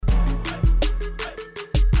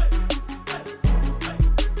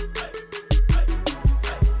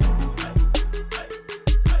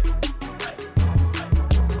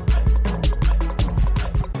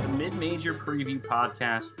preview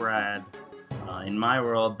podcast, Brad. In my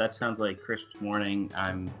world, that sounds like Christmas morning.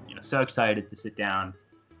 I'm so excited to sit down,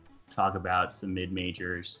 talk about some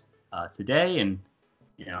mid-majors today. And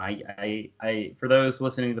I for those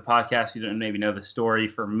listening to the podcast who don't maybe know the story,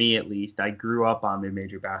 for me at least, I grew up on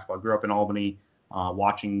mid-major basketball. I grew up in Albany,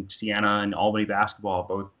 watching Siena and Albany basketball.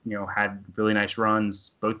 Both had really nice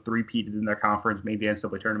runs. Both three-peated in their conference, made the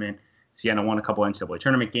NCAA tournament. Siena won a couple NCAA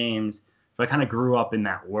tournament games. So I kind of grew up in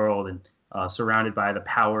that world and surrounded by the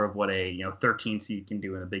power of what a 13 seed can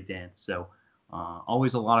do in a big dance. So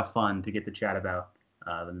always a lot of fun to get to chat about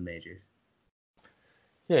the majors.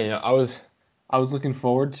 Yeah, I was looking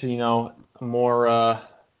forward to more a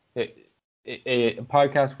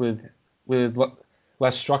podcast with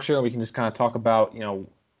less structure. We can just kind of talk about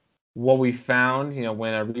what we found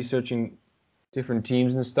when researching different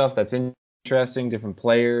teams and stuff that's interesting, different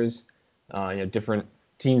players, different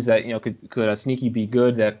teams that could sneaky be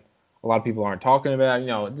good that a lot of people aren't talking about.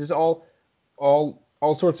 Just all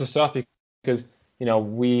sorts of stuff, because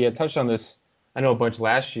we touched on this I know a bunch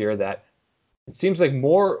last year, that it seems like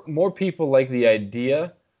more people like the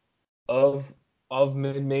idea of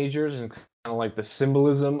mid majors and kind of like the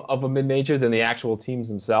symbolism of a mid major than the actual teams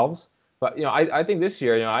themselves. But I think this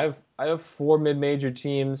year I have 4 mid major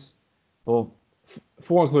teams, well,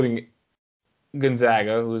 4 including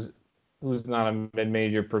Gonzaga, who's not a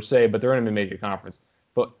mid-major per se, but they're in a mid-major conference.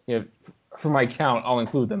 But for my count, I'll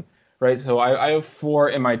include them, right? So I have 4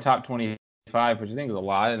 in my top 25, which I think is a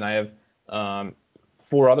lot, and I have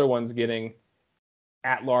 4 other ones getting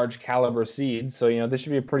at-large caliber seeds. So this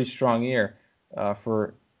should be a pretty strong year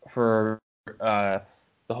for the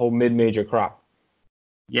whole mid-major crop.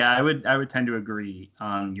 Yeah, I would tend to agree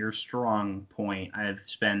on your strong point. I've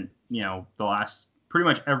spent the last pretty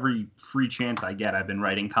much every free chance I get, I've been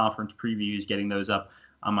writing conference previews, getting those up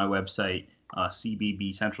on my website,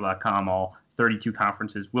 cbbcentral.com. All 32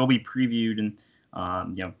 conferences will be previewed, and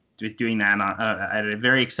doing that at a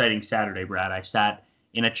very exciting Saturday, Brad. I sat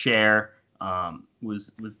in a chair,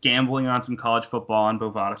 was gambling on some college football on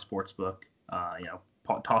Bovada Sportsbook,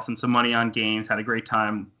 tossing some money on games, had a great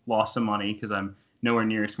time, lost some money because I'm nowhere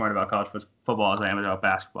near as smart about college football as I am about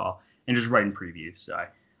basketball, and just writing previews. So I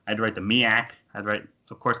had to write the MEAC. I'd write,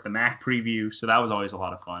 of course, the MAC preview. So that was always a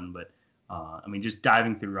lot of fun. But, just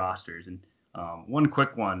diving through rosters. And one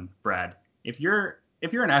quick one, Brad. If you're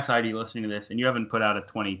an SID listening to this and you haven't put out a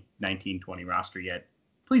 2019-20 roster yet,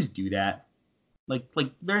 please do that. Like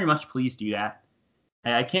very much please do that.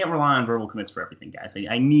 I can't rely on verbal commits for everything, guys.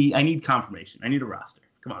 I need confirmation. I need a roster.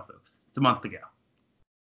 Come on, folks. It's a month to go.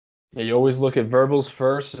 Yeah, you always look at verbals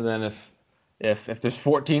first, and then if there's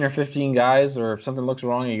 14 or 15 guys, or if something looks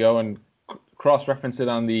wrong, you go and cross-reference it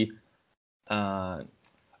on the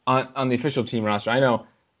on the official team roster. I know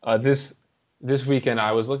this weekend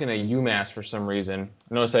I was looking at UMass for some reason.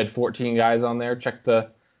 I noticed I had 14 guys on there. Checked the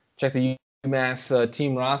UMass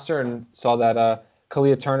team roster and saw that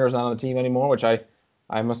Kalia Turner's not on the team anymore, which I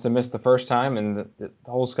must have missed the first time, and the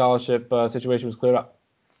whole scholarship situation was cleared up.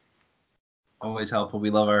 Always helpful.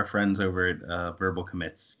 We love our friends over at Verbal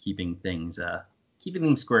Commits, keeping things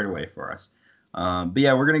squared away for us. But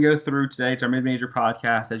yeah, we're going to go through today. It's our mid-major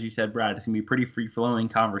podcast. As you said, Brad, it's going to be a pretty free-flowing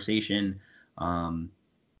conversation. And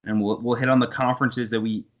we'll hit on the conferences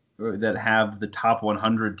that have the top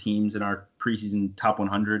 100 teams in our preseason top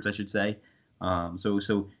 100s, I should say.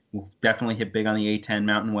 So we'll definitely hit big on the A10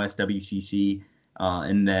 Mountain West WCC,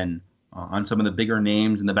 and then on some of the bigger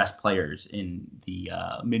names and the best players in the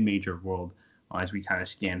mid-major world as we kind of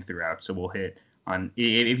scan throughout. So we'll hit on,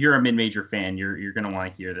 if you're a mid-major fan, you're going to want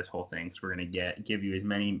to hear this whole thing. So we're going to give you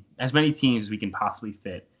as many teams as we can possibly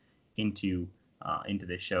fit into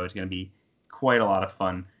this show. It's going to be quite a lot of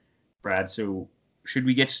fun, Brad. So should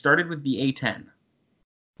we get started with the A10?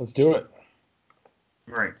 Let's do it.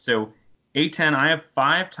 All right. So A10, I have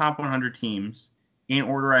 5 top 100 teams. In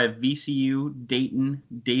order, I have VCU, Dayton,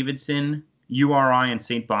 Davidson, URI, and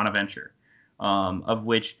St. Bonaventure, of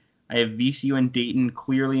which I have VCU and Dayton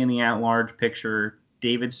clearly in the at-large picture,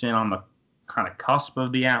 Davidson on the kind of cusp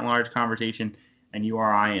of the at-large conversation, and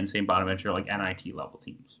URI and St. Bonaventure like NIT level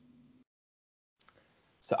teams.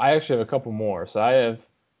 So I actually have a couple more. So I have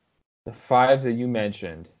the 5 that you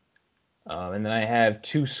mentioned, and then I have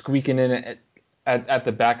 2 squeaking in at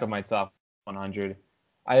the back of my top 100.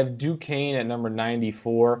 I have Duquesne at number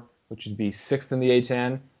 94, which would be 6th in the A10.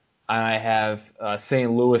 And I have St.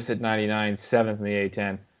 Louis at 99, 7th in the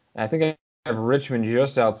A10. And I think I have Richmond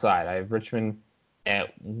just outside. I have Richmond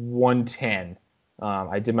at 110.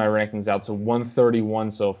 I did my rankings out to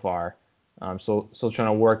 131 so far. Still trying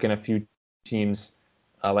to work in a few teams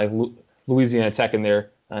like Louisiana Tech in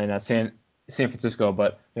there and San Francisco.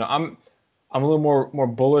 But I'm I'm a little more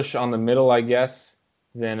bullish on the middle, I guess,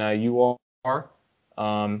 than you all are.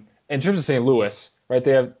 In terms of St. Louis, right?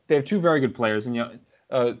 They have two very good players, and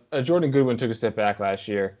Jordan Goodwin took a step back last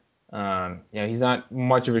year. He's not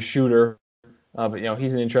much of a shooter, but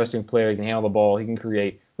he's an interesting player. He can handle the ball. He can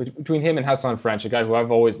create. Between him and Hassan French, a guy who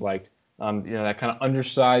I've always liked, that kind of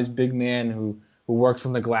undersized big man who works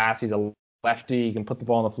on the glass. He's a lefty. He can put the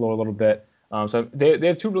ball on the floor a little bit. So they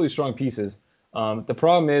have two really strong pieces. The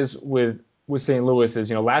problem is with St. Louis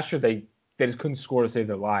is last year they just couldn't score to save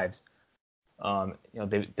their lives.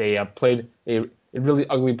 They played a really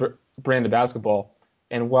ugly brand of basketball,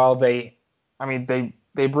 and while they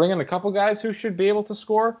bring in a couple guys who should be able to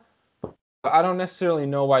score, I don't necessarily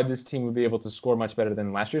know why this team would be able to score much better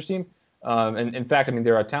than last year's team. And in fact,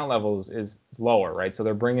 their talent level is lower, right? So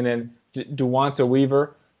they're bringing in Duwanta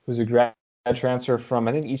Weaver, who's a grad transfer from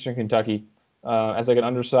I think Eastern Kentucky, as like an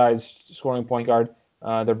undersized scoring point guard.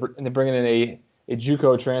 They're bringing in a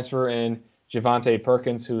JUCO transfer in Javante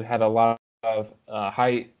Perkins, who had a lot of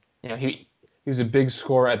high. He was a big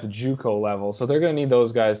scorer at the JUCO level, so they're going to need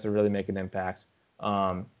those guys to really make an impact.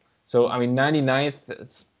 99th.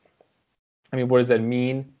 What does that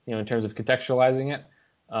mean? In terms of contextualizing it.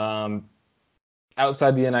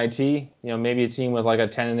 Outside the NIT, maybe a team with like a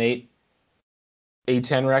 10-8,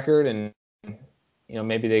 A10 record, and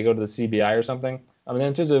maybe they go to the CBI or something.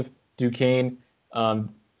 In terms of Duquesne,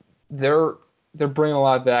 they're bringing a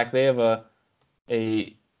lot back. They have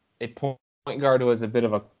a point guard who has a bit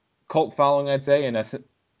of a cult following, I'd say, and a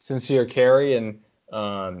sincere carry, and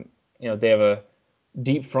they have a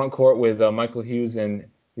deep front court with Michael Hughes and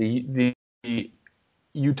the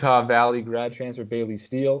Utah Valley grad transfer Bailey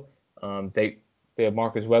Steele. They have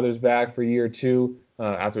Marcus Weathers back for year two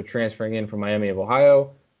after transferring in from Miami of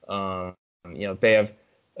Ohio. They have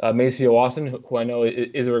Maceo Austin, who I know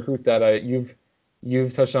is a recruit that you've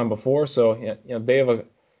touched on before. So they have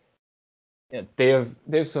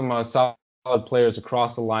some solid players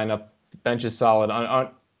across the lineup. The bench is solid.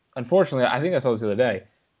 Unfortunately, I think I saw this the other day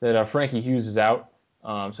that Frankie Hughes is out.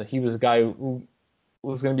 So he was a guy who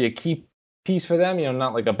was going to be a key piece for them.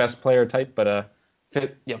 Not like a best player type, but a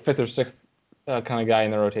fifth or sixth kind of guy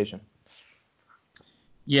in the rotation.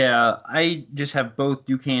 Yeah, I just have both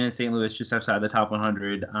Duquesne and St. Louis just outside the top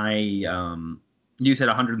 100. You said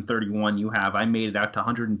 131. I made it out to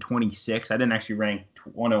 126. I didn't actually rank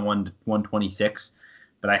 101 to 126,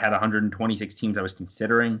 but I had 126 teams I was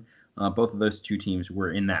considering. Both of those two teams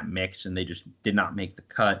were in that mix, and they just did not make the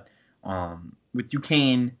cut. With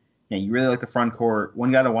Duquesne, you really like the front court.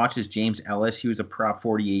 One guy to watch is James Ellis. He was a Prop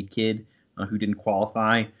 48 kid who didn't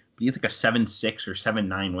qualify, but he's like a 7'6" or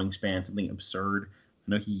 7'9" wingspan, something absurd.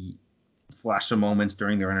 I know he flashed some moments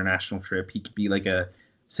during their international trip. He could be like a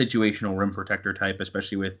situational rim protector type,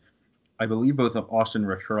 especially with, I believe, both of Austin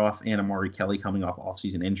Ritroff and Amari Kelly coming off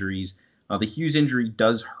offseason injuries. The Hughes injury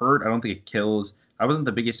does hurt. I don't think it kills. I wasn't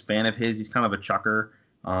the biggest fan of his. He's kind of a chucker,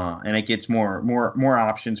 and it gets more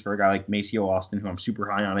options for a guy like Maceo Austin, who I'm super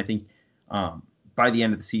high on. I think by the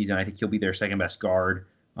end of the season, I think he'll be their second best guard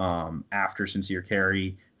after Sincere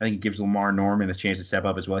Carey. I think it gives Lamar Norman a chance to step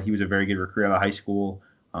up as well. He was a very good recruit out of high school.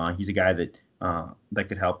 He's a guy that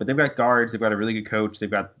could help. But they've got guards. They've got a really good coach. They've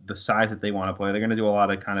got the size that they want to play. They're going to do a lot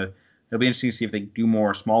of it'll be interesting to see if they do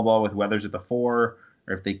more small ball with Weathers at the 4, or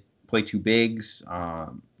if they play two bigs.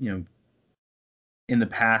 In the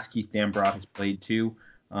past, Keith Dambrot has played two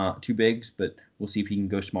bigs, but we'll see if he can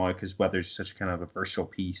go smaller because Weathers is such kind of a versatile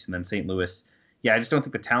piece. And then St. Louis, I just don't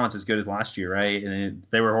think the talent's as good as last year, right? And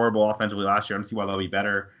they were horrible offensively last year. I don't see why they'll be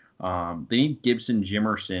better. They need Gibson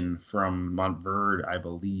Jimerson from Montverde, I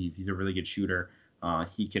believe. He's a really good shooter.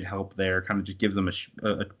 He could help there, kind of just gives them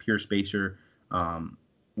a pure spacer.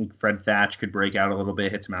 Fred Thatch could break out a little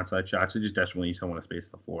bit, hit some outside shots. They just desperately need someone to space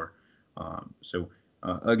the floor.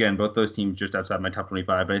 Again, both those teams just outside my top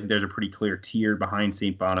 25, but I think there's a pretty clear tier behind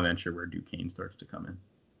St. Bonaventure where Duquesne starts to come in.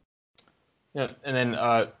 Yeah, and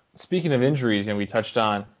then speaking of injuries, we touched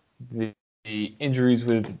on the injuries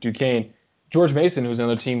with Duquesne. George Mason, who's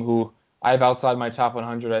another team who I have outside my top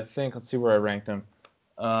 100, I think. Let's see where I ranked him.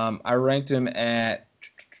 I ranked him at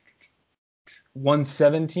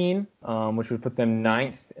 117, which would put them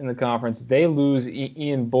 9th in the conference. They lose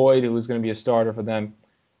Ian Boyd, who was going to be a starter for them.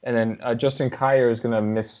 And then Justin Kier is going to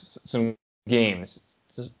miss some games.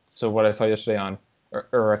 So what I saw yesterday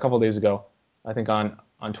or a couple of days ago, I think on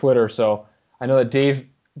Twitter. So I know that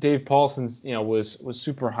Dave Paulson's was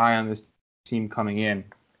super high on this team coming in,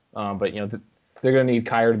 but they're going to need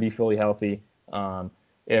Kier to be fully healthy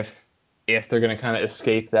if they're going to kind of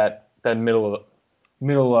escape that middle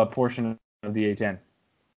portion of the A10.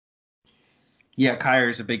 Yeah, Kier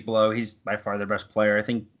is a big blow. He's by far their best player. I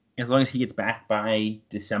think as long as he gets back by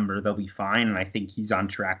December, they'll be fine, and I think he's on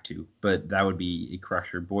track to. But that would be a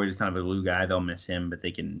crusher. Boyd is kind of a glue guy; they'll miss him, but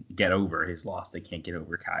they can get over his loss. They can't get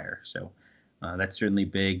over Kyer, so that's certainly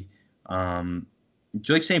big. Do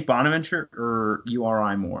you like St. Bonaventure or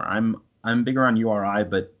URI more? I'm bigger on URI,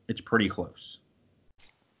 but it's pretty close.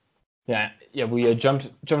 Yeah. We jumped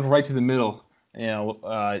right to the middle.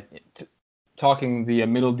 Talking the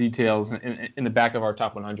middle details in the back of our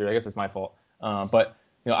top 100. I guess it's my fault. But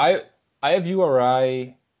I have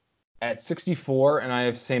URI at 64, and I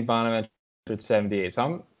have St. Bonaventure at 78.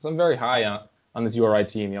 So I'm very high on this URI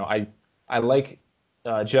team. I like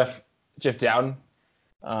Jeff Dowden,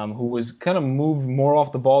 who was kind of moved more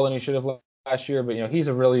off the ball than he should have last year. But he's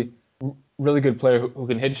a really good player who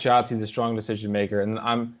can hit shots. He's a strong decision maker, and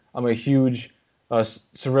I'm a huge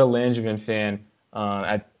Cyril Langevin fan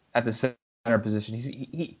at the center position.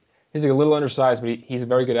 He's like a little undersized, but he's a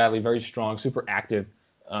very good athlete, very strong, super active.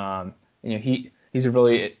 He's a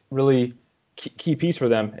really key piece for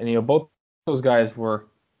them. And both those guys were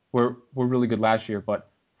really good last year. But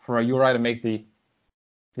for URI to make the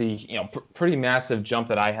pretty massive jump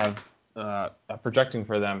that I have projecting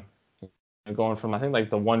for them, going from I think like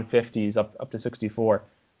the 150s up to 64,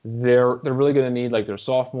 they're really going to need like their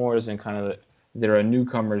sophomores and kind of their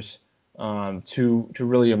newcomers to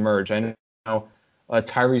really emerge. I know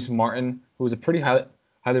Tyrese Martin, who was a pretty highly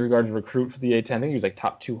regarded recruit for the A10. I think he was like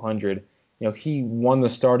top 200. He won the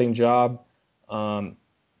starting job. I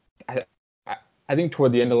think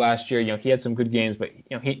toward the end of last year, he had some good games, but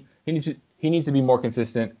he needs to be more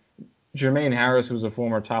consistent. Jermaine Harris, who's a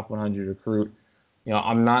former top 100 recruit,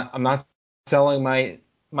 I'm not selling my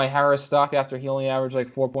Harris stock after he only averaged like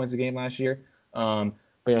 4 points a game last year. But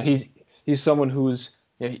he's someone who's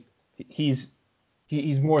he's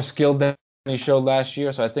more skilled than he showed last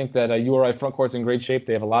year. So I think that URI front court's in great shape.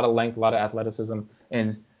 They have a lot of length, a lot of athleticism,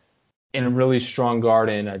 and a really strong guard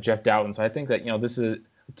in Jeff Doughton. So I think that this is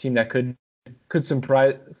a team that could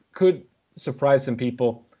surprise some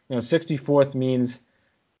people. 64th means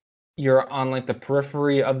you're on like the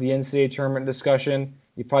periphery of the NCAA tournament discussion.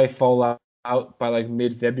 You probably fall out by like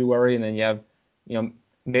mid-February, and then you have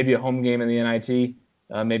maybe a home game in the NIT.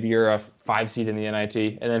 Maybe you're a 5 seed in the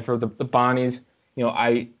NIT, and then for the Bonnies,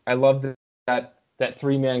 I love that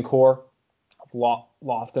 3-man core of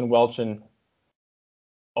Lofton, Welch, and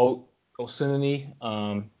Osinini.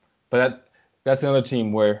 But that's another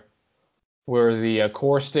team where the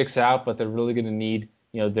core sticks out, but they're really going to need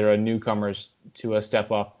their newcomers to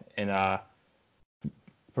step up and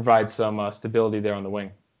provide some stability there on the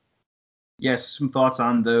wing. Yes, some thoughts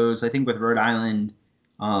on those. I think with Rhode Island,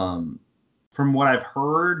 from what I've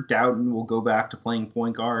heard, Doughton will go back to playing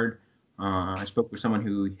point guard. I spoke with someone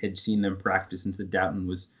who had seen them practice and said Doughton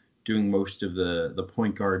was doing most of the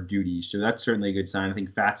point guard duties. So that's certainly a good sign. I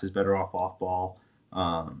think Fats is better off ball.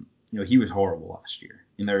 He was horrible last year,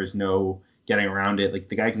 and there is no getting around it. Like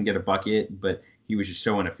the guy can get a bucket, but he was just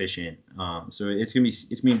so inefficient. So it's gonna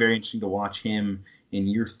be very interesting to watch him in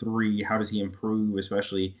year 3. How does he improve,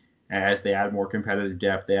 especially as they add more competitive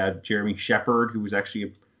depth? They add Jeremy Shepard, who was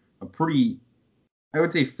actually a pretty, I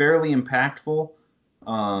would say, fairly impactful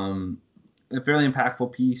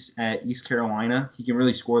piece at East Carolina. He can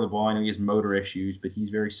really score the ball. I know he has motor issues, but he's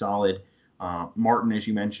very solid. Martin, as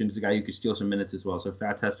you mentioned, is a guy who could steal some minutes as well. So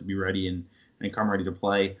Fats has to be ready and come ready to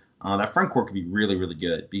play. That front court could be really, really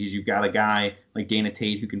good because you've got a guy like Dana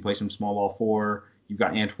Tate who can play some small ball 4. You've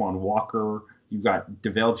got Antoine Walker. You've got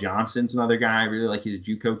DeVale Johnson's another guy. I really like. He's a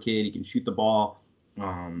JUCO kid. He can shoot the ball.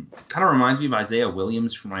 Kind of reminds me of Isaiah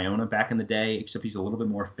Williams from Iona back in the day, except he's a little bit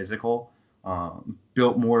more physical.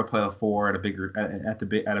 Built more to play a 4 at a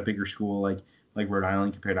bigger school like Rhode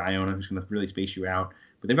Island compared to Iona, who's going to really space you out.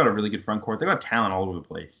 But they've got a really good front court. They've got talent all over the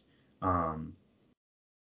place.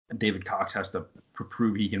 David Cox has to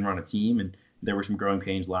prove he can run a team, and there were some growing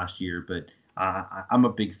pains last year. But I'm a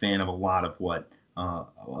big fan of a lot of what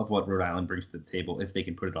Rhode Island brings to the table if they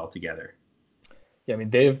can put it all together. Yeah, I mean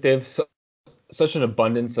they've such an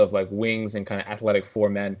abundance of like wings and kind of athletic 4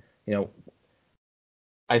 men.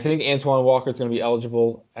 I think Antoine Walker is going to be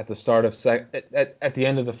eligible at the start of at the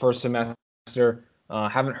end of the first semester.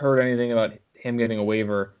 Haven't heard anything about him getting a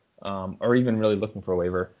waiver or even really looking for a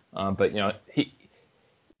waiver. But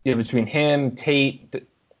between him, Tate,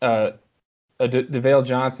 DeVale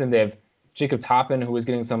Johnson, they have Jacob Toppin, who was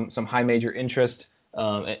getting some high major interest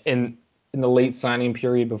in the late signing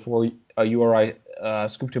period before URI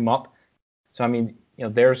scooped him up. So I mean,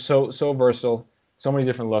 they're so versatile, so many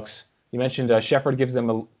different looks. You mentioned Shepard gives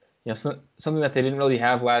them something that they didn't really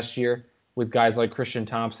have last year with guys like Christian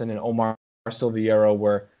Thompson and Omar Silviero,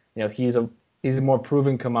 where he's a more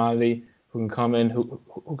proven commodity who can come in,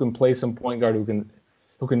 who can play some point guard,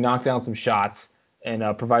 who can knock down some shots and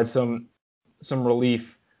provide some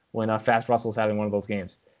relief when Fast Russell's having one of those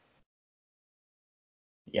games.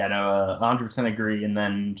 Yeah, no, 100% agree. And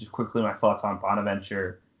then just quickly, my thoughts on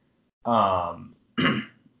Bonaventure. Um,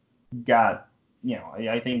 got,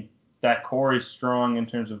 I think that core is strong in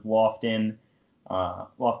terms of Lofton,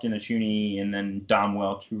 Ashuni, and then Dom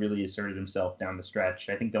Welch, who really asserted himself down the stretch.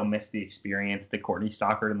 I think they'll miss the experience that Courtney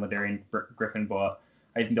Stockard and Ladarian Griffin brought.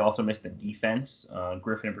 I think they'll also miss the defense.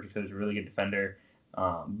 Griffin in particular is a really good defender.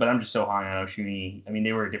 But I'm just so high on Ashuni. I mean,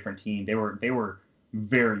 they were a different team. They were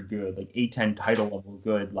very good, like A10 title level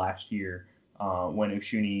good last year when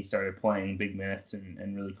Ashuni started playing big minutes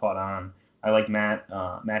and really caught on. I like Matt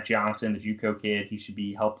Johnson, the JUCO kid. He should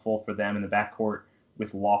be helpful for them in the backcourt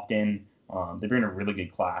with Lofton. They're bringing a really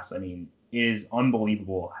good class. I mean, it is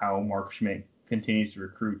unbelievable how Mark Schmidt continues to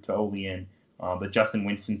recruit to Olean. But Justin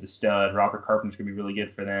Winston's a stud. Robert Carpenter's going to be really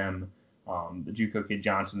good for them. The JUCO kid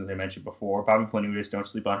Johnson, as I mentioned before. Bobby Planutis, don't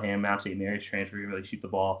sleep on him. Mount St. Mary's transfer, he really shoot the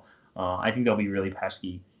ball. I think they'll be really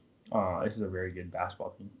pesky. This is a very good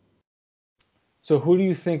basketball team. So who do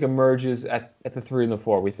you think emerges at the 3 and the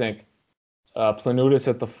 4? We think Planutis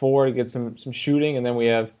at the 4 to get some shooting, and then we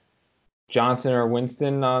have Johnson or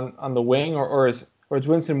Winston on the wing, or is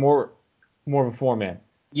Winston more of a 4-man?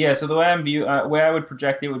 Yeah, so the way way I would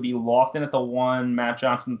project it would be Lofton at the 1, Matt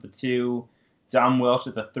Johnson at the 2, Dom Welch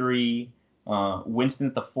at the 3, Winston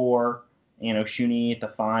at the 4, and Oshuni at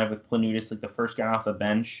the 5 with Planutis like the first guy off the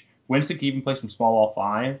bench. Winston could even play some small ball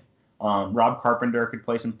 5. Rob Carpenter could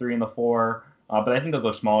play some 3 and the 4, but I think they'll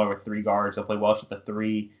go smaller with 3 guards. They'll play Welch at the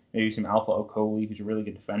 3, maybe some Alpha Okoli, who's a really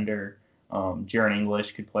good defender. Jaron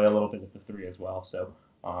English could play a little bit at the 3 as well. So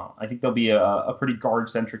I think they'll be a pretty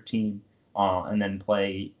guard-centric team. And then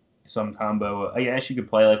play some combo. I guess you could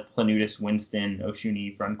play like Planutis, Winston,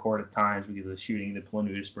 Oshuni front court at times because of the shooting that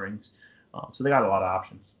Planutis brings. So they got a lot of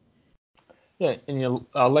options. Yeah, and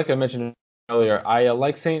like I mentioned earlier, I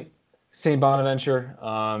like St. Bonaventure.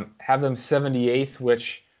 Have them 78th,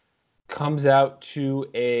 which comes out to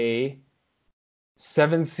a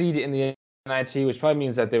 7 seed in the NIT, which probably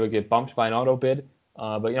means that they would get bumped by an auto bid.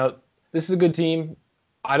 But this is a good team.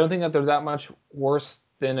 I don't think that they're that much worse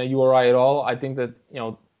than a URI at all. I think that,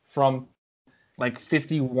 from like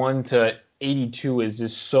 51 to 82 is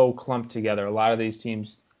just so clumped together. A lot of these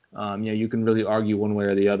teams, you can really argue one way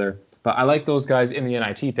or the other. But I like those guys in the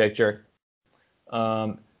NIT picture.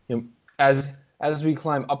 As we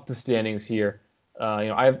climb up the standings here,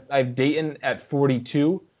 I have Dayton at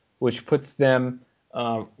 42, which puts them,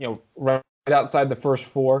 right outside the first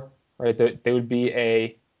 4. Right, they would be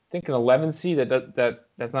I think an 11 seed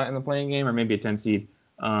that's not in the playing game, or maybe a 10 seed.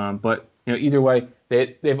 But either way,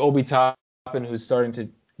 they have Obi Toppin, who's starting to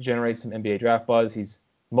generate some NBA draft buzz. He's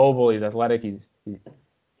mobile, he's athletic, he's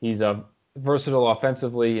versatile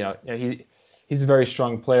offensively. He's a very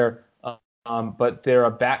strong player. But their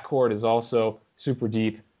backcourt is also super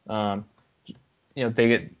deep. They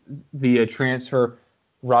get the transfer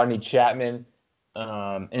Rodney Chapman.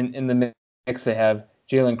 In the mix, they have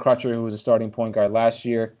Jalen Crutcher, who was a starting point guard last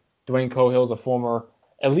year. Dwayne Cohill's a former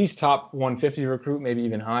at least top 150 recruit, maybe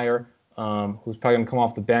even higher, who's probably going to come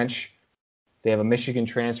off the bench. They have a Michigan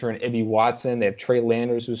transfer in Ibby Watson. They have Trey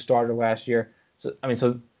Landers, who started last year. So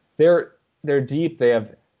they're deep. They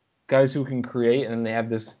have guys who can create, and then they have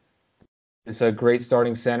this great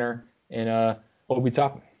starting center in Obi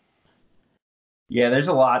Toppin. Yeah, there's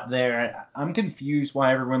a lot there. I'm confused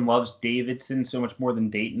why everyone loves Davidson so much more than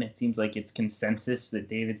Dayton. It seems like it's consensus that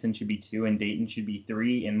Davidson should be 2 and Dayton should be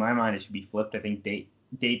 3. In my mind, it should be flipped. I think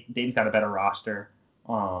Dayton's got a better roster.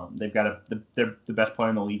 They've got they're the best player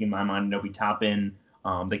in the league in my mind. Obi Toppin.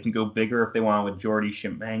 They can go bigger if they want with Jordy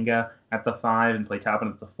Shimanga at the 5 and play Toppin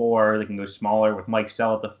at the 4. They can go smaller with Mike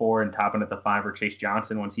Sell at the 4 and Toppin at the 5, or Chase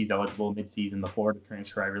Johnson once he's eligible midseason. The Florida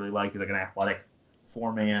transfer I really like. He's like an athletic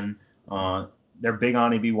 4-man. They're big on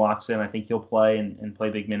Ibby Watson. I think he'll play and play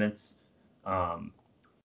big minutes.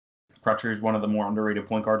 Crutcher is one of the more underrated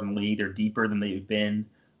point guards in the league. They're deeper than they've been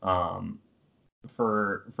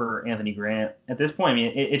for Anthony Grant. At this point, I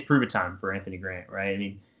mean, it's prove it time for Anthony Grant, right? I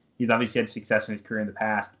mean, he's obviously had success in his career in the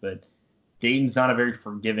past, but Dayton's not a very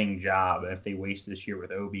forgiving job. If they waste this year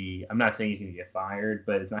with Obi, I'm not saying he's going to get fired,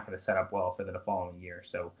 but it's not going to set up well for the following year.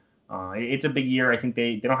 So it's a big year. I think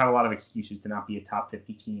they don't have a lot of excuses to not be a top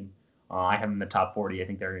 50 team. I have them in the top 40. I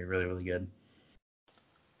think they're going to be really, really good.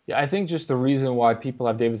 Yeah, I think just the reason why people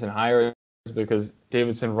have Davidson higher is because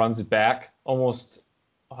Davidson runs it back almost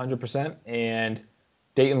 100%, and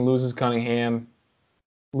Dayton loses Cunningham,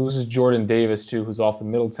 loses Jordan Davis, too, who's off the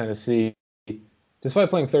Middle Tennessee, despite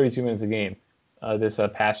playing 32 minutes a game this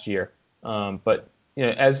past year. But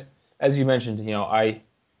as you mentioned,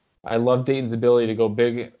 I love Dayton's ability to go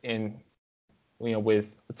big in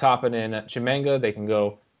with Toppin and Chimenga. They can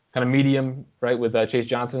go kind of medium, right, with Chase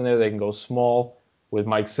Johnson there. They can go small with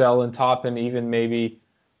Mike Sell and Toppin, even maybe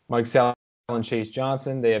Mike Sell and Chase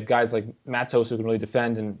Johnson. They have guys like Matos who can really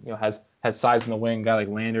defend and has size in the wing. A guy like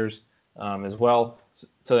Landers as well.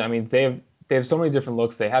 So I mean they have so many different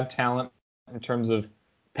looks. They have talent in terms of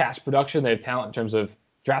pass production. They have talent in terms of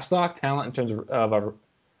draft stock, talent in terms of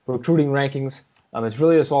recruiting rankings. It's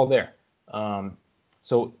really just all there.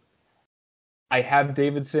 So I have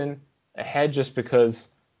Davidson ahead just because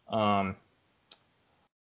kind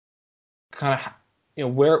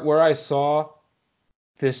of where I saw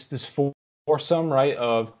this foursome, right,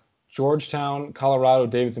 of Georgetown, Colorado,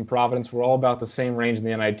 Davidson, Providence. We're all about the same range in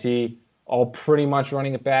the NIT, all pretty much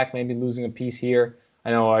running it back, maybe losing a piece here.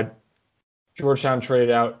 I know Georgetown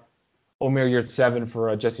traded out Omer Yurtseven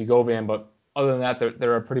for Jesse Govan, but other than that,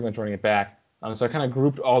 they're pretty much running it back. So I kind of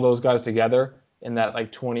grouped all those guys together in that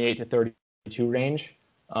like 28 to 32 range,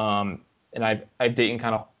 and I Dayton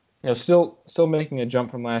kind of still making a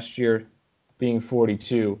jump from last year, being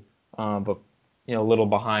 42, but a little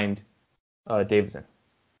behind Davidson.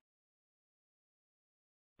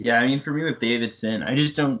 Yeah, I mean, for me with Davidson, I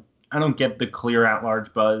don't get the clear at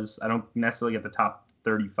large buzz. I don't necessarily get the top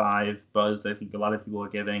 35 buzz that I think a lot of people are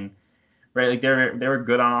giving. Right, like they were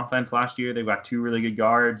good on offense last year. They've got two really good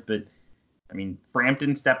guards, but I mean,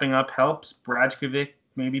 Frampton stepping up helps. Brajkovic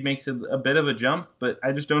maybe makes a bit of a jump, but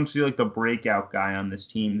I just don't see like the breakout guy on this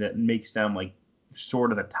team that makes them like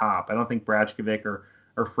sort of the top. I don't think Brajkovic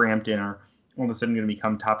or Frampton are all of a sudden going to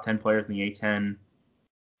become top 10 players in the A10.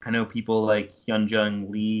 I know people like Hyunjung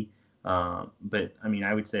Lee, but I mean,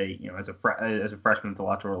 I would say as a freshman, it's a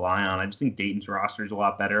lot to rely on. I just think Dayton's roster is a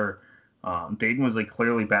lot better. Dayton was like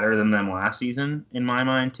clearly better than them last season in my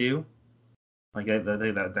mind too. Like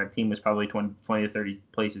that team was probably 20 to 30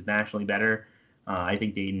 places nationally better. I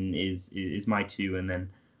think Dayton is my two, and then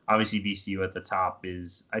obviously VCU at the top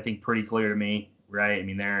is I think pretty clear to me, right? I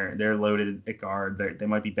mean they're loaded at guard. They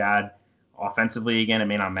might be bad offensively again. It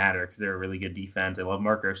may not matter because they're a really good defense. I love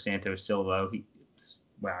Marcos Santos Silva.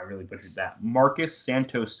 Wow, I really butchered that. Marcus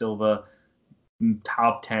Santos Silva,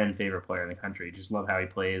 top 10 favorite player in the country. Just love how he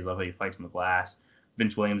plays. Love how he fights on the glass.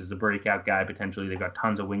 Vince Williams is a breakout guy potentially. They've got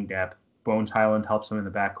tons of wing depth. Bones Highland helps them in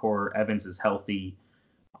the backcourt. Evans is healthy.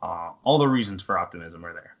 All the reasons for optimism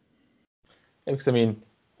are there. Yeah, because I mean,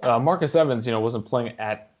 Marcus Evans, wasn't playing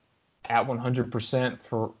at 100%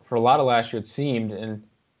 for a lot of last year. It seemed, and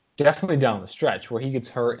definitely down the stretch where he gets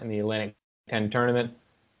hurt in the Atlantic 10 tournament.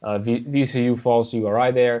 VCU falls to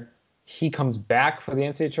URI there. He comes back for the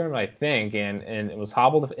NCAA tournament, I think, and it was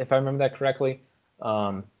hobbled if I remember that correctly.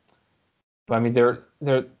 But I mean, they're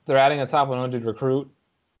adding a top 100 recruit.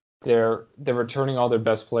 They're returning all their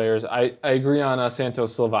best players. I agree on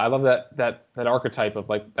Santos Silva. I love that archetype of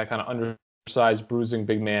like that kind of undersized, bruising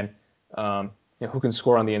big man, who can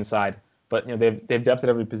score on the inside. But they've depth at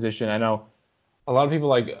every position. I know a lot of people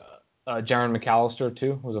like Jaron McAllister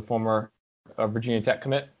too, who's a former Virginia Tech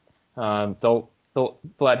commit. They'll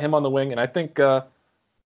add him on the wing, and I think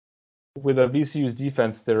with VCU's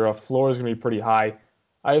defense, their floor is going to be pretty high.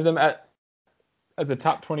 I have them as a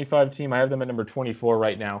top 25 team. I have them at number 24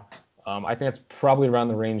 right now. I think that's probably around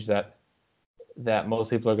the range that most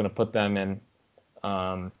people are going to put them in.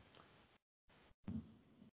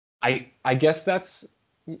 I guess that's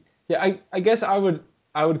I guess I would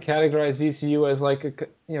categorize VCU as like a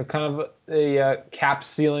kind of a cap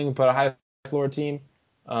ceiling but a high floor team.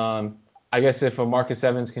 I guess if a Marcus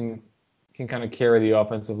Evans can kind of carry the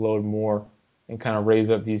offensive load more and kind of raise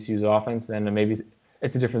up VCU's offense, then maybe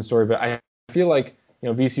it's a different story. But I feel like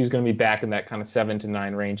VCU is going to be back in that kind of 7 to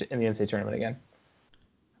 9 range in the NCAA tournament again.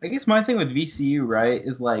 I guess my thing with VCU, right,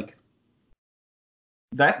 is like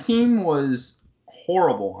that team was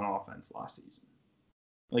horrible on offense last season.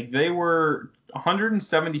 Like they were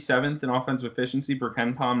 177th in offensive efficiency per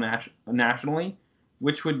KenPom nationally,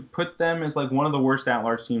 which would put them as like one of the worst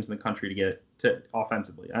at-large teams in the country to get to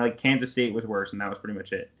offensively. Like Kansas State was worse, and that was pretty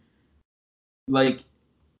much it. Like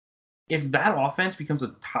if that offense becomes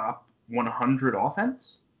a top 100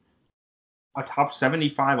 offense, a top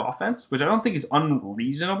 75 offense, which I don't think is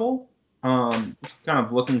unreasonable. Just kind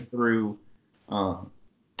of looking through. I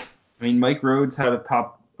mean, Mike Rhodes had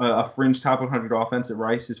a fringe top 100 offense at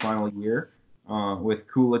Rice his final year with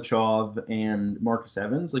Kulachov and Marcus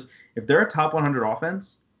Evans. Like, if they're a top 100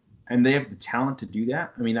 offense and they have the talent to do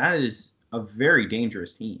that, I mean, that is a very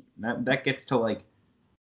dangerous team. That gets to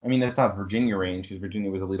that's not Virginia range because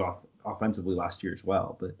Virginia was elite offensively last year as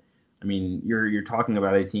well. But I mean, you're talking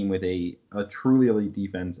about a team with a truly elite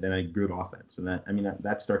defense and a good offense, and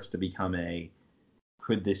that starts to become a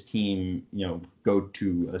could this team go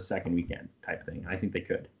to a second weekend type thing. I think they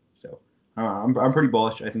could. So I'm pretty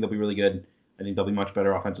bullish. I think they'll be really good. I think they'll be much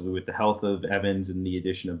better offensively with the health of Evans and the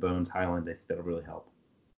addition of Bones Highland. I think that'll really help.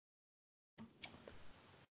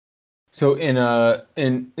 So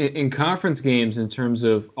in conference games, in terms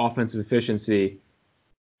of offensive efficiency,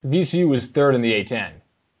 VCU was third in the A10.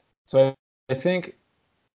 So I think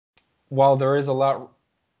while there is a lot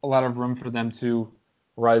of room for them to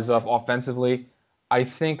rise up offensively, I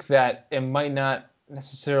think that it might not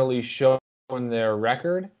necessarily show in their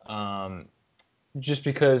record, just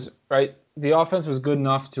because, right, the offense was good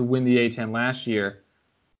enough to win the A10 last year.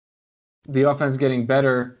 The offense getting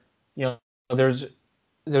better,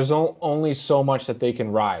 there's only so much that they can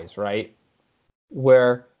rise, right?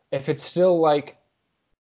 Where if it's still like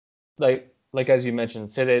as you mentioned,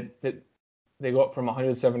 say that they go up from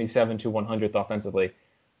 177 to 100th offensively,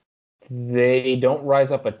 they don't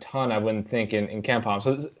rise up a ton, I wouldn't think, in KenPom.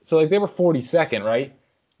 So like they were 42nd, right?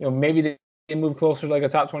 Maybe they move closer to like a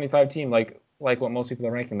top 25 team, like what most people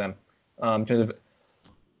are ranking them, in terms of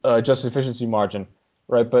adjusted efficiency margin,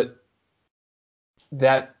 right? But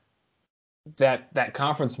that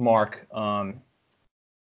conference mark,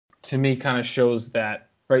 to me, kind of shows that,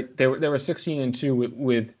 right? They were 16-2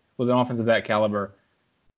 with an offense of that caliber.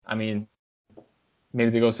 I mean,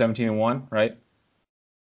 maybe they go 17-1, right?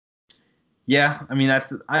 Yeah, I mean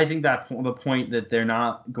I think that the point that they're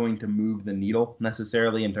not going to move the needle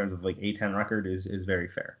necessarily in terms of like A10 record is very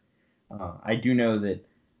fair. I do know that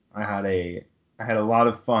I had a lot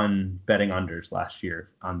of fun betting unders last year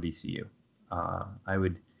on VCU.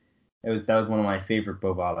 That was one of my favorite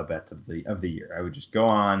Bovada bets of the year. I would just go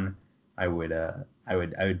on, I would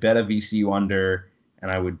bet a VCU under,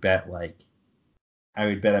 and I would bet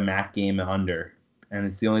a MAC game under, and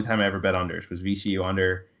it's the only time I ever bet unders was VCU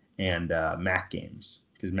under and MAC games,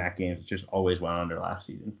 because MAC games just always went under last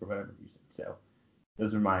season for whatever reason. So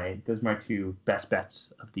those are my two best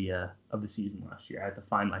bets of the season last year. I had to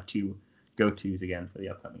find my two go-tos again for the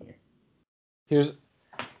upcoming year.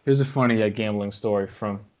 Here's a funny gambling story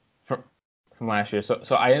from last year.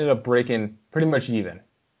 So I ended up breaking pretty much even.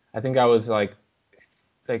 I think I was like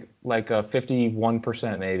a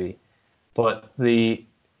 51% maybe. But the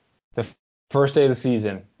first day of the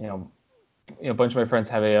season, a bunch of my friends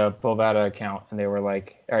have a Bovada account, and they were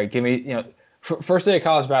like, "All right, give me, first day of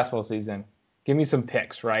college basketball season, give me some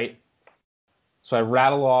picks, right?" So I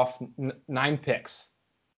rattle off 9 picks.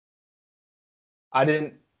 I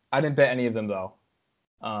didn't bet any of them though,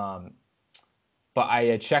 but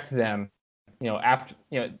I checked them, after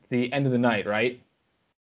the end of the night, right?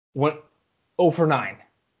 Went 0 for 9.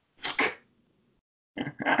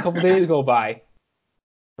 A couple days go by,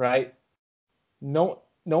 right? No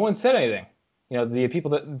one said anything. The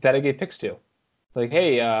people that I gave picks to, like,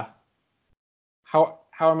 hey, how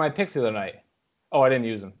are my picks the other night? Oh, I didn't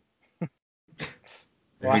use them.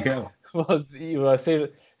 There you go. Well, you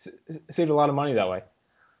saved a lot of money that way.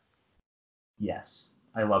 Yes,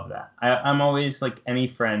 I love that. I'm always like, any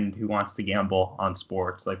friend who wants to gamble on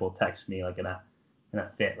sports, like, will text me like in a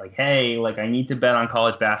fit, like, hey, like, I need to bet on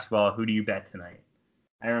college basketball. Who do you bet tonight?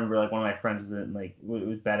 I remember like one of my friends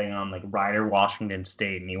was betting on like Rider Washington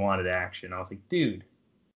State, and he wanted action. I was like, dude,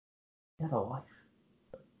 you have a life.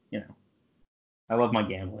 But, I love my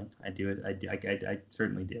gambling. I do it. I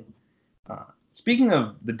certainly do. Speaking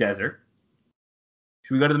of the desert,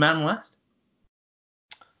 should we go to the Mountain West?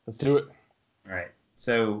 Let's do it. All right.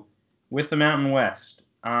 So with the Mountain West,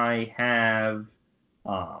 I have,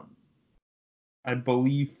 I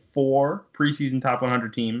believe, 4 preseason top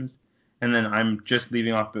 100 teams. And then I'm just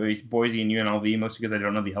leaving off Boise and UNLV, mostly because I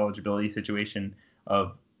don't know the eligibility situation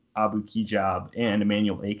of Abu Kijab and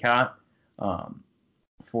Emmanuel Akot.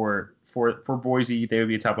 For Boise, they would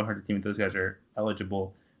be a top 100 team if those guys are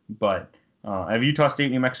eligible. But I have Utah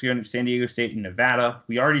State, New Mexico, San Diego State, and Nevada.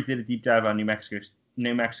 We already did a deep dive on New Mexico,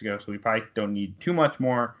 so we probably don't need too much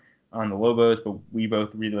more on the Lobos, but we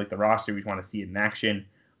both really like the roster. We just want to see it in action.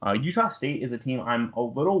 Utah State is a team I'm a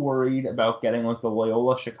little worried about getting like the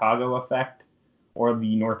Loyola Chicago effect or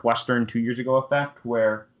the Northwestern 2 years ago effect,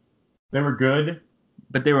 where they were good,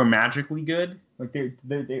 but they were magically good. Like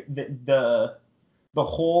the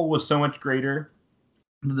whole was so much greater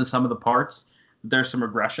than the sum of the parts. There's some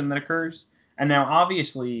regression that occurs, and now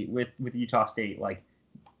obviously with Utah State, like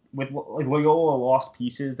Loyola lost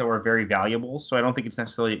pieces that were very valuable, so I don't think it's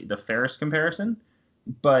necessarily the fairest comparison,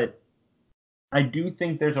 but I do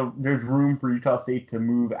think there's room for Utah State to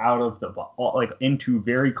move out of into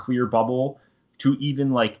very clear bubble to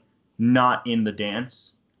even like not in the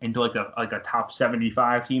dance into like a top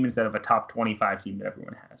 75 team instead of a top 25 team that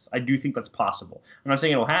everyone has. I do think that's possible. I'm not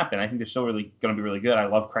saying it'll happen. I think they're still really going to be really good. I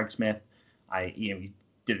love Craig Smith. He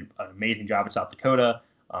did an amazing job at South Dakota.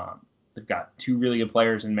 They've got two really good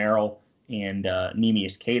players in Merrill and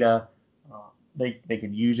Neemias Queta. They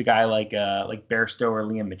could use a guy like Bairstow or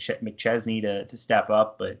Liam McChesney to step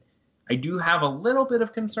up, but I do have a little bit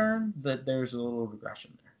of concern that there's a little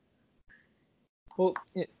regression there. Well,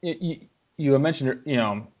 you mentioned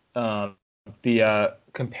the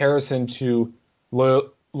comparison to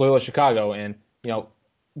Loyola Chicago, and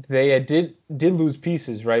they did lose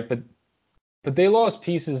pieces, right? But they lost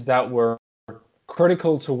pieces that were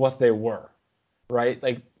critical to what they were, right?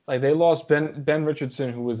 Like they lost Ben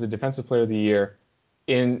Richardson, who was the Defensive Player of the Year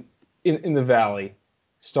in the Valley,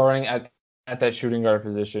 starting at that shooting guard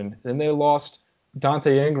position. Then they lost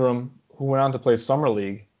Dante Ingram, who went on to play Summer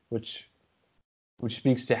League, which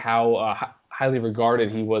speaks to how highly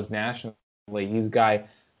regarded he was nationally. He's a guy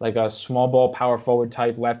like a small ball power forward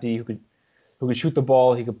type lefty who could shoot the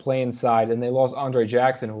ball. He could play inside. And they lost Andre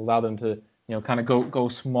Jackson, who allowed them to kind of go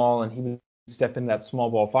small, and he would step in that small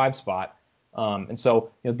ball 5 spot. And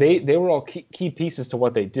so they were all key pieces to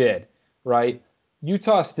what they did, right?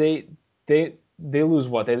 Utah State, they lose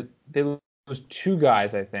what? They lose 2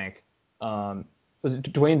 guys, I think. Was it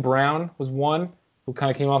Dwayne Brown was one who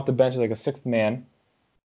kind of came off the bench as like a 6th man.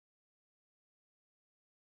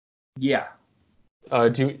 Yeah.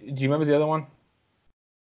 Do you remember the other one?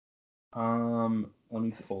 Let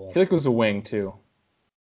me pull up. I feel like it was a wing too.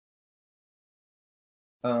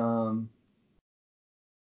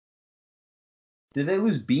 Did they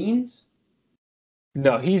lose Beans?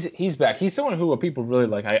 No, he's back. He's someone who people really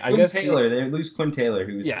like. I guess Taylor. They lose Quinn Taylor,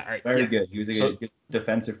 who was very good. He was a good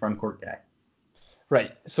defensive front court guy.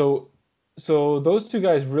 Right. So those 2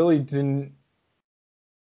 guys really didn't,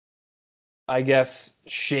 I guess,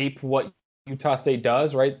 shape what Utah State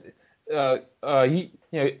does, right?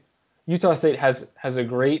 Utah State has a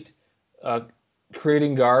great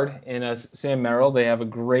creating guard in Sam Merrill. They have a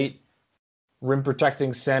great rim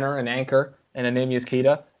protecting center and anchor and Neemias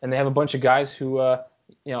Queta, and they have a bunch of guys who,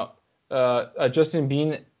 Justin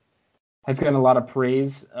Bean has gotten a lot of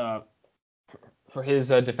praise for his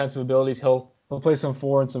defensive abilities. He'll play some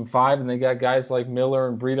 4 and some 5, and they got guys like Miller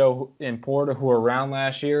and Brito and Porter who were around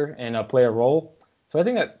last year and play a role. So I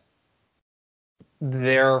think that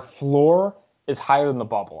their floor is higher than the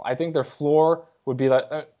bubble. I think their floor would be like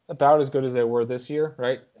about as good as they were this year,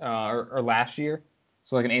 right? Or last year.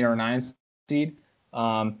 So like an 8 or a 9 seed.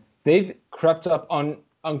 They've crept up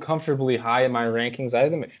uncomfortably high in my rankings. I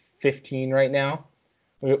have them at 15 right now,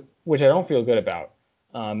 which I don't feel good about.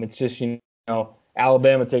 It's just,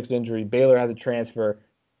 Alabama takes an injury. Baylor has a transfer.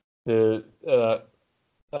 Gonzaga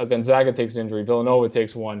takes an injury. Villanova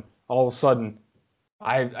takes one. All of a sudden,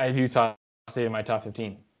 I have Utah State in my top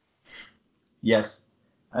 15. Yes.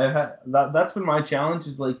 That's been my challenge,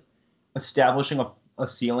 is like establishing a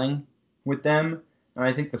ceiling with them. And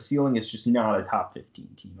I think the ceiling is just not a top 15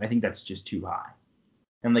 team. I think that's just too high.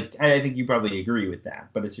 And I think you probably agree with that.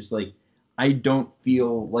 But it's just like, I don't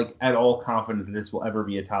feel like at all confident that this will ever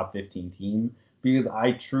be a top 15 team, because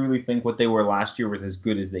I truly think what they were last year was as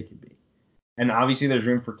good as they could be. And obviously there's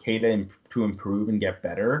room for Queta to improve and get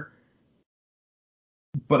better.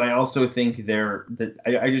 But I also think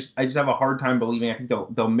I just have a hard time believing. I think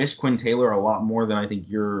they'll miss Quinn Taylor a lot more than I think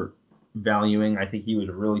you're valuing. I think he was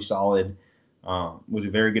a really solid, was a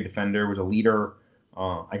very good defender, was a leader.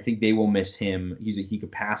 I think they will miss him. He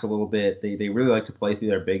could pass a little bit. They really like to play through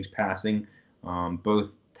their bigs passing. Both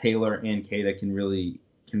Taylor and Queta can really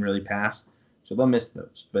pass, so they'll miss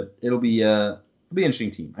those. But it'll be an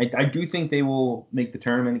interesting team. I do think they will make the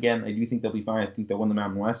tournament again. I do think they'll be fine. I think they'll win the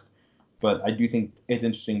Mountain West. But I do think it's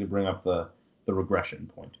interesting to bring up the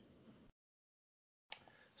regression point.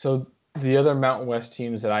 So the other Mountain West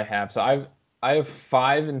teams that I have, so I have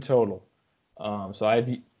 5 in total. So I have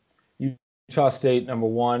Utah State number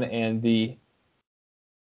 1, and the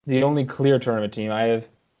only clear tournament team. I have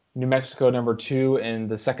New Mexico number 2, and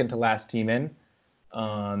the second to last team in.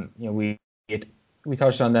 We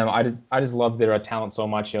touched on them. I just love their talent so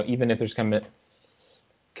much. Even if there's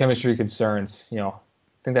chemistry concerns, I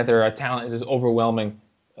think that their talent is just overwhelming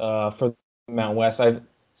for the Mountain West. I have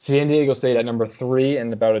San Diego State at number 3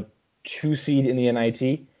 and about a 2 seed in the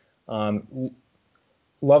NIT.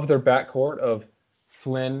 Love their backcourt of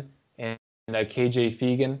Flynn and KJ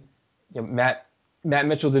Fegan. Matt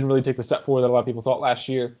Mitchell didn't really take the step forward that a lot of people thought last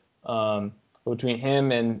year. But between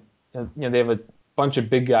him and they have a bunch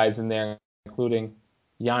of big guys in there, including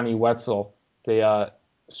Yanni Wetzel, the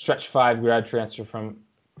stretch 5 grad transfer from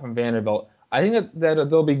Vanderbilt. I think that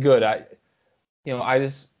they'll be good.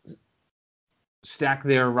 stack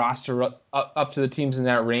their roster up to the teams in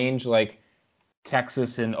that range, like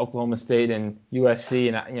Texas and Oklahoma State and USC,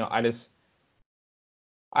 and I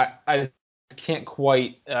just can't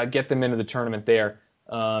quite get them into the tournament there.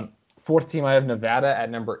 Fourth team, I have Nevada at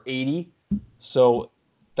number 80, so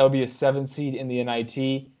that would be a 7 seed in the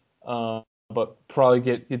NIT, but probably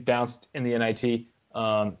get bounced in the NIT.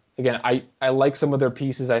 Again, I like some of their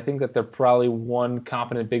pieces. I think that they're probably one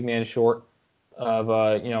competent big man short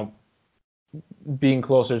of being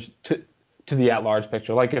closer to the at-large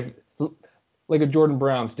picture. Like if Jordan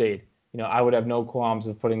Brown stayed, I would have no qualms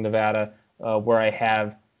of putting Nevada where I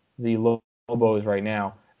have the Lobos right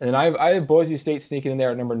now. And then I have Boise State sneaking in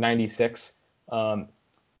there at number 96.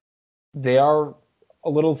 They are a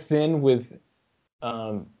little thin with,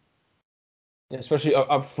 especially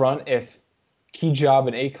up front, if Keyjob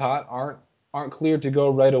and Acott aren't cleared to go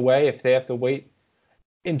right away, if they have to wait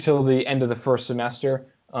until the end of the first semester.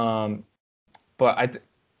 But I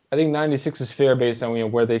think 96 is fair based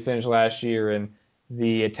on where they finished last year and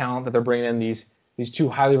the talent that they're bringing in. These two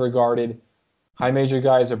highly regarded high major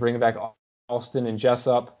guys are bringing back Alston and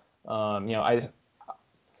Jessup. I just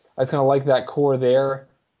kind of like that core there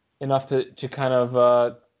enough to kind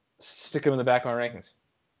of stick them in the back of my rankings.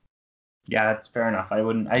 Yeah, that's fair enough.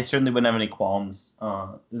 I certainly wouldn't have any qualms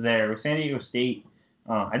there. With San Diego State,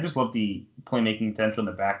 I just love the playmaking potential in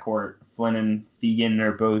the backcourt. Flynn and Fegan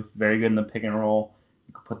are both very good in the pick and roll.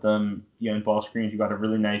 You could put them, in ball screens. You got a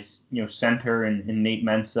really nice, center in Nate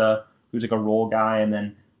Mensa, who's like a roll guy, and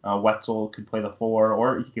then Wetzel could play the 4,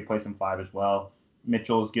 or he could play some 5 as well.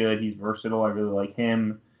 Mitchell's good. He's versatile. I really like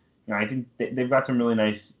him. I think they've got some really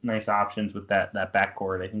nice options with that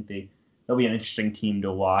backcourt. I think they'll be an interesting team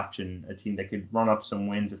to watch and a team that could run up some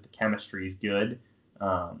wins if the chemistry is good.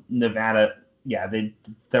 Nevada, yeah,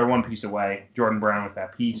 they're one piece away. Jordan Brown was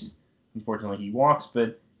that piece. Unfortunately, he walks,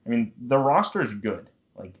 but the roster is good.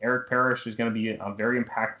 Like Eric Parrish is going to be a very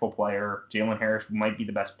impactful player. Jalen Harris might be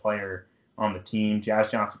the best player on the team.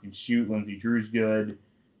 Jazz Johnson can shoot. Lindsey Drew's good.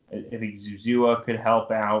 I think Zuzua could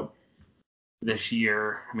help out this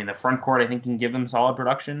year. The front court I think can give them solid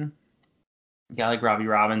production. A guy like Robbie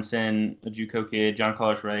Robinson, a JUCO kid, John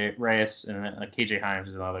Carlos Reyes, and KJ Himes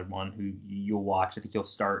is another one who you'll watch. I think he'll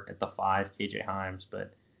start at the 5, KJ Himes.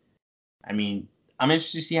 But I'm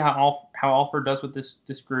interested to see how Alford does with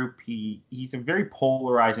this group. He's a very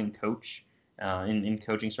polarizing coach in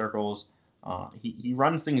coaching circles. He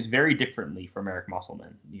runs things very differently from Eric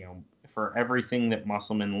Musselman. For everything that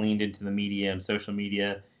Musselman leaned into the media and social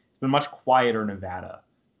media, it's been much quieter in Nevada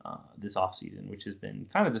this offseason, which has been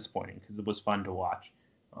kind of disappointing because it was fun to watch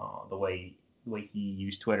the way he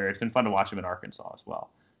used Twitter. It's been fun to watch him in Arkansas as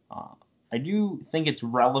well. I do think it's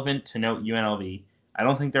relevant to note UNLV. I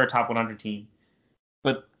don't think they're a top 100 team,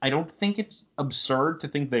 but I don't think it's absurd to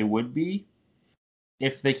think they would be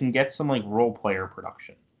if they can get some role player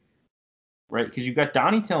production, right? Because you've got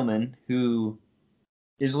Donnie Tillman, who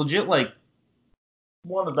is legit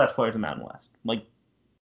one of the best players in Mountain West.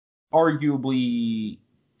 Arguably,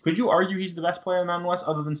 could you argue he's the best player in Mountain West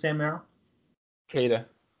other than Sam Merrill? Kada.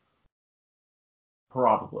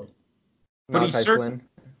 Probably. But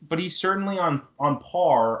he's certainly on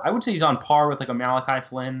par. I would say he's on par with a Malachi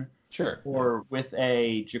Flynn. Sure. Or with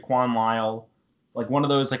a Jaquan Lyle, one of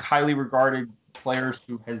those highly regarded players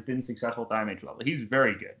who has been successful at the IMH level. He's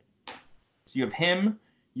very good. So you have him.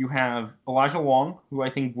 You have Elijah Long, who I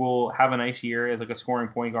think will have a nice year as a scoring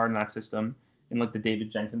point guard in that system in the David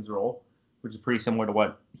Jenkins role, which is pretty similar to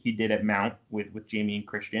what he did at Mount with Jamie and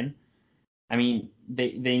Christian. They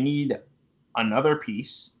need another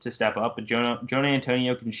piece to step up, but Jonah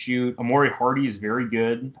Antonio can shoot. Amori Hardy is very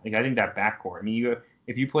good. I think that backcourt.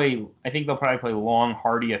 If you play, I think they'll probably play Long,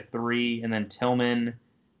 Hardy a 3, and then Tillman,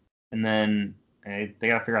 and then they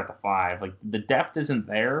got to figure out the 5. The depth isn't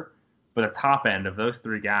there, but the top end of those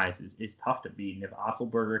 3 guys is tough to beat. And if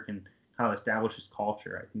Otzelberger can kind of establish his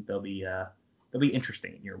culture, I think they'll be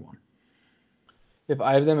interesting in year 1. If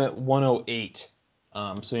I have them at 108,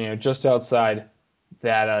 so just outside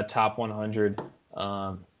that top 100,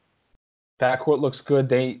 backcourt looks good.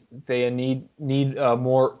 They need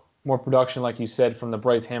more production, like you said, from the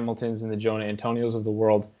Bryce Hamiltons and the Jonah Antonios of the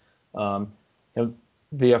world.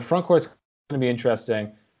 The front court's going to be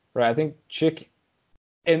interesting, right? I think Chick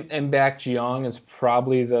and Back Jiang is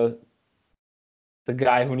probably the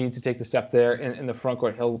guy who needs to take the step there in the front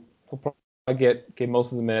court. He'll probably get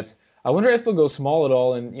most of the minutes. I wonder if they'll go small at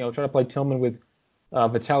all and try to play Tillman with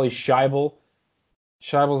Vitaly Scheibel.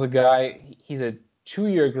 Scheibel's a guy. He's a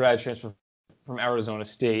 2-year grad transfer from Arizona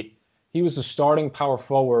State. He was the starting power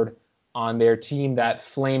forward on their team that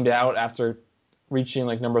flamed out after reaching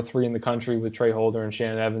number 3 in the country with Trey Holder and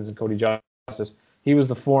Shannon Evans and Cody He was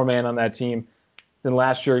the foreman on that team. Then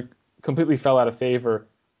last year, completely fell out of favor.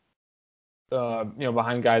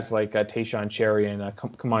 Behind guys like Tayshaun Cherry and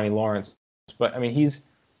Kamani Lawrence. But I mean, he's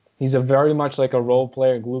a very much like a role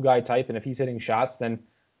player, glue guy type, and if he's hitting shots, then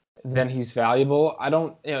he's valuable. I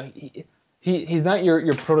don't, he's not your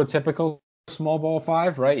prototypical small ball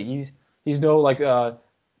five, right? He's no like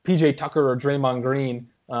PJ Tucker or Draymond Green,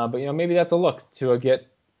 but maybe that's a look to get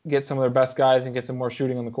some of their best guys and get some more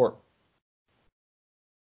shooting on the court.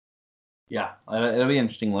 Yeah, it'll be an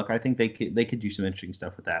interesting look. I think they could do some interesting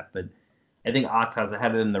stuff with that, but I think Otts has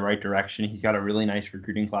headed in the right direction. He's got a really nice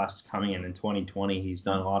recruiting class coming in 2020. He's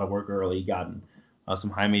done a lot of work early, gotten some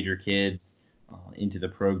high major kids into the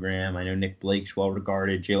program. I know Nick Blake's well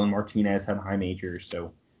regarded. Jalen Martinez had high majors,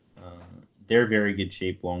 so they're very good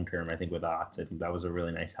shape long term. I think with Otts, I think that was a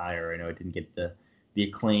really nice hire. I know it didn't get the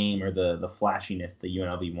acclaim or the flashiness that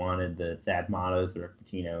UNLV wanted, the Thad Matas, the Rick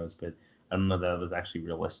Pitino's, but I don't know that was actually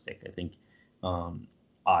realistic. I think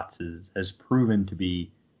Otts has proven to be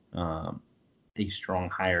a strong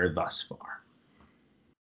hire thus far.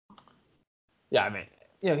 Yeah, I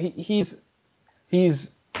mean,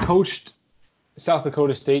 he's coached South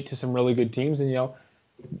Dakota State to some really good teams, and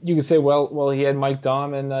you could say, well, he had Mike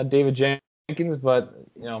Dahm and David Jenkins, but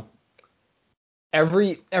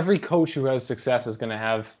every coach who has success is going to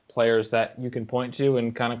have players that you can point to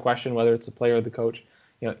and kind of question whether it's a player or the coach.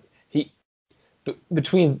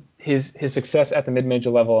 Between his success at the mid-major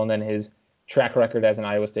level and then his track record as an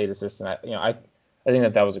Iowa State assistant, I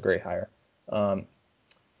think that was a great hire.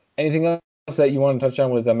 Anything else that you want to touch on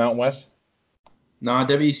with Mountain West? No,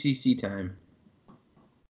 WCC time.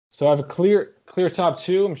 So I have a clear top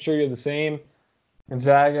two. I'm sure you have the same.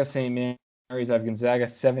 Gonzaga, St. Mary's. I have Gonzaga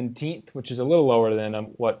 17th, which is a little lower than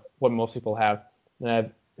what most people have. And I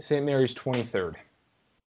have St. Mary's 23rd.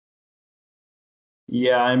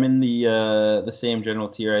 Yeah, I'm in the same general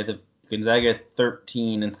tier. I have Gonzaga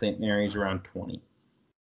 13 and St. Mary's around 20.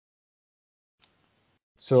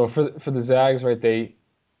 So for the Zags, right, they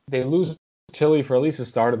lose Tilly for at least the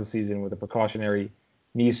start of the season with a precautionary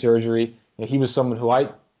knee surgery. He was someone who I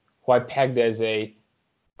pegged as a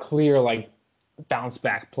clear like bounce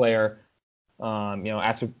back player.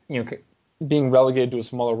 After being relegated to a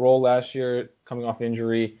smaller role last year, coming off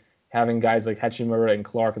injury, having guys like Hachimura and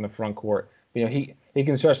Clark in the front court. He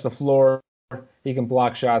can stretch the floor. He can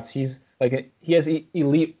block shots. He has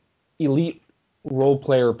elite role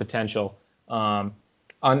player potential. On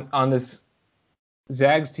this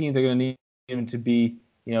Zags team, they're going to need him to be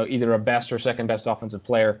either a best or second best offensive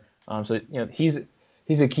player. He's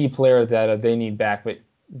a key player that they need back. But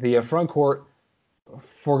the front court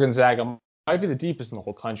for Gonzaga might be the deepest in the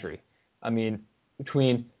whole country. I mean,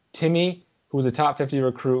 between Timmy, who was a top 50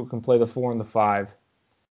 recruit, can play the 4 and the 5.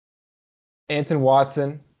 Anton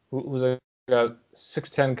Watson, who's a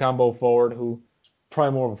 6'10" combo forward, who's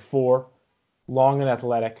probably more of a 4, long and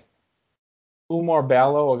athletic. Umar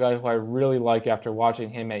Ballo, a guy who I really like after watching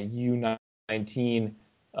him at U19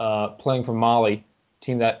 playing for Mali,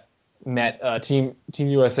 team that met Team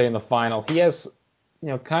USA in the final. He has,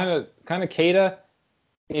 kind of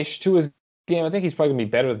Keita-ish to his game. I think he's probably gonna be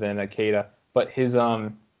better than Keita, but his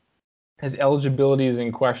eligibility is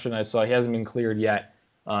in question. I saw he hasn't been cleared yet.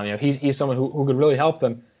 He's someone who could really help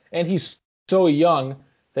them, and he's so young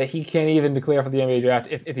that he can't even declare for the NBA draft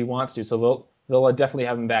if he wants to. So they'll definitely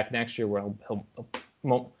have him back next year, where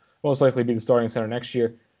he'll most likely be the starting center next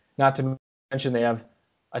year. Not to mention they have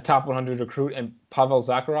a top 100 recruit and Pavel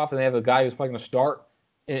Zakharov, and they have a guy who's probably going to start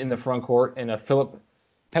in the front court, and Philip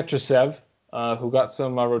Petrusev, who got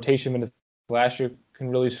some rotation minutes last year, can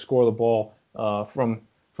really score the ball from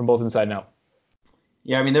both inside and out.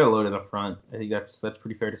 Yeah, I mean, they're loaded up front. I think that's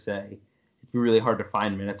pretty fair to say. It'd be really hard to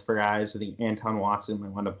find minutes for guys. I think Anton Watson might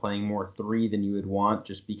wind up playing more 3 than you would want,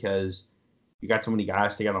 just because you got so many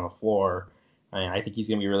guys to get on the floor. I think he's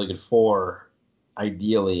going to be a really good 4,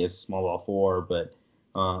 ideally, as small ball 4, but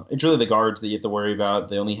it's really the guards that you have to worry about.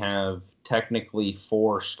 They only have technically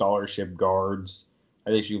 4 scholarship guards. I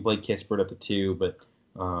think you play Kispert at the 2, but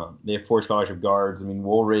they have 4 scholarship guards. I mean,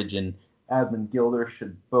 Woolridge and Admon Gilder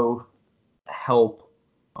should both help.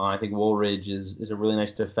 I think Woolridge is a really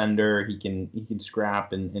nice defender. He can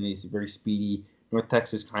scrap, and he's very speedy. North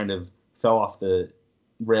Texas kind of fell off the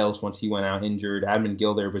rails once he went out injured. Admon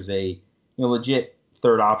Gilder was a legit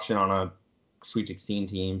third option on a Sweet 16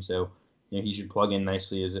 team, so he should plug in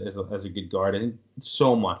nicely as a good guard. I think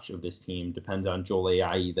so much of this team depends on Joel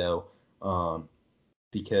Ayayi, though,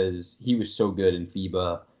 because he was so good in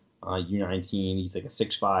FIBA U19. He's like a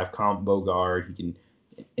 6'5" combo guard. He can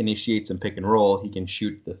initiate some pick and roll. He can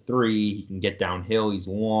shoot the 3. He can get downhill. He's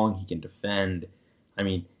long. He can defend. I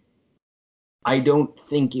mean, I don't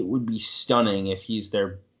think it would be stunning if he's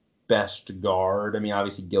their best guard. I mean,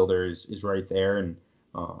 obviously Gilder is right there and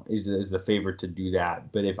is the favorite to do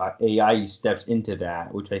that. But if AI steps into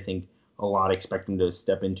that, which I think a lot expect him to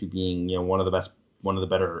step into being, one of the best, one of the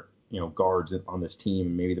better, guards on this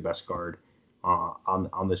team, maybe the best guard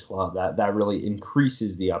on this club, that really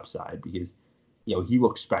increases the upside because he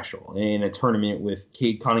looks special in a tournament with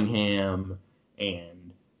Cade Cunningham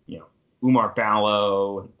and Umar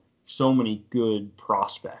Ballo and so many good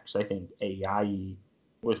prospects. I think AI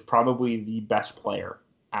was probably the best player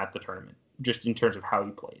at the tournament, just in terms of how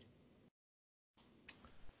he played.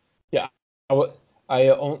 Yeah, I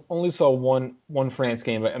only saw one France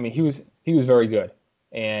game, but I mean he was very good,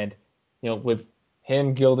 and with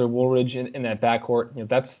him, Gilder, Woolridge in that backcourt,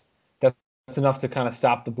 that's enough to kind of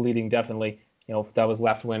stop the bleeding. Definitely, that was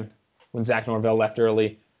left when Zach Norvell left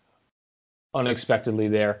early, unexpectedly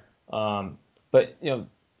there. But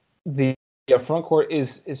the front court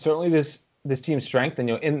is certainly this team's strength, and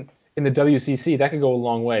in the WCC that could go a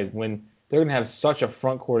long way when they're going to have such a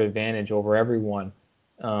front court advantage over everyone.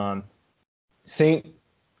 St.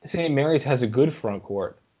 Mary's has a good front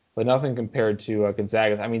court, but nothing compared to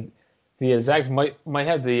Gonzaga. I mean, the Zags might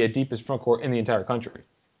have the deepest front court in the entire country.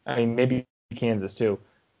 I mean, maybe Kansas too.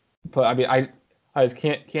 But I mean, I just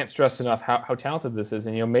can't stress enough how talented this is,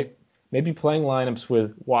 and maybe playing lineups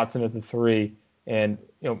with Watson at the 3 and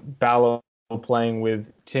Ballo playing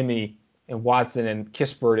with Timmy and Watson and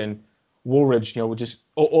Kispert and Woolridge, just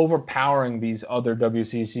overpowering these other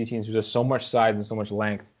WCC teams with just so much size and so much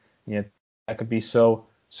length. That could be so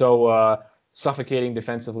suffocating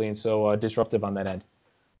defensively and so disruptive on that end.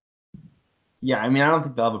 Yeah, I mean, I don't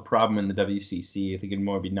think they'll have a problem in the WCC. I think it'd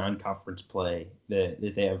more be non-conference play that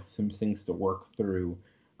they have some things to work through.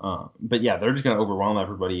 But yeah, they're just going to overwhelm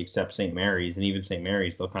everybody except St. Mary's, and even St.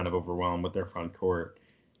 Mary's they'll kind of overwhelm with their front court.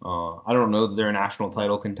 I don't know that they're a national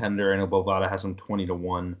title contender. I know Bovada has them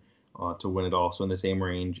 20-1 to win it all, so in the same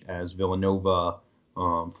range as Villanova.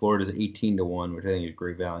 Florida's 18-1, which I think is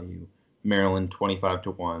great value. Maryland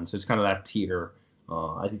 25-1, so it's kind of that tier.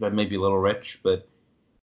 I think that may be a little rich, but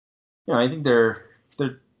I think they're.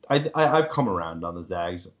 I've come around on the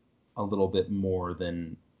Zags a little bit more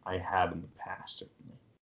than I have in the past, certainly.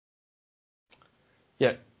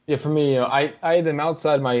 Yeah. For me, I had them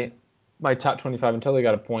outside my top 25 until they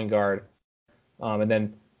got a point guard, and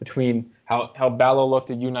then between how Ballo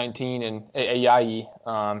looked at U19 and AIE,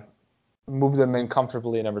 moved them in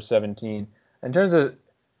comfortably at number 17. In terms of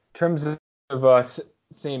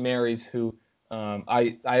St. Mary's, who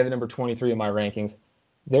I have number 23 in my rankings.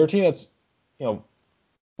 They're a team that's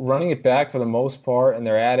running it back for the most part, and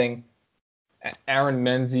they're adding Aaron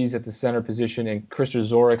Menzies at the center position and Christopher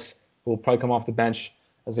Zorix, who will probably come off the bench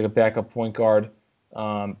as like a backup point guard.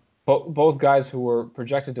 Both guys who were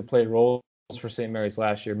projected to play roles for St. Mary's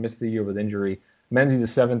last year missed the year with injury. Menzies a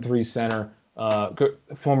 7'3" center,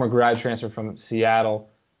 former grad transfer from Seattle.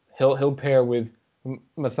 He'll pair with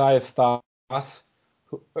Matthias Toss,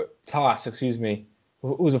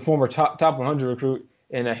 who's a former top 100 recruit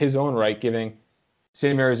in his own right, giving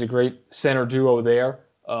St. Mary's a great center duo there.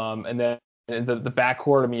 And then the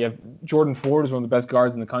backcourt, I mean, you have Jordan Ford, who's one of the best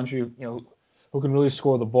guards in the country, who can really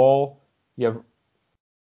score the ball. You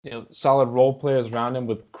have solid role players around him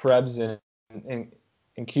with Krebs and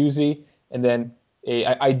Cusey, and then a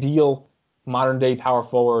ideal modern day power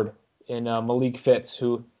forward in Malik Fitz,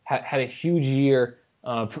 who had a huge year,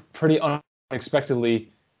 pretty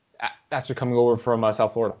unexpectedly after coming over from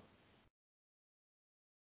South Florida.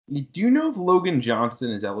 Do you know if Logan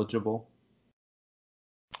Johnston is eligible?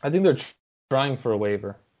 I think they're trying for a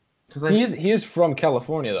waiver. He is from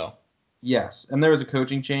California, though. Yes, and there was a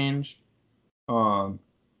coaching change. I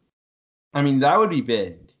mean, that would be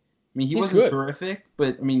big. I mean, he wasn't good. Terrific,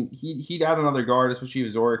 but I mean, he'd add another guard, especially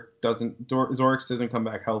if Zorix doesn't come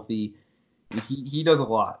back healthy. He does a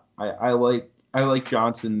lot. I like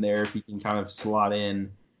Johnson there if he can kind of slot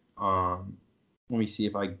in. Let me see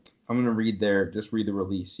if I'm gonna read the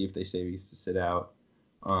release, see if they say he's to sit out.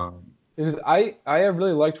 Because I have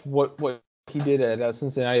really liked what he did at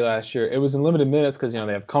Cincinnati last year. It was in limited minutes because they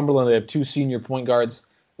have Cumberland, they have two senior point guards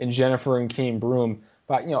in Jennifer and Kane Broom.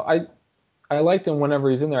 But I liked him whenever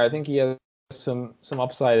he's in there. I think he has some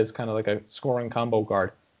upside as kind of like a scoring combo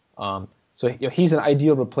guard. So he's an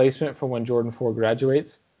ideal replacement for when Jordan Ford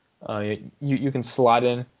graduates. You can slot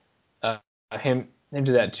in him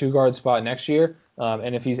into that 2-guard spot next year,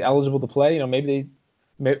 and if he's eligible to play, maybe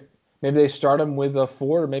they start him with a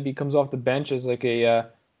 4, or maybe he comes off the bench as like a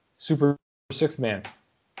super 6th man.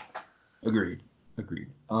 Agreed.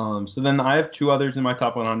 So then I have 2 others in my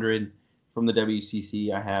top 100 from the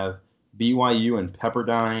WCC. I have BYU and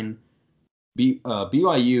Pepperdine.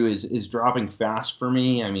 BYU is dropping fast for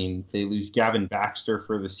me. I mean, they lose Gavin Baxter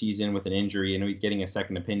for the season with an injury. I know he's getting a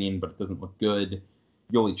second opinion, but it doesn't look good.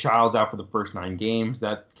 Yoli Child's out for the first 9 games.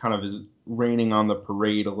 That kind of is raining on the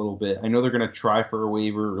parade a little bit. I know they're going to try for a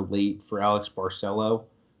waiver late for Alex Barcelo,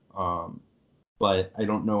 but I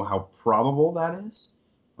don't know how probable that is.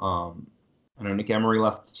 I know Nick Emery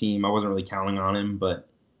left the team. I wasn't really counting on him, but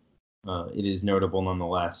it is notable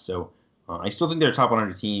nonetheless. So I still think they're a top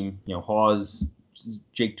 100 team. You know, Hawes,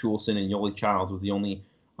 Jake Toolson, and Yoli Childs was the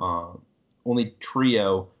only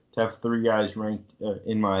trio to have 3 guys ranked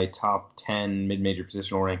in my top 10 mid-major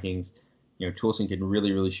positional rankings. You know, Toolson can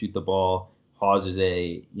really, really shoot the ball. Hawes is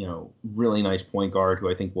a really nice point guard who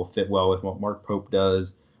I think will fit well with what Mark Pope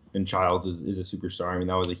does. And Childs is a superstar. I mean,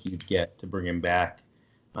 that was a huge get to bring him back.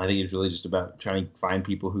 I think it's really just about trying to find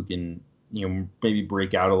people who can, maybe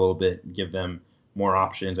break out a little bit and give them more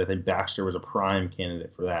options. I think Baxter was a prime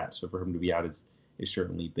candidate for that. So for him to be out is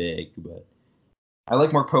certainly big. But I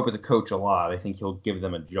like Mark Pope as a coach a lot. I think he'll give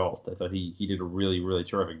them a jolt. I thought he did a really, really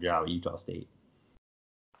terrific job at Utah State.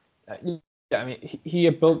 Yeah, I mean, he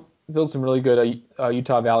had built some really good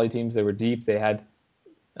Utah Valley teams. They were deep. They had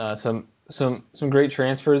some great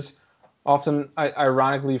transfers. Often,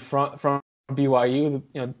 ironically, from BYU,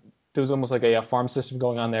 there was almost like a farm system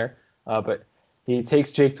going on there. But he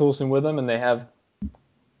takes Jake Toolson with him, and they have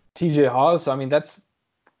TJ Hawes. So I mean, that's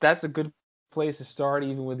a good place to start,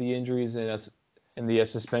 even with the injuries and the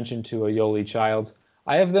suspension to a Yoli Childs.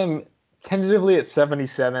 I have them tentatively at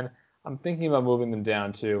 77. I'm thinking about moving them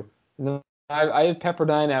down too. And then I have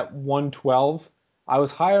Pepperdine at 112. I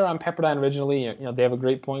was higher on Pepperdine originally. They have a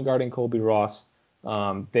great point guard in Colby Ross.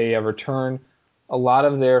 They have returned a lot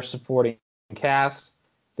of their supporting cast.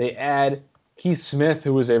 They add Keith Smith,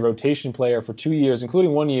 who was a rotation player for 2 years,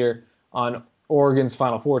 including 1 year on Oregon's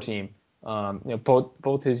Final Four team.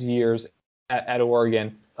 Both his years at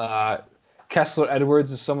Oregon. Kessler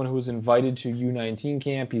Edwards is someone who was invited to U19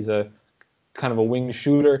 camp. He's a kind of a wing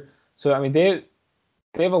shooter. So I mean, they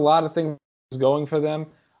have a lot of things going for them.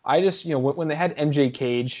 I just when they had MJ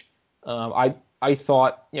Cage, I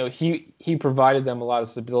thought he provided them a lot of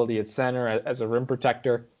stability at center as a rim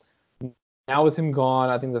protector. Now with him gone,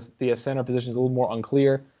 I think the center position is a little more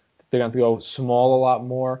unclear. They're going to have to go small a lot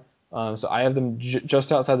more. So I have them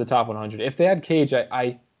just outside the top 100. If they had Cage,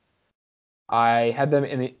 I had them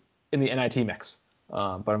in the NIT mix,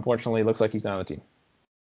 but unfortunately, it looks like he's not on the team.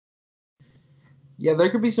 Yeah, there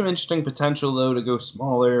could be some interesting potential though to go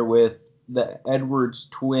smaller with the Edwards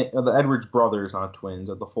brothers, not twins,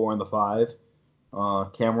 at the 4 and the 5.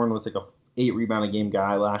 Cameron was like a 8 rebound a game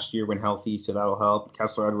guy last year when healthy, so that'll help.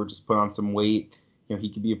 Kessler Edwards just put on some weight. He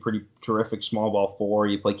could be a pretty terrific small ball 4.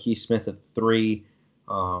 You play Keith Smith at 3.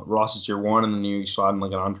 Ross is your 1, and then you slide in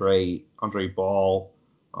like an Andre Ball,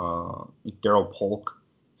 Daryl Polk,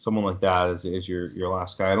 someone like that is your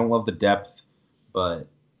last guy. I don't love the depth, but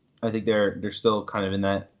I think they're still kind of in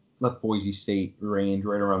that Boise State range,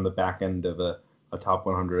 right around the back end of a top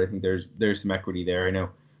 100. I think there's some equity there. I know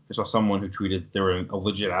I saw someone who tweeted they were a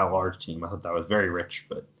legit at-large team. I thought that was very rich,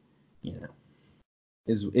 but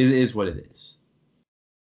is what it is.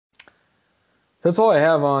 So that's all I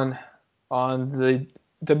have on the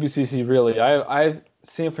WCC. Really, I have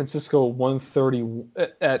San Francisco 130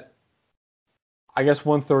 at I guess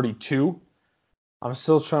 132. I'm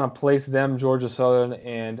still trying to place them, Georgia Southern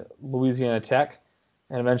and Louisiana Tech,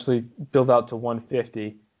 and eventually build out to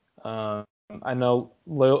 150. I know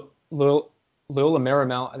Loyola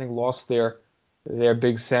Marymount, I think, lost their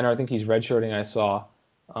big center. I think he's redshirting, I saw.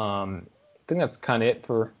 I think that's kind of it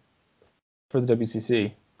for the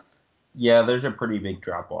WCC. Yeah, there's a pretty big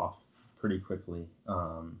drop-off pretty quickly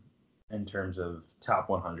in terms of top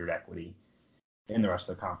 100 equity in the rest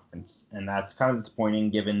of the conference. And that's kind of disappointing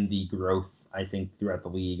given the growth, I think, throughout the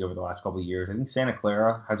league over the last couple of years. I think Santa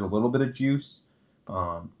Clara has a little bit of juice.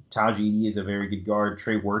 Taj Edey is a very good guard.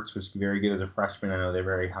 Trey Wirtz was very good as a freshman. I know they're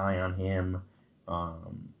very high on him.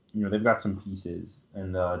 They've got some pieces.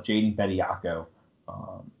 And Jaden Bediako,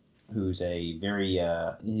 who's a very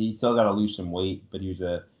he still got to lose some weight, but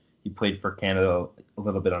he played for Canada a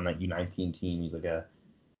little bit on that U19 team. He's like a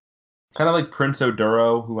kind of like Prince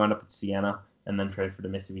Oduro, who wound up at Siena and then transferred to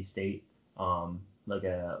Mississippi State. Like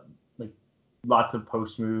lots of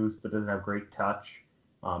post moves, but doesn't have great touch.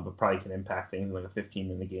 But probably can impact things like a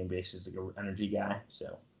 15-minute game basis, like an energy guy.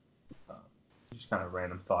 So just kind of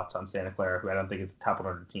random thoughts on Santa Clara, who I don't think is a top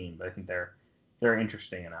 100 team, but I think they're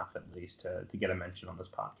interesting enough at least to get a mention on this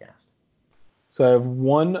podcast. So I have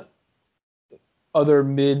one other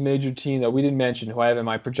mid-major team that we didn't mention, who I have in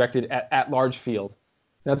my projected at large field.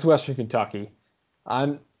 That's Western Kentucky.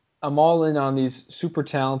 I'm all in on these super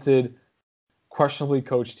talented questionably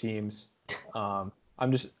coached teams. I'm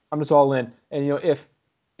just all in. And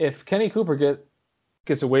if Kenny Cooper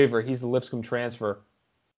gets a waiver, he's the Lipscomb transfer.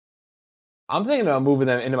 I'm thinking about moving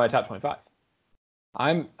them into my top 25.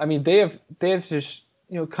 I mean they have just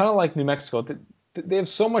kind of like New Mexico. They have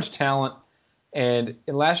so much talent, and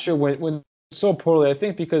last year went so poorly. I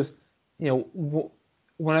think because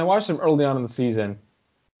when I watched them early on in the season,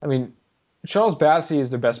 I mean Charles Bassey is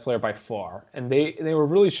their best player by far, and they were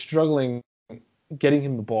really struggling getting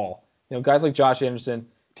him the ball. Guys like Josh Anderson,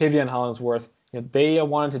 Tavion Hollingsworth, they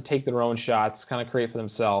wanted to take their own shots, kind of create for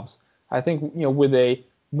themselves. I think with a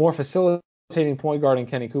more facilitating point guard and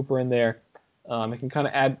Kenny Cooper in there, it can kind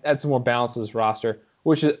of add some more balance to this roster,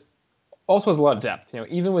 which also has a lot of depth.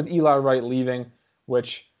 Even with Eli Wright leaving,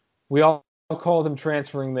 which we all called him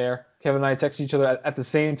transferring there. Kevin and I texted each other at the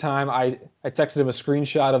same time. I texted him a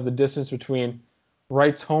screenshot of the distance between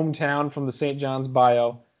Wright's hometown from the St. John's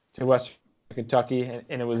bio to Western Kentucky,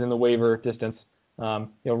 and it was in the waiver distance.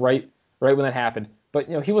 Right when that happened. But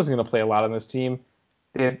he wasn't going to play a lot on this team.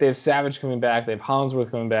 They have Savage coming back. They have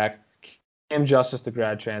Hollingsworth coming back. Cam Justice, the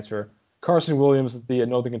grad transfer. Carson Williams, the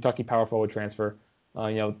Northern Kentucky power forward transfer.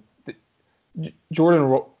 Jordan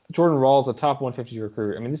Rawls, a top 150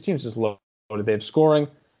 recruit. I mean, this team's just loaded. They have scoring.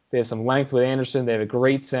 They have some length with Anderson. They have a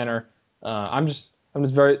great center. I'm just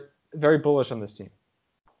very, very bullish on this team.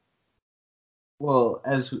 Well,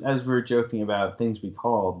 as we were joking about things we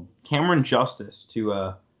called, Cameron Justice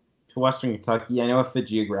to Western Kentucky. I know it fit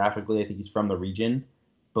geographically. I think he's from the region,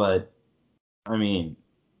 but I mean,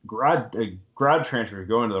 grad transfer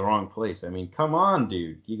going to the wrong place. I mean, come on,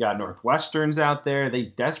 dude. You got Northwesterns out there. They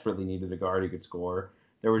desperately needed a guard who could score.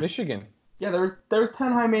 There was Michigan. Yeah, there was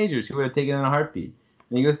 10 high majors who would have taken in a heartbeat.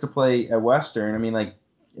 And he goes to play at Western. I mean, like,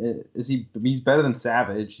 he's better than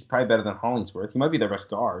Savage. He's probably better than Hollingsworth. He might be their best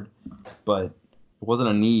guard, but it wasn't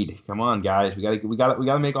a need. Come on, guys. We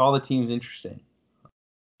gotta make all the teams interesting.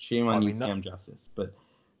 Shame on you, Cam Justice. But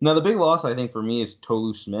no, the big loss I think for me is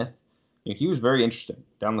Tolu Smith. He was very interesting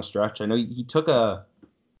down the stretch. I know he took a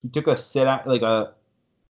sit out like a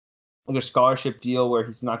scholarship deal where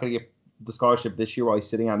he's not going to get the scholarship this year while he's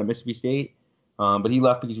sitting out at Mississippi State. But he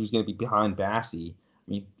left because he was going to be behind Bassey.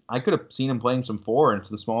 I mean, I could have seen him playing some four and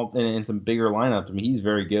some small and some bigger lineups. I mean, he's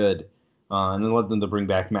very good. And then led them to bring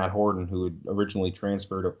back Matt Horton, who had originally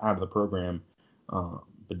transferred out of the program.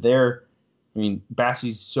 But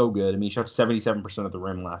Bassey's so good. I mean, he shot 77% of the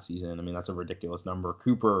rim last season. I mean, that's a ridiculous number.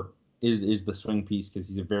 Cooper is the swing piece because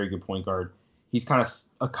he's a very good point guard. He's kind of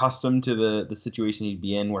accustomed to the situation he'd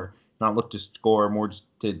be in where not look to score, more just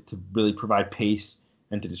to really provide pace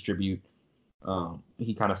and to distribute.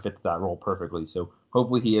 He kind of fits that role perfectly. So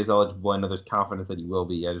hopefully he is eligible. I know there's confidence that he will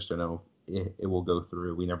be. I just don't know if it will go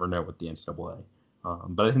through. We never know with the NCAA.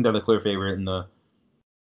 But I think they're the clear favorite in the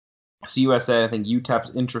CUSA. I think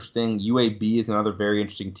UTEP's interesting. UAB is another very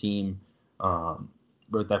interesting team.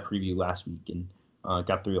 Wrote that preview last week and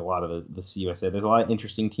got through a lot of the CUSA. There's a lot of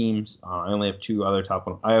interesting teams. I only have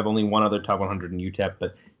I have only one other top 100 in UTEP,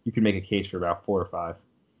 but you can make a case for about 4 or 5.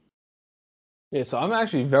 Yeah, so I'm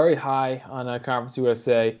actually very high on Conference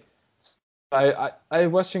USA. I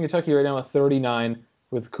have Western Kentucky right now at 39.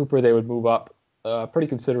 With Cooper, they would move up pretty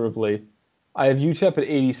considerably. I have UTEP at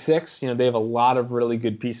 86. They have a lot of really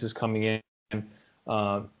good pieces coming in.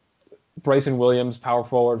 Bryson Williams, power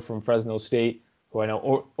forward from Fresno State, who I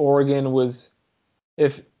know Oregon was,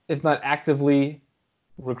 if not actively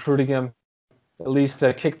recruiting him, at least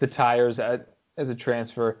to kick the tires as a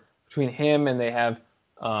transfer. Between him and they have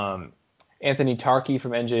Anthony Tarkey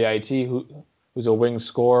from NJIT, who's a wing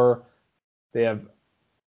scorer. They have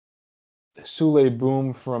Sule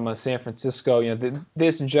Boom from San Francisco. They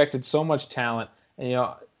just injected so much talent,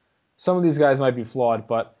 and some of these guys might be flawed,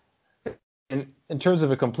 but in terms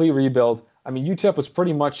of a complete rebuild, I mean UTEP was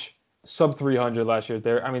pretty much sub 300 last year.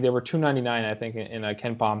 They were 299, I think, in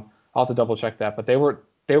KenPom. I'll have to double check that, but they were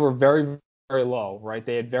very, very low, right?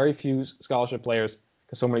 They had very few scholarship players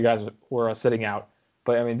because so many guys were sitting out.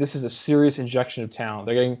 But I mean, this is a serious injection of talent.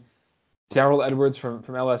 They're getting Darrell Edwards from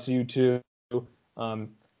LSU too.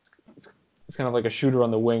 It's kind of like a shooter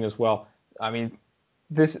on the wing as well. I mean,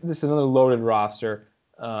 this is another loaded roster.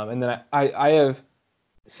 And then I have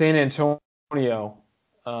San Antonio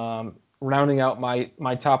rounding out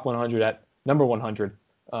my top 100 at number 100.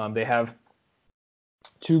 They have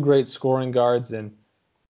two great scoring guards in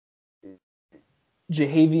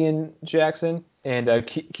Jahavian Jackson and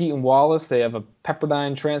Keaton Wallace. They have a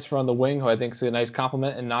Pepperdine transfer on the wing, who I think is a nice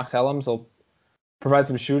compliment, and Knox Helms will provide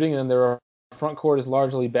some shooting. And their front court is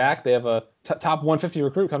largely back. They have a top 150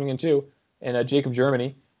 recruit coming in too, and Jacob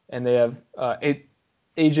Germany. And they have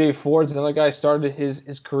AJ Ford's another guy started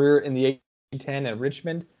his career in the 2010 at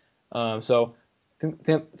Richmond. So think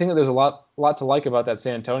that there's a lot to like about that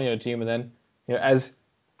San Antonio team. And then as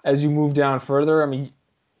you move down further, I mean,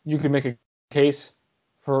 you could make a case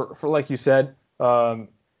for like you said,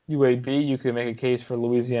 UAB. You could make a case for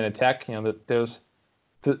Louisiana Tech.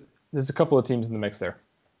 That there's a couple of teams in the mix there.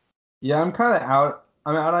 Yeah, I'm kind of out.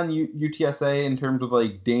 I'm out on UTSA in terms of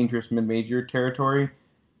like dangerous mid-major territory.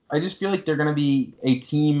 I just feel like they're going to be a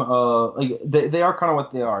team. Like they are kind of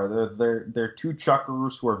what they are. They're two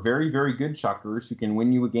chuckers who are very very good chuckers who can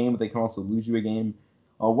win you a game, but they can also lose you a game.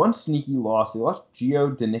 One sneaky loss. They lost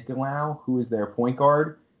Gio DeNicolau, who is their point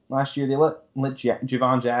guard last year. They let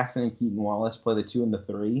Javon Jackson and Keaton Wallace play the 2 and the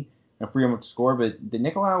 3 and free them up to score. But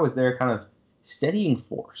DeNicolau was their kind of steadying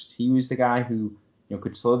force. He was the guy who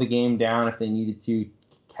could slow the game down if they needed to,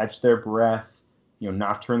 catch their breath,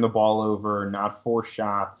 not turn the ball over, not force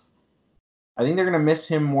shots. I think they're going to miss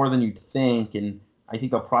him more than you'd think, and I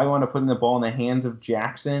think they'll probably want to put the ball in the hands of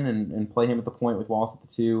Jackson and play him at the point with Wallace at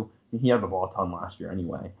the 2. I mean, he had the ball a ton last year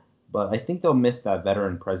anyway, but I think they'll miss that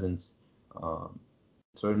veteran presence.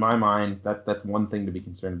 So in my mind, that's one thing to be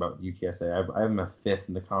concerned about with UTSA. I have them at 5th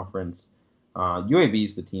in the conference. UAB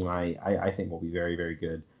is the team I think will be very, very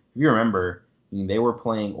good. If you remember, they were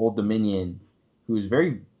playing Old Dominion, who was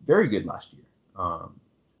very, very good last year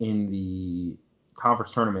in the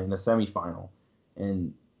conference tournament in the semifinal.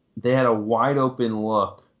 And they had a wide open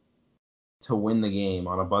look to win the game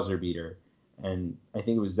on a buzzer beater. And I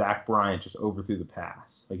think it was Zach Bryant just overthrew the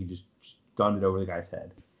pass. Like he just gunned it over the guy's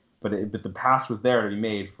head. But the pass was there to be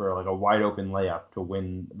made for like a wide open layup to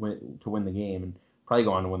win the game and probably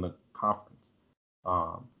go on to win the conference.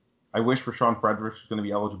 I wish Rashawn Fredericks was going to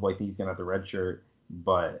be eligible. I think he's going to have the red shirt,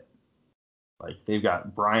 but like they've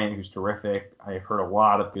got Bryant, who's terrific. I've heard a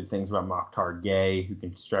lot of good things about Mokhtar Gay, who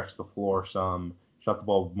can stretch the floor some, shot the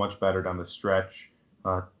ball much better down the stretch.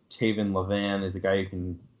 Taven Levan is a guy who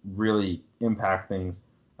can really impact things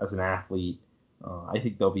as an athlete. I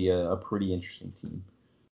think they'll be a pretty interesting team.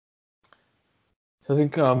 So I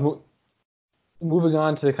think moving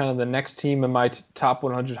on to kind of the next team in my top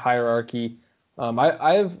 100 hierarchy,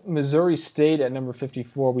 I have Missouri State at number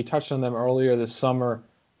 54. We touched on them earlier this summer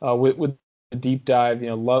with a deep dive.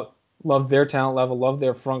 Love their talent level, love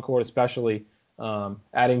their front court especially.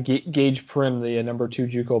 Adding Gage Prim, the number 2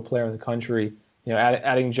 JUCO player in the country.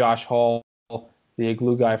 Adding Josh Hall, the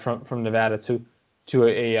glue guy from Nevada, to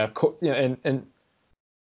and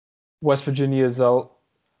West Virginia's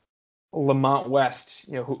Lamont West,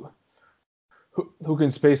 who can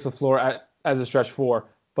space the floor as a stretch 4.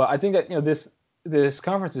 But I think that this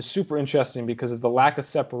conference is super interesting because of the lack of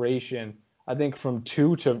separation. I think from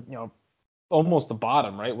 2 to almost the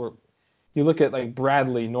bottom, right? Where you look at like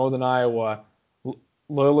Bradley, Northern Iowa,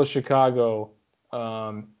 Loyola Chicago,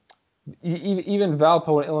 even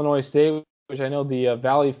Valpo and Illinois State, which I know the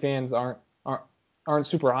Valley fans aren't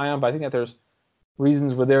super high on, but I think that there's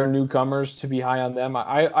reasons with their newcomers to be high on them.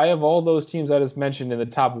 I have all those teams I just mentioned in the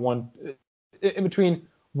top one, in between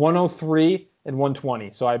 103 and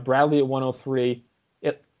 120. So I have Bradley at 103,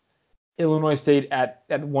 Illinois State at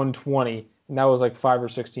 120, and that was like 5 or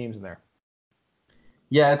 6 teams in there.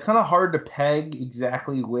 Yeah, it's kind of hard to peg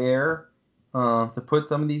exactly where to put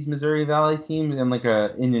some of these Missouri Valley teams in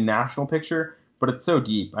in your national picture, but it's so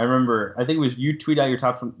deep. I remember, I think it was you tweet out your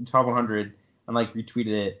top 100 and retweeted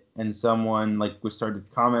it, and someone was started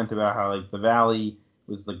to comment about how the Valley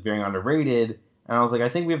was very underrated, and I was like, I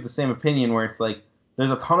think we have the same opinion where it's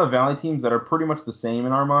there's a ton of Valley teams that are pretty much the same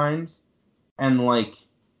in our minds, and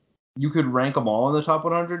you could rank them all in the top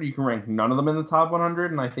 100. You can rank none of them in the top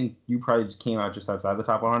 100, and I think you probably just came out just outside the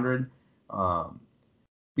top 100. But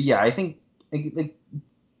yeah, I think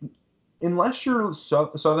unless you're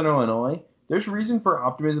Southern Illinois, there's reason for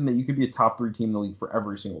optimism that you could be a top 3 team in the league for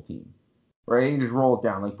every single team, right? You just roll it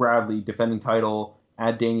down. Bradley, defending title,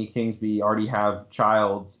 add Danny Kingsby, already have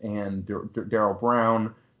Childs and Darryl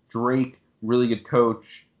Brown. Drake, really good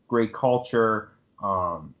coach, great culture.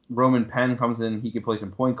 Roman Penn comes in. He can play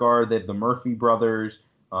some point guard. They have the Murphy brothers.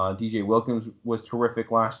 DJ Wilkins was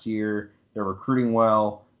terrific last year. They're recruiting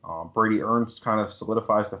well. Brady Ernst kind of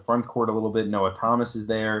solidifies the front court a little bit. Noah Thomas is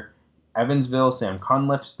there. Evansville, Sam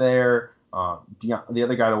Cunliffe's there. The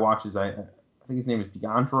other guy to watch is I think his name is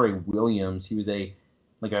DeAndre Williams. He was a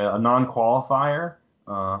non-qualifier,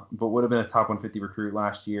 but would have been a top 150 recruit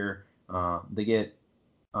last year. They get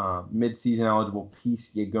mid-season eligible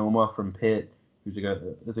Peace Yagoma from Pitt, who's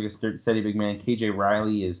a steady big man. KJ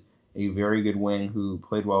Riley is a very good wing who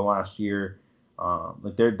played well last year.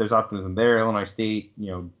 There's optimism there. Illinois State,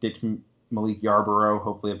 ditch Malik Yarborough,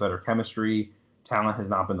 hopefully a better chemistry. Talent has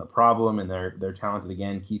not been the problem, and they're talented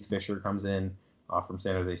again. Keith Fisher comes in from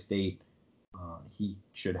San Jose State. He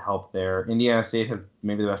should help there. Indiana State has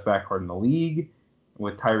maybe the best backcourt in the league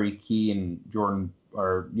with Tyreek Key and Jordan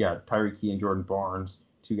Barnes,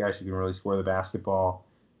 two guys who can really score the basketball.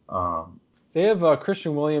 They have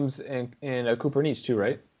Christian Williams and Cooper Neese too,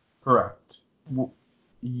 right? Correct.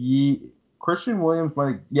 Christian Williams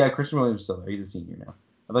is still there. He's a senior now.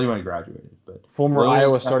 I thought he might have graduated, but former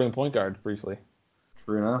Iowa starting point guard briefly.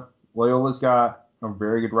 True enough. Loyola's got a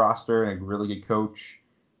very good roster and a really good coach.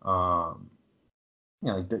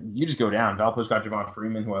 You just go down. Valpo's got Javon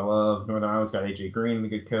Freeman, who I love. Northern Iowa's got AJ Green, a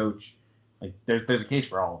good coach. Like there's a case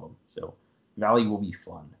for all of them. So Valley will be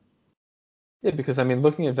fun. Yeah, because I mean,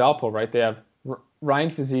 looking at Valpo, right? They have Ryan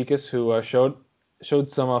Fazekas, who showed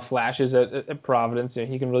some flashes at Providence. You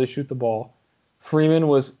know, he can really shoot the ball. Freeman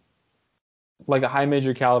was like a high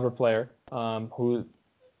major caliber player, who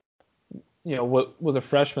was a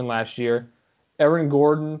freshman last year. Aaron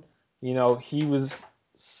Gordon, he was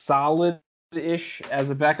solid-ish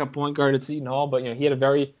as a backup point guard at Seton Hall, but he had a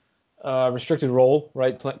very restricted role,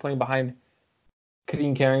 right, playing behind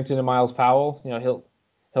Kadeem Carrington and Miles Powell. He'll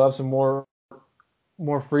have some more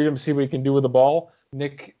freedom to see what he can do with the ball.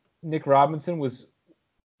 Nick Robinson was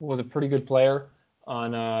a pretty good player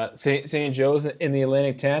on St. Joe's in the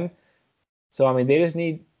Atlantic 10. So I mean, they just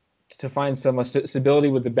need to find some stability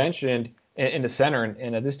with the bench and in the center,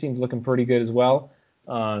 and this team's looking pretty good as well.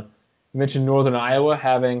 You mentioned Northern Iowa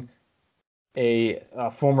having a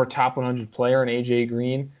former top 100 player in AJ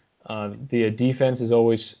Green. The defense is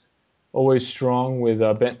always strong with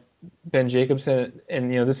Ben Jacobson,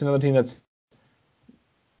 and this is another team that's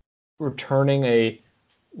returning a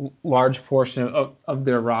large portion of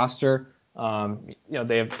their roster.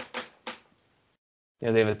 They have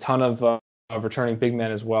a ton of returning big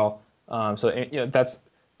men as well.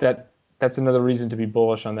 That's another reason to be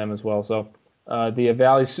bullish on them as well. So the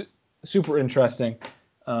Valley's super interesting.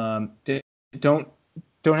 Don't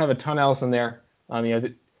have a ton else in there.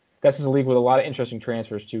 That's just a league with a lot of interesting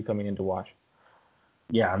transfers too coming in to watch.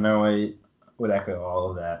 Yeah, no, I would echo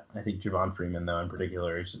all of that. I think Javon Freeman, though, in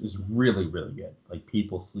particular, is really, really good. Like,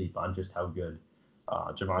 people sleep on just how good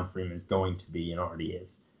Javon Freeman is going to be and already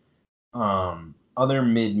is. Other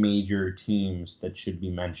mid-major teams that should be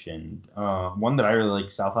mentioned. One that I really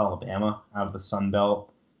like, South Alabama, out of the Sun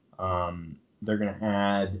Belt. They're going to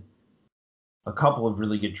add a couple of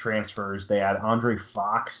really good transfers. They had Andre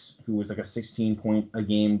Fox, who was like a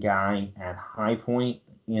 16-point-a-game guy at High Point.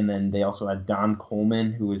 And then they also had Don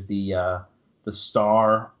Coleman, who was the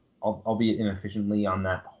star, albeit inefficiently, on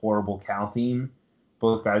that horrible Cal team.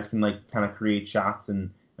 Both guys can kind of create shots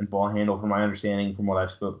and ball handle, from my understanding, from what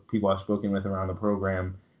people I've spoken with around the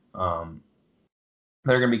program.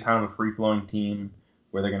 They're going to be kind of a free-flowing team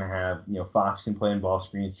where they're going to have, Fox can play in ball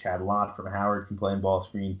screens, Chad Lott from Howard can play in ball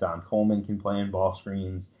screens, Don Coleman can play in ball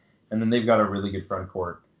screens, and then they've got a really good front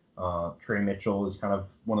court. Trey Mitchell is kind of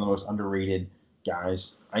one of the most underrated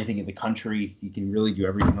guys, I think, in the country. He can really do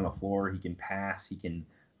everything on the floor. He can pass. He can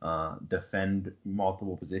defend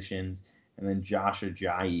multiple positions. And then Josh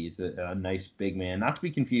Ajayi is a nice big man, not to be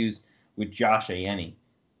confused with Josh Ayeni.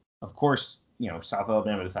 Of course, South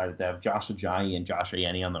Alabama decided to have Josh Ajayi and Josh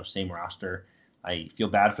Ayeni on the same roster. I feel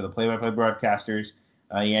bad for the play-by-play broadcasters.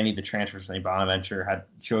 Ayeni, the transfer from St. Bonaventure,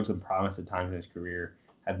 showed some promise at times in his career,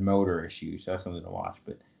 had motor issues, so that's something to watch.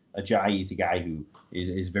 But Ajayi is a guy who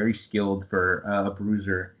is very skilled for a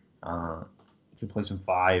bruiser. Can play some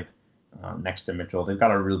five next to Mitchell. They've got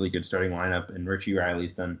a really good starting lineup, and Richie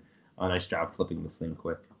Riley's done a nice job flipping this thing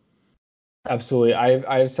quick. Absolutely.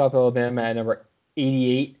 I have South Alabama at number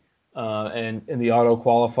 88 and in the auto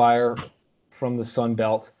qualifier from the Sun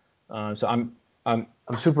Belt. So I'm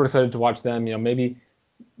super excited to watch them. Maybe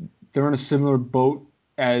they're in a similar boat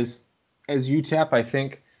as UTEP. I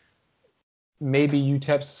think maybe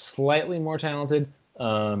UTEP's slightly more talented,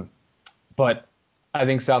 but I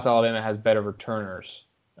think South Alabama has better returners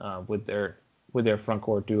with their front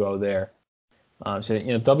court duo there. So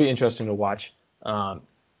they'll be interesting to watch.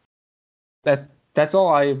 That's all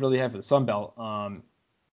I really have for the Sun Belt.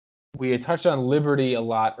 We had touched on Liberty a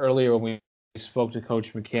lot earlier when we spoke to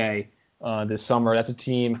Coach McKay this summer. That's a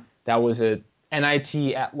team that was a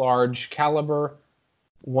NIT at-large caliber,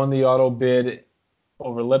 won the auto bid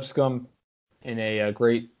over Lipscomb in a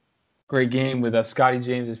great game with Scotty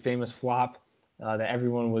James' famous flop that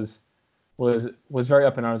everyone was very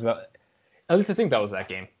up in arms about. At least I think that was that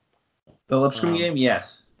game. The Lipscomb game,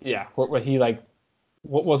 yes. Yeah, where he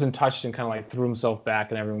wasn't touched and kind of threw himself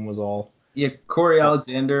back, and everyone was all. Yeah, Corey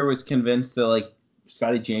Alexander was convinced that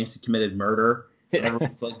Scotty James had committed murder. And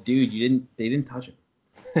everyone's like, dude, they didn't touch him.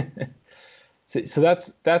 So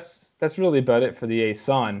that's really about it for the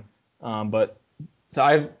A-Sun. But so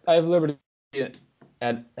I have Liberty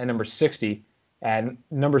at number 60. At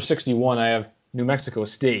number 61, I have New Mexico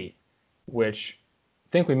State, which I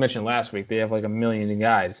think we mentioned last week. They have like 1 million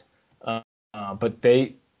guys, but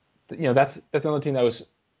that's another team that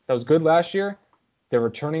was good last year. They're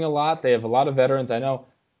returning a lot. They have a lot of veterans. I know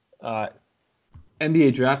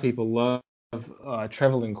NBA draft people love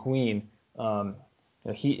Trevelyan Queen.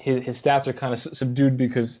 His stats are kind of subdued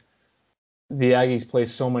because the Aggies play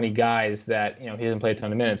so many guys that he doesn't play a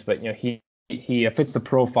ton of minutes. But he fits the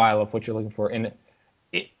profile of what you're looking for in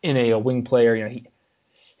a wing player. He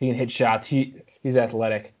can hit shots. He's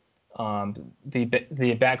athletic. The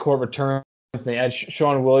backcourt returns. They add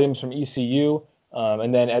Sean Williams from ECU,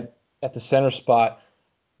 and then at the center spot,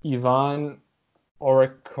 Ivan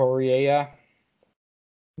Oricoria.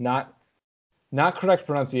 Not correct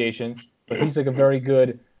pronunciation, but he's like a very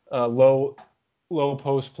good low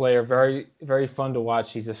post player. Very very fun to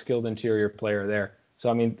watch. He's a skilled interior player there. So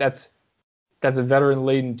I mean that's a veteran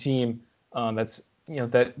laden team. That's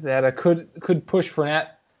that could push for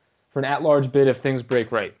an at-large bid if things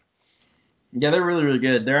break right. Yeah, they're really, really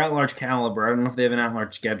good. They're at-large caliber. I don't know if they have an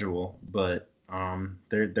at-large schedule, but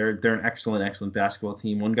they're an excellent basketball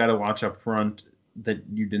team. One guy to watch up front that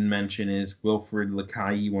you didn't mention is Wilfred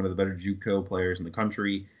Lakai, one of the better JUCO players in the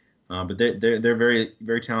country. But they're very,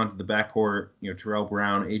 very talented. The backcourt, Terrell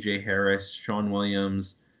Brown, AJ Harris, Sean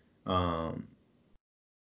Williams.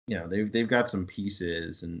 They've got some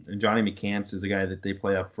pieces, and Johnny McCants is a guy that they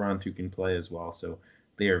play up front who can play as well. So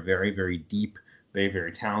they are very, very deep, very,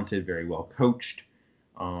 very talented, very well coached.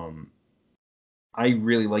 I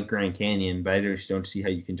really like Grand Canyon, but I just don't see how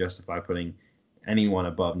you can justify putting anyone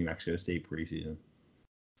above New Mexico State preseason.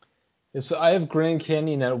 Yeah, so I have Grand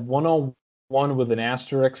Canyon at 101 with an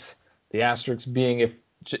asterisk. The asterisk being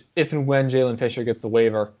if and when Jalen Fisher gets the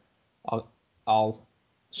waiver, I'll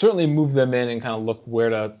certainly move them in and kind of look where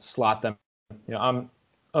to slot them. I'm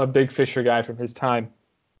a big Fisher guy from his time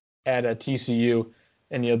at TCU,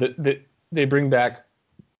 and they bring back.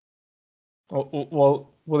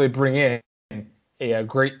 They bring in a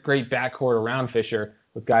great backcourt around Fisher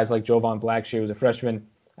with guys like Jovan Blackshear, who's a freshman,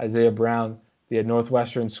 Isaiah Brown, the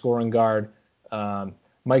Northwestern scoring guard,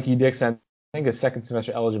 Mikey Dixon, I think is second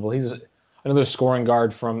semester eligible. He's another scoring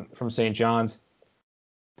guard from St. John's.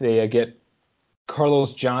 They get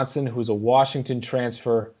Carlos Johnson, who's a Washington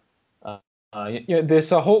transfer. This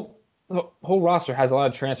whole roster has a lot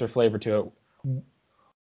of transfer flavor to it,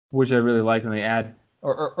 which I really like. And they add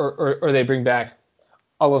or they bring back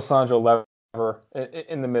Alessandro Lever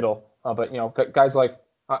in the middle. But guys like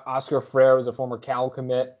Oscar Frere was a former Cal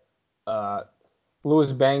commit.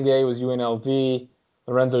 Louis Bangay was UNLV.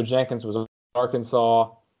 Lorenzo Jenkins was Arkansas,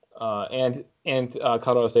 and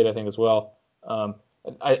Colorado State, I think, as well.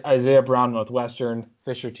 Isaiah Brown, Northwestern,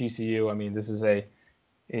 Fisher, TCU. I mean, this is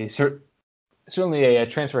certainly a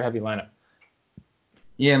transfer-heavy lineup.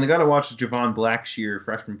 Yeah, and they got to watch Jovan Blackshear,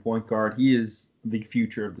 freshman point guard. He is the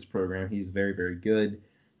future of this program. He's very, very good.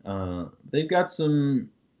 They've got some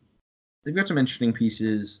interesting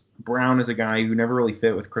pieces. Brown is a guy who never really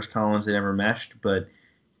fit with Chris Collins. They never meshed, but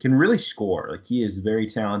can really score. Like, he is very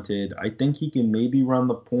talented. I think he can maybe run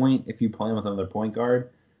the point if you play him with another point guard.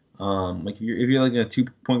 If you're like a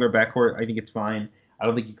 2-point guard backcourt, I think it's fine. I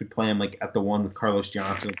don't think you could play him like at the one with Carlos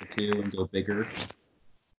Johnson at the 2 and go bigger.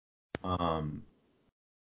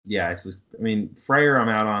 Frere I'm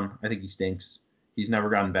out on. I think he stinks. He's never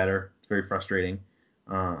gotten better. It's very frustrating.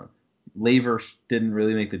 Laver didn't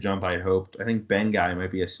really make the jump I had hoped. I think Ben Guy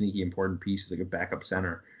might be a sneaky important piece as like a backup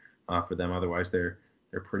center for them. Otherwise, they're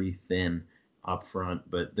pretty thin up front.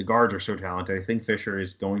 But the guards are so talented. I think Fisher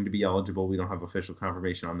is going to be eligible. We don't have official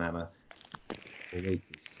confirmation on that. We'll wait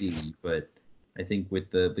to see. But I think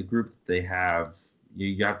with the group that they have,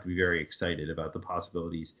 you have to be very excited about the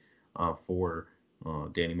possibilities for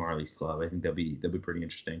Danny Marley's club. I think that'll be pretty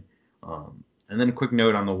interesting. And then a quick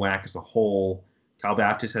note on the WAC as a whole. Cal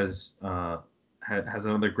Baptist has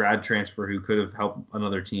another grad transfer who could have helped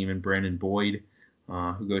another team in Brandon Boyd,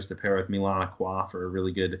 who goes to pair with Milan Aqua for a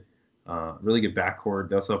really good backcourt.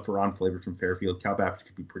 They also have Ferran Flavor from Fairfield. Cal Baptist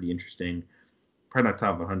could be pretty interesting. Probably not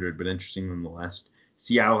top 100, but interesting nonetheless.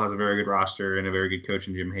 Seattle has a very good roster and a very good coach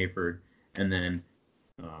in Jim Hayford. And then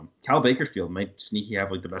Cal Bakersfield might sneaky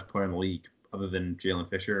have like the best player in the league other than Jalen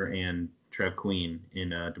Fisher and Trev Queen in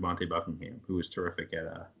DeMonte Buckingham, who was terrific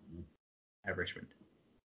at Richmond.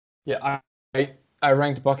 Yeah, I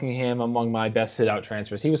ranked Buckingham among my best sit-out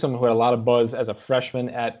transfers. He was someone who had a lot of buzz as a freshman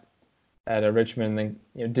at Richmond,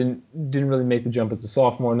 and didn't really make the jump as a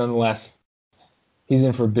sophomore. Nonetheless, he's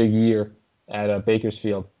in for a big year at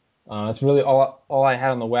Bakersfield. That's really all I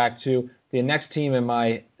had on the WAC too. The next team in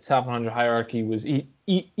my top 100 hierarchy was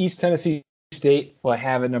East Tennessee State, who I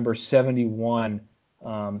have at number 71.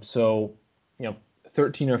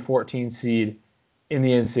 13 or 14 seed in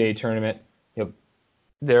the NCAA tournament.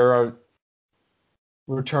 They're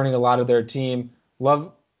returning a lot of their team.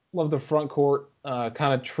 Love the front court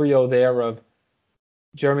kind of trio there of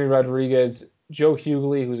Jeremy Rodriguez, Joe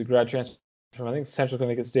Hughley, who's a grad transfer from, I think, Central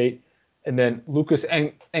Connecticut State, and then Lucas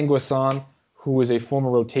Enguasan, who is a former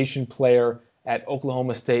rotation player at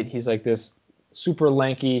Oklahoma State. He's like this super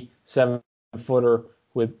lanky 7-footer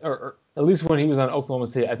with, or at least when he was on Oklahoma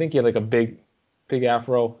State, I think he had like a big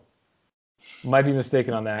afro. Might be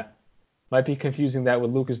mistaken on that. Might be confusing that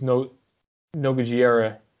with Lucas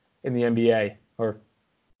Nogueira in the NBA, or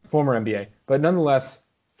former NBA. But nonetheless,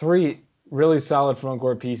 3 really solid front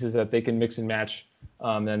court pieces that they can mix and match.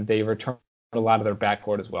 And they return a lot of their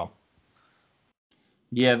backcourt as well.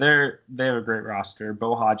 Yeah, they have a great roster.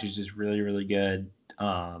 Bo Hodges is really, really good.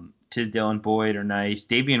 Tisdale and Boyd are nice.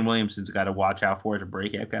 Davian Williamson's got to watch out for as a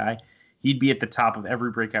breakout guy. He'd be at the top of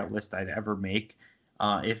every breakout list I'd ever make,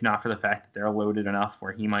 if not for the fact that they're loaded enough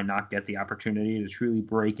where he might not get the opportunity to truly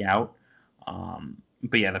break out.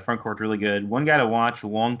 But yeah, the front court's really good. One guy to watch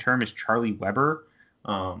long term is Charlie Weber.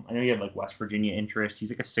 I know he had like West Virginia interest. He's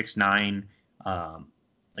like a 6'9",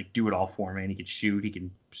 like do it all for man. He can shoot. He can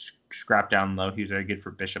scrap down low. He was very good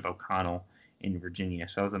for Bishop O'Connell in Virginia.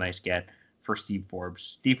 So that was a nice get for Steve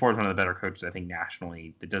Forbes. Steve Forbes is one of the better coaches, I think,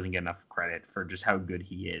 nationally, that doesn't get enough credit for just how good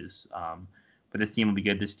he is. But this team will be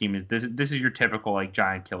good. This team is this is your typical like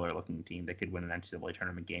giant killer looking team that could win an NCAA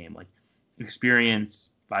tournament game. Like experience,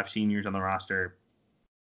 5 seniors on the roster,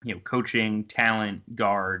 coaching, talent,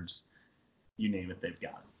 guards, you name it, they've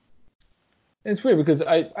got. It's weird because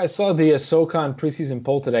I saw the SoCon preseason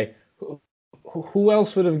poll today. Who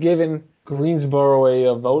else would have given Greensboro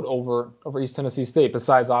a vote over East Tennessee State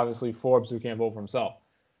besides obviously Forbes, who can't vote for himself?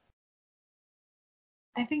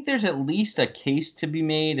 I think there's at least a case to be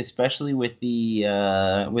made, especially with the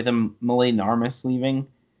Malay Narmis leaving.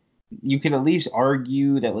 You could at least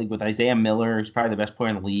argue that like with Isaiah Miller, who's probably the best player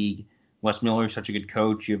in the league. Wes Miller is such a good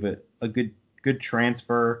coach. You have a good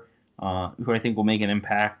transfer who I think will make an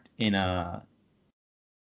impact in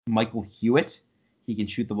Michael Hewitt. He can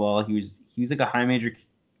shoot the ball. He was like a high major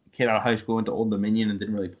kid out of high school, went to Old Dominion and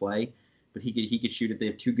didn't really play, but he could shoot it. They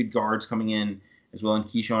have 2 good guards coming in as well, and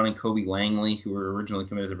Keyshawn and Kobe Langley, who were originally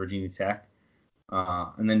committed to Virginia Tech,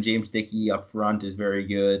 and then James Dickey up front is very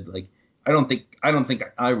good. Like I don't think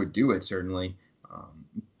I would do it certainly,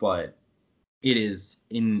 but it is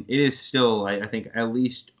still I think at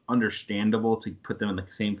least understandable to put them in the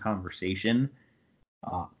same conversation.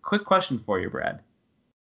 Quick question for you, Brad.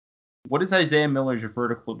 What is Isaiah Miller's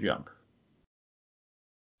vertical jump?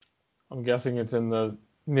 I'm guessing it's in the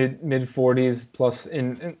mid 40s plus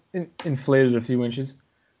inflated a few inches.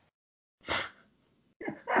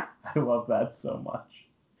 I love that so much.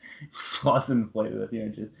 Plus inflated a few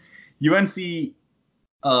inches. UNC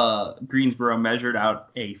Greensboro measured out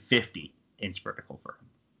a 50-inch vertical for him,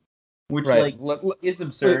 which is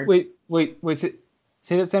absurd. Wait.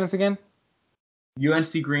 Say that sentence again.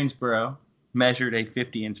 UNC Greensboro measured a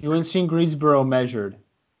 50-inch. UNC Greensboro measured.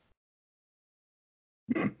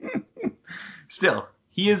 Still,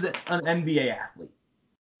 he is an NBA athlete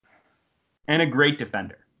and a great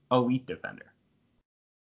defender, elite defender.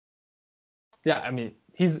 Yeah, I mean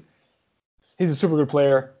he's a super good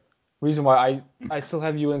player. Reason why I still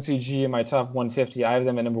have UNCG in my top 150. I have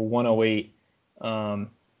them at number 108, and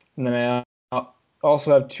then I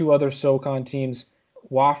also have 2 other SoCon teams,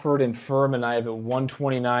 Wofford and Furman. I have at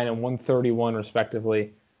 129 and 131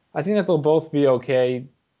 respectively. I think that they'll both be okay.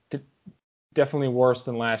 Definitely worse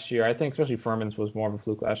than last year. I think especially Furman's was more of a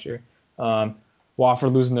fluke last year.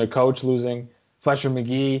 Wofford losing their coach, losing Fletcher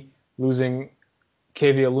McGee, losing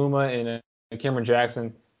KV Aluma and Cameron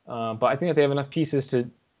Jackson. But I think that they have enough pieces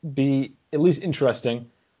to be at least interesting,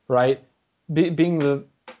 right? Being the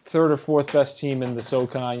 3rd or 4th best team in the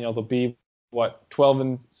SoCon, they'll be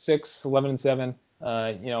 12-6,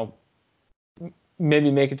 11-7.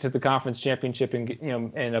 Maybe make it to the conference championship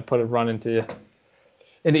and put a run into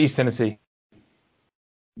East Tennessee.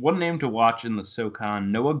 One name to watch in the SoCon,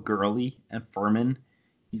 Noah Gurley at Furman.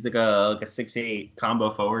 He's like a 6'8"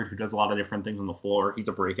 combo forward who does a lot of different things on the floor. He's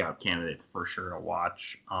a breakout candidate for sure to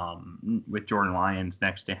watch with Jordan Lyons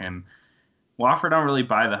next to him. Wofford don't really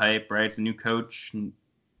buy the hype, right? It's a new coach, and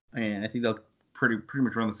I think they'll pretty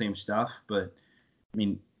much run the same stuff. But, I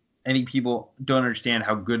mean, I think people don't understand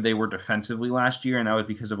how good they were defensively last year, and that was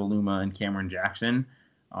because of Aluma and Cameron Jackson.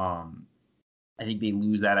 I think they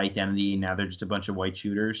lose that identity. Now they're just a bunch of white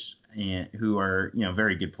shooters who are,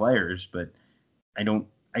 very good players, but I don't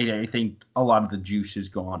I think a lot of the juice is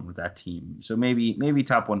gone with that team. So maybe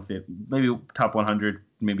top 150, maybe top 100,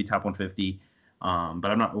 maybe top 150. But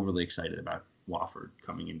I'm not overly excited about Wofford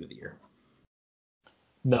coming into the year.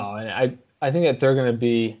 No, and I think that they're going to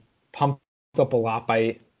be pumped up a lot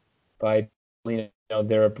by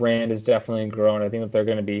their brand is definitely grown. I think that they're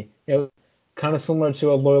going to be kind of similar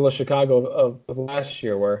to a Loyola Chicago of last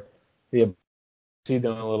year, where we see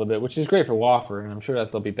them a little bit, which is great for Wofford, and I'm sure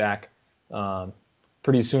that they'll be back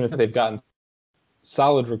pretty soon if they've gotten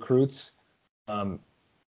solid recruits. I don't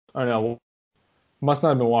know, must not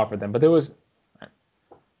have been Wofford then, but there was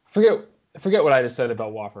forget what I just said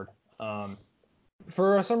about Wofford.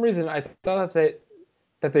 For some reason, I thought that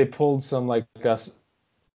they pulled some like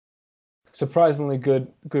surprisingly good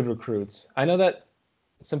recruits. I know that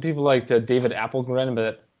some people liked David Applegren,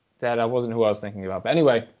 but that wasn't who I was thinking about. But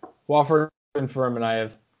anyway, Wofford and Furman, I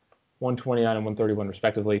have 129 and 131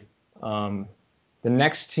 respectively. The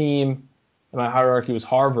next team in my hierarchy was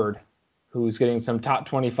Harvard, who's getting some top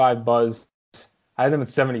 25 buzz. I had them at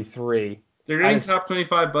 73. They're getting top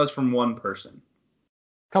 25 buzz from one person.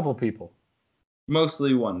 Couple people.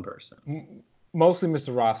 Mostly one person. Mostly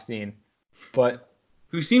Mr. Rothstein, but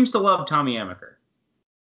who seems to love Tommy Amaker.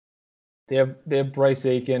 They have Bryce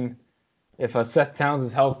Aiken. If Seth Towns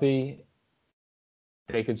is healthy,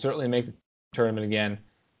 they could certainly make the tournament again.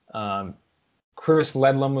 Chris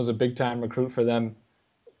Ledlam was a big-time recruit for them.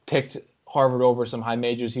 Picked Harvard over some high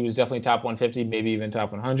majors. He was definitely top 150, maybe even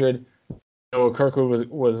top 100. Noah Kirkwood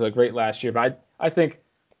was a great last year, but I think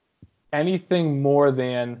anything more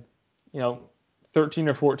than 13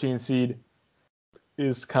 or 14 seed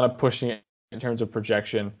is kind of pushing it in terms of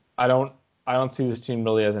projection. I don't see this team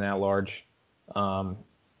really as an at-large.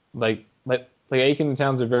 Like Aiken and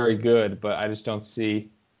Towns are very good, but I just don't see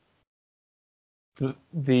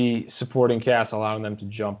the supporting cast allowing them to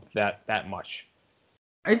jump that much.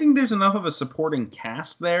 I think there's enough of a supporting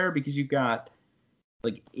cast there because you've got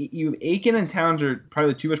Aiken and Towns are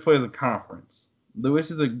probably the two best players of the conference.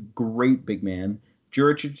 Lewis is a great big man.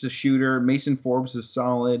 Juricic is a shooter. Mason Forbes is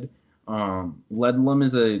solid. Ledlam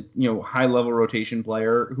is a high level rotation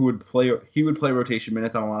player who would play rotation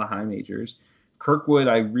minutes on a lot of high majors. Kirkwood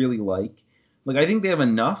I really like. I think they have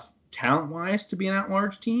enough talent wise to be an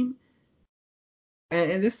at-large team.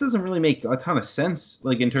 And this doesn't really make a ton of sense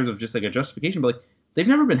in terms of just a justification, but they've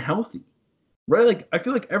never been healthy. Right? I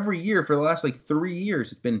feel like every year for the last 3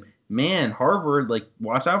 years it's been, man, Harvard,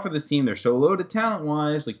 watch out for this team. They're so loaded talent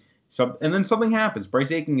wise. And then something happens.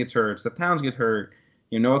 Bryce Aiken gets hurt. Seth Towns gets hurt.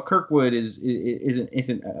 Noah Kirkwood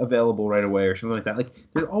isn't available right away or something like that.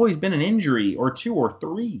 There's always been an injury or two or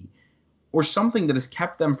three or something that has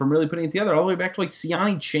kept them from really putting it together, all the way back to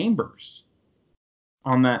Siani Chambers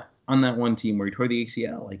on that one team where he tore the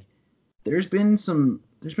ACL. There's been some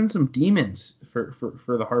demons for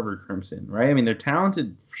the Harvard Crimson, right? I mean, they're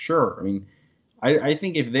talented, sure. I mean, I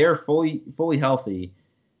think if they're fully healthy,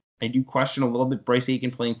 I do question a little bit Bryce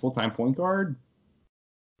Aiken playing full-time point guard,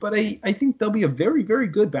 but I think they'll be a very, very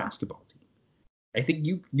good basketball team. I think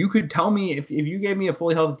you could tell me if you gave me a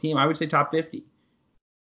fully healthy team, I would say top 50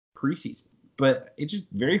 preseason. But it's just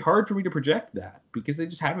very hard for me to project that because they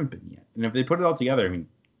just haven't been yet. And if they put it all together, I mean,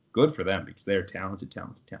 good for them because they're talented.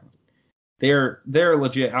 They're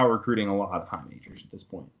legit out recruiting a lot of high majors at this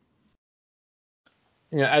point.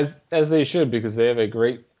 Yeah, as they should, because they have a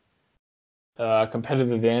great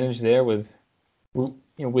competitive advantage there with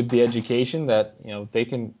the education that they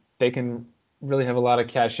can really have a lot of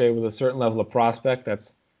cachet with a certain level of prospect.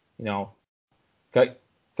 That's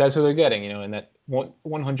guys who they're getting in that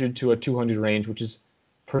 100 to a 200 range, which is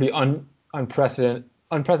pretty unprecedented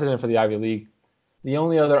for the Ivy League. The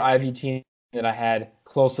only other Ivy team that I had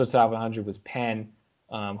close to the top 100 was Penn,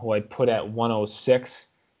 who I put at 106.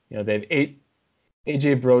 They have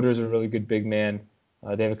AJ Broder's a really good big man.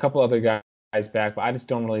 They have a couple other guys back, but I just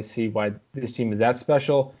don't really see why this team is that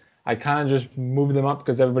special. I kind of just move them up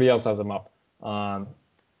because everybody else has them up. I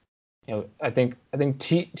think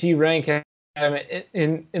T rank had them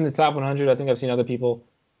in the top 100. I think I've seen other people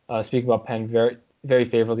speak about Penn very, very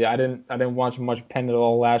favorably. I didn't watch much Penn at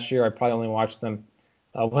all last year. I probably only watched them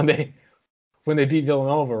when they beat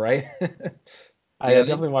Villanova, right? I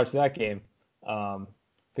definitely watched that game. But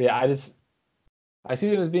yeah, I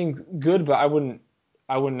see them as being good, but I wouldn't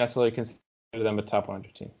necessarily consider them a top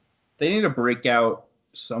 100 team. They need a breakout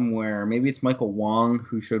somewhere. Maybe it's Michael Wong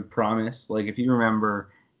who showed promise. If you remember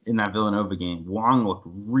in that Villanova game, Wong looked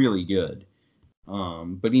really good,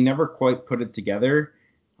 but he never quite put it together.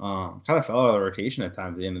 Kind of fell out of the rotation at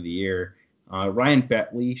times at the end of the year. Ryan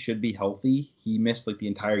Betley should be healthy. He missed the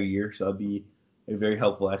entire year, so that'd be a very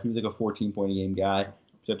helpful. He was a 14-point a game guy.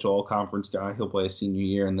 potential all-conference guy. He'll play a senior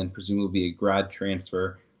year and then presumably a grad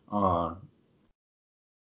transfer.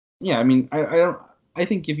 Yeah, I mean, I don't. I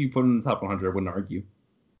think if you put him in the top 100, I wouldn't argue,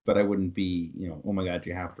 but I wouldn't be, oh my God,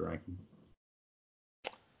 you have to rank him.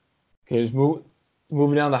 Okay, just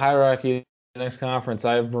moving down the hierarchy of the next conference.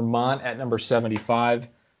 I have Vermont at number 75.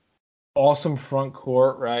 Awesome front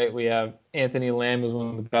court, right? We have Anthony Lamb, who's one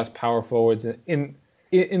of the best power forwards in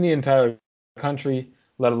the entire country,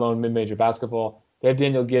 let alone mid-major basketball. They have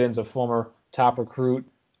Daniel Giddens, a former top recruit,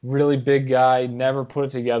 really big guy, never put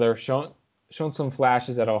it together, shown some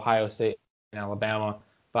flashes at Ohio State and Alabama.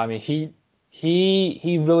 But I mean,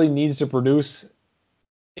 he really needs to produce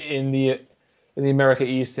in the America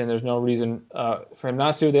East, and there's no reason for him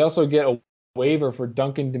not to. They also get a waiver for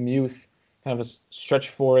Duncan Demuth, kind of a stretch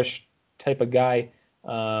four-ish type of guy.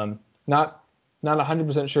 Not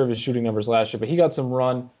 100% sure of his shooting numbers last year, but he got some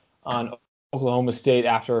run on Oklahoma State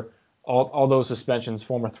after all those suspensions.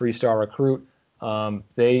 Former three-star recruit.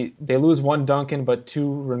 They lose one Duncan, but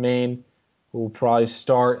two remain who will probably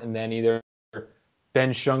start, and then either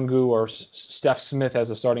Ben Shungu or Steph Smith as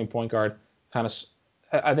a starting point guard.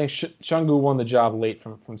 I think Shungu won the job late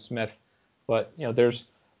from Smith, but there's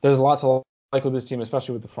a lot to like with this team,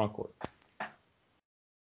 especially with the front court.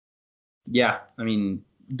 Yeah, I mean,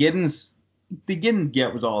 the Giddens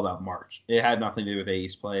get was all about March. It had nothing to do with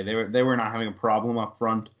East play. They were not having a problem up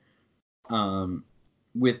front.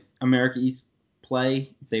 With America East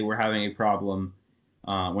play, they were having a problem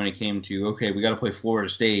when it came to, okay, we got to play Florida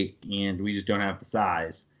State, and we just don't have the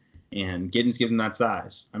size. And Giddens gives him that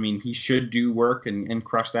size. I mean, he should do work and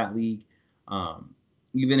crush that league.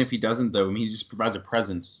 Even if he doesn't, though, I mean, he just provides a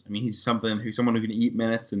presence. I mean, he's someone who can eat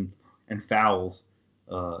minutes and fouls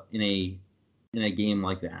in a game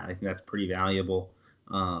like that. I think that's pretty valuable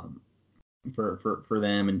for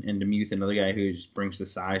them. And Demuth, another guy who just brings the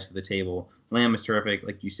size to the table. Lamb is terrific,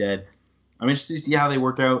 like you said. I'm interested to see how they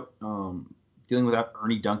work out dealing without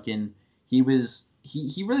Ernie Duncan. He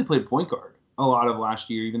really played point guard a lot of last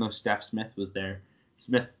year, even though Steph Smith was there.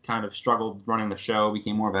 Smith kind of struggled running the show,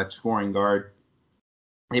 became more of a scoring guard.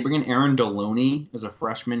 They bring in Aaron Deloney as a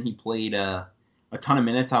freshman. He played a ton of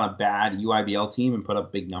minutes on a bad UIBL team and put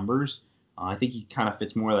up big numbers. I think he kind of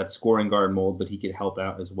fits more of that scoring guard mold, but he could help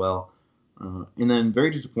out as well. And then very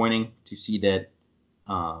disappointing to see that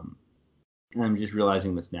I'm just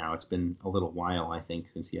realizing this now. It's been a little while, I think,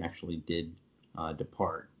 since he actually did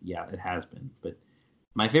depart. Yeah, it has been. But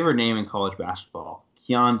my favorite name in college basketball,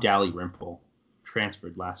 Keon Dalrymple,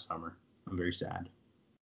 transferred last summer. I'm very sad.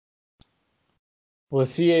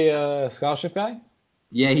 Was he a scholarship guy?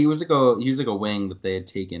 Yeah, he was like a wing that they had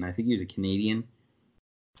taken. I think he was a Canadian.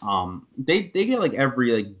 They get like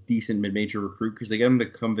every like decent mid-major recruit because they get them to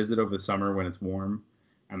come visit over the summer when it's warm,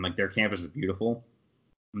 and like their campus is beautiful,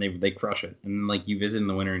 and they crush it. And like you visit in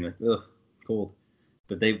the winter and you're like, ugh, cold.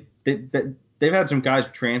 But they've had some guys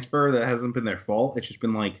transfer that hasn't been their fault. It's just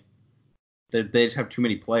been like they just have too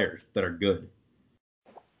many players that are good.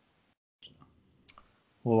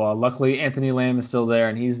 Well, luckily Anthony Lamb is still there,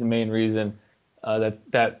 and he's the main reason that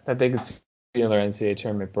they could see another NCAA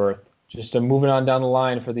tournament berth. Just moving on down the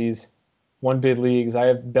line for these one bid leagues, I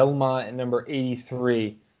have Belmont at number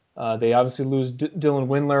 83. They obviously lose Dylan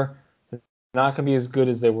Windler. They're not going to be as good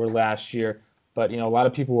as they were last year, but a lot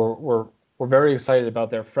of people were very excited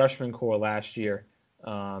about their freshman core last year.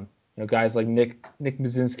 Guys like Nick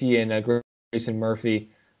Musinski and Grayson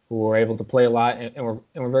Murphy, who were able to play a lot and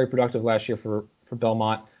were very productive last year for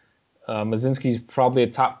Belmont. Musinski's probably a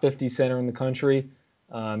top 50 center in the country.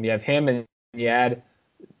 You have him, and you add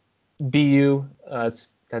BU,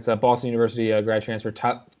 that's a Boston University grad transfer,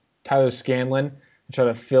 Tyler Scanlon, to try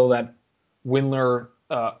to fill that Windler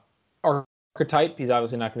archetype. He's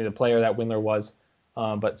obviously not going to be the player that Windler was,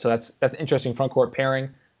 but so that's an interesting front court pairing.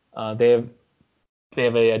 They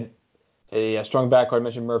have a strong backcourt. I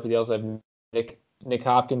mentioned Murphy. They also have Nick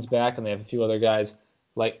Hopkins back, and they have a few other guys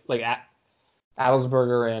like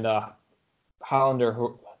Adelsberger and Hollander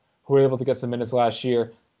who were able to get some minutes last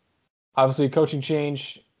year. Obviously, coaching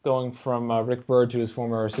change, going from Rick Bird to his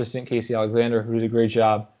former assistant, Casey Alexander, who did a great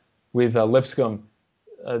job with Lipscomb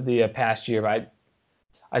the past year. But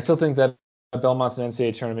I still think that Belmont's an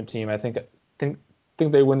NCAA tournament team. I think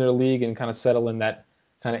they win their league and kind of settle in that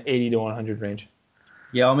kind of 80 to 100 range.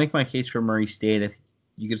 Yeah, I'll make my case for Murray State. I think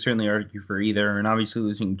you could certainly argue for either, and obviously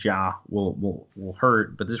losing Ja will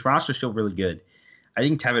hurt, but this roster is still really good. I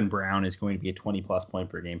think Tevin Brown is going to be a 20-plus point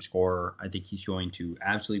per game scorer. I think he's going to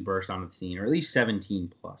absolutely burst onto the scene, or at least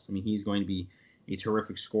 17-plus. I mean, he's going to be a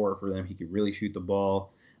terrific scorer for them. He could really shoot the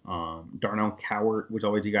ball. Darnell Cowart was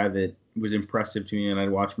always a guy that was impressive to me, and I'd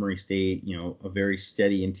watch Murray State, a very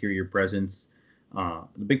steady interior presence.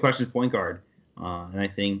 The big question is point guard, and I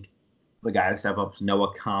think the guy to step up is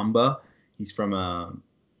Noah Kamba. He's from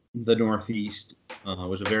the Northeast.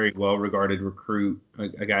 Was a very well-regarded recruit,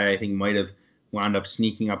 a guy I think might have wound up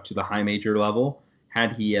sneaking up to the high major level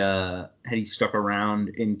had he stuck around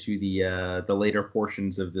into the later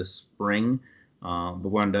portions of the spring, but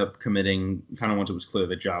wound up committing kind of once it was clear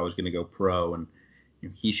that Ja was going to go pro, and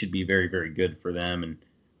he should be very, very good for them. And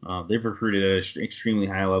they've recruited at an extremely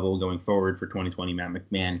high level going forward for 2020. Matt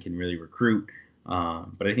McMahon can really recruit,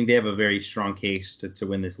 but I think they have a very strong case to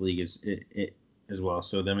win this league as well.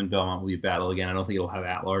 So them and Belmont will be a battle again. I don't think it'll have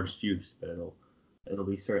at-large juice, but it'll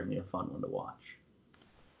be certainly a fun one to watch.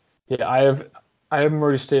 Yeah, I have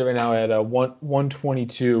Murray State right now at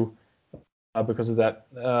 122 because of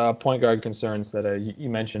that point guard concerns that you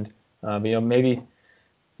mentioned.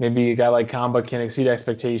 Maybe a guy like Kamba can exceed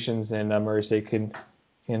expectations, and Murray State can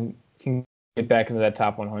get back into that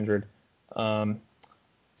top 100.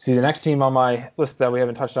 See, the next team on my list that we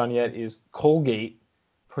haven't touched on yet is Colgate,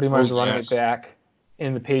 pretty much running it back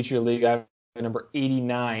in the Patriot League. I have number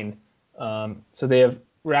 89. So they have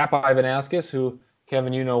Rap Ivanauskas, who,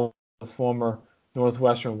 Kevin, the former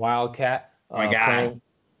Northwestern Wildcat,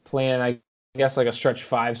 playing I guess like a stretch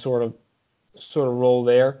five sort of role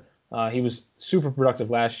there. He was super productive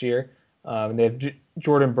last year. And they have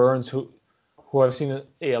Jordan Burns, who I've seen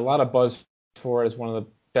a lot of buzz for as one of the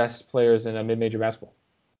best players in mid-major basketball.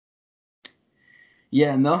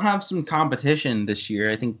 Yeah, and they'll have some competition this year.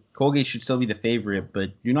 I think Colgate should still be the favorite,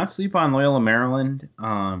 but do not sleep on Loyola Maryland.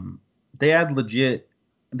 They had a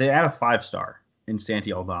 5-star in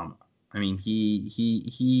Santi Aldama. I mean,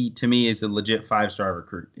 he to me is a legit 5-star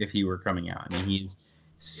recruit if he were coming out. I mean, he's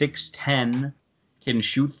 6'10", can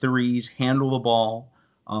shoot threes, handle the ball,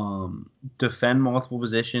 defend multiple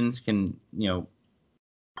positions, can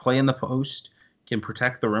play in the post, can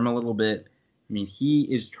protect the rim a little bit. I mean, he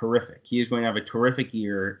is terrific. He is going to have a terrific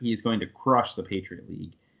year. He is going to crush the Patriot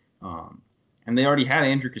League. And they already had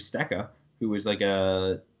Andrew Kostecka, who was like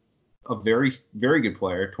a very, very good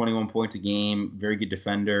player, 21 points a game, very good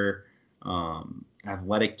defender,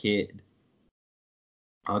 athletic kid.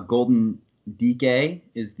 Golden Dike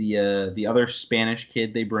is the other Spanish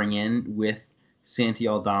kid they bring in with Santi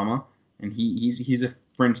Aldama, and he's a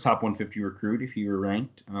fringe top 150 recruit if he were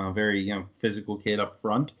ranked. Very physical kid up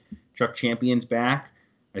front. Chuck Champion's back.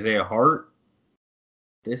 Isaiah Hart.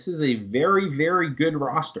 This is a very, very good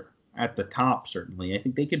roster at the top, certainly. I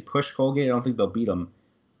think they could push Colgate. I don't think they'll beat them.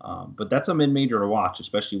 But that's a mid-major to watch,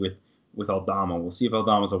 especially with Aldama. We'll see if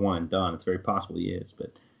Aldama's a one and done. It's very possible he is, but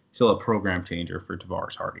still a program changer for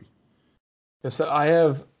Tavares Hardy. So I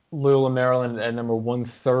have Loyola Maryland at number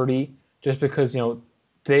 130, just because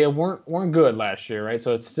they weren't good last year, right?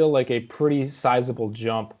 So it's still like a pretty sizable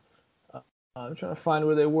jump. I'm trying to find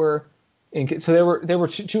where they were. So they were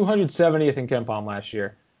 270th in KenPom last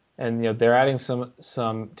year, and they're adding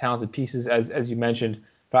some talented pieces as you mentioned.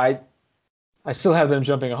 But I still have them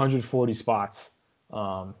jumping 140 spots,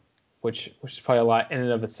 which is probably a lot in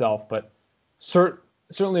and of itself. But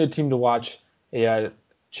certainly a team to watch. A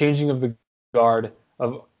changing of the guard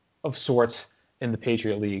of sorts in the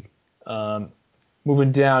Patriot League.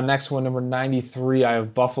 Moving down, next one, number 93, I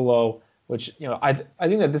have Buffalo, which I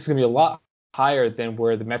think that this is going to be a lot higher than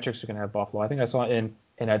where the metrics are going to have Buffalo. I think I saw in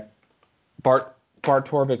Bart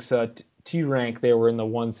Torvik's T rank they were in the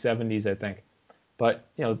 170s, I think. But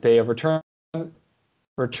they have returned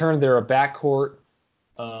their backcourt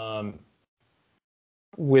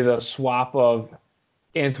with a swap of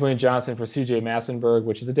Antoine Johnson for C.J. Massenberg,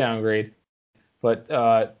 which is a downgrade. But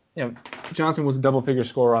Johnson was a double-figure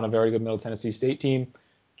scorer on a very good Middle Tennessee State team.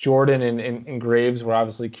 Jordan and Graves were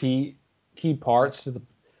obviously key parts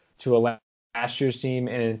to a last year's team,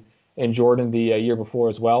 and Jordan the year before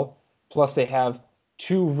as well. Plus, they have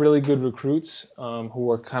two really good recruits who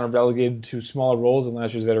were kind of relegated to smaller roles in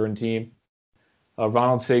last year's veteran team,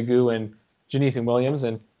 Ronald Segu and Janethan Williams.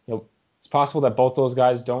 And it's possible that both those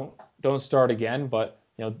guys don't start again, but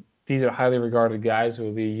these are highly regarded guys who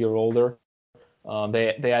will be a year older.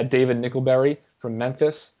 They had David Nickelberry from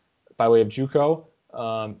Memphis by way of JUCO.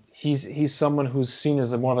 He's someone who's seen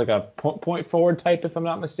as more like a point forward type, if I'm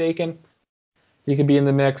not mistaken. He could be in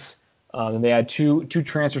the mix. And they had two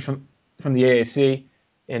transfers from the AAC,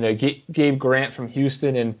 and Gabe Grant from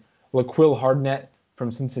Houston and LaQuill Hardnett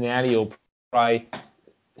from Cincinnati will probably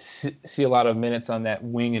see a lot of minutes on that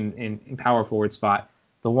wing and power forward spot.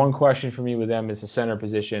 The one question for me with them is the center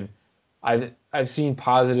position. I've seen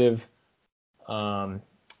positive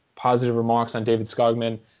remarks on David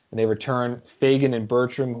Skogman, and they return Fagan and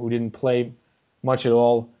Bertram, who didn't play much at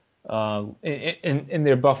all in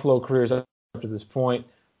their Buffalo careers up to this point.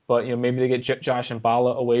 but maybe they get Josh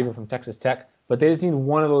Mballa a waiver from Texas Tech. But they just need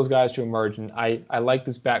one of those guys to emerge, and I like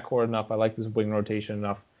this backcourt enough. I like this wing rotation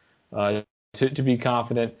enough to be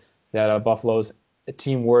confident that Buffalo's a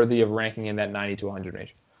team worthy of ranking in that 90 to 100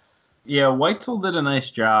 range. Yeah, Weitzel did a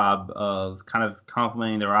nice job of kind of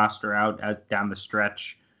complementing the roster out down the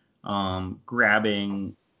stretch,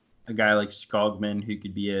 grabbing a guy like Skogman, who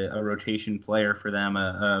could be a rotation player for them,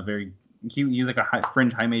 he's like a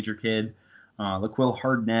fringe high major kid. Laquil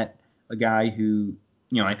Hardnett, a guy who,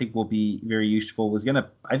 I think will be very useful, would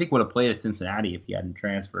have played at Cincinnati if he hadn't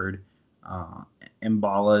transferred.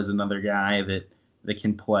 Mballa is another guy that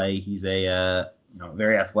can play. He's a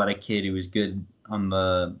very athletic kid who was good on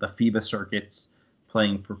the FIBA circuits,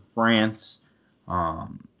 playing for France.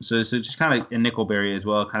 So just kind of a Nickelberry as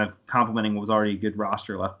well, kind of complementing what was already a good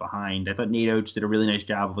roster left behind. I thought Nate Oates did a really nice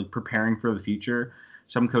job of preparing for the future.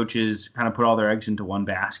 Some coaches kind of put all their eggs into one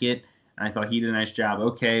basket, and I thought he did a nice job.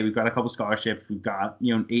 Okay, we've got a couple scholarships. We've got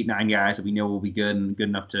 8, 9 guys that we know will be good and good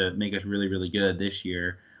enough to make us really, really good this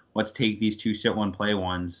year. Let's take these 2 sit one play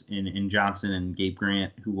ones in Johnson and Gabe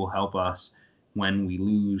Grant, who will help us when we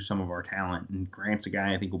lose some of our talent. And Grant's a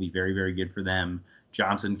guy I think will be very, very good for them.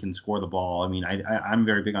 Johnson can score the ball. I mean, I'm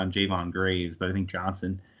very big on Javon Graves, but I think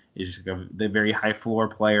Johnson is just the very high floor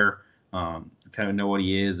player. Kind of know what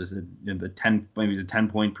he is. He's a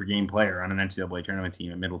 10-point per game player on an NCAA tournament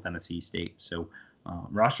team at Middle Tennessee State. So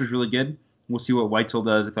roster's really good. We'll see what Weitzel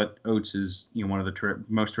does. I thought Oates is one of the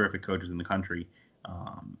most terrific coaches in the country,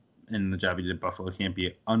 and the job he did at Buffalo can't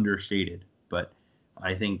be understated. But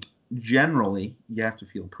I think generally you have to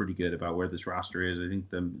feel pretty good about where this roster is. I think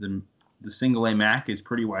the single A MAC is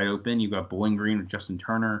pretty wide open. You've got Bowling Green with Justin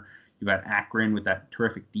Turner. You've got Akron with that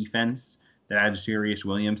terrific defense that adds Sirius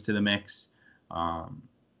Williams to the mix.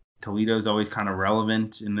 Toledo's always kind of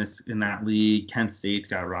relevant in that league. Kent State's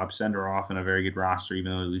got Rob Senderoff and a very good roster,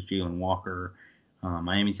 even though they lose Jalen Walker.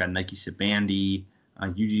 Miami's got Nike Sabandi.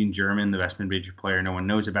 Eugene German, the best mid-major player no one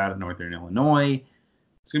knows about at Northern Illinois.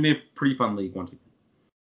 It's going to be a pretty fun league once again.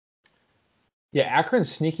 Yeah, Akron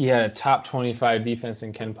Sneaky had a top 25 defense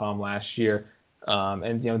in KenPom last year,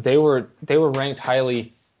 and they were ranked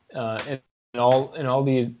highly in all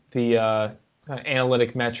the kind of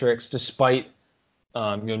analytic metrics, despite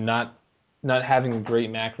not having a great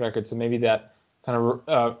MAC record. So maybe that kind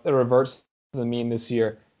of reverts to the mean this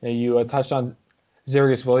year. You touched on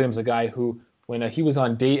Sirius Williams, a guy who, when he was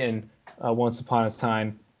on Dayton once upon a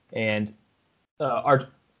time, and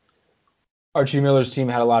Archie Miller's team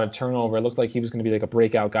had a lot of turnover. It looked like he was going to be like a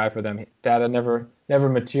breakout guy for them. That never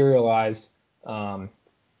materialized. But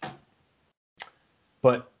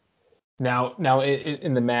now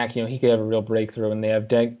in the MAC, he could have a real breakthrough. And they have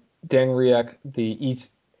Deng Riek, the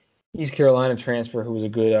East Carolina transfer, who was a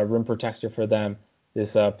good rim protector for them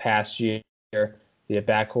this past year. The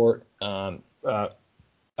backcourt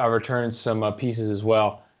returned some pieces as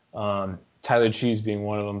well. Tyler Cheese being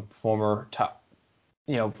one of them, former top,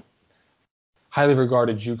 highly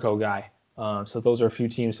regarded JUCO guy. So those are a few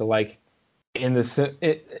teams to like in the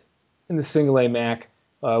single A MAC.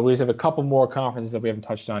 We just have a couple more conferences that we haven't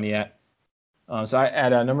touched on yet. So at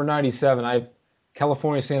number 97, I have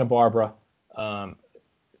California Santa Barbara.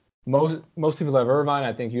 Most people have Irvine.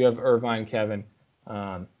 I think you have Irvine, Kevin.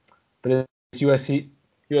 But it's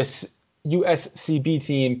USCB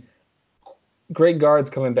team. Great guards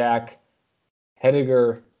coming back.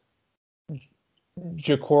 Hediger,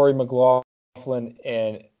 Ja'Cory McLaughlin,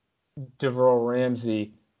 and Deverell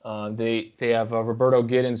Ramsey. They have Roberto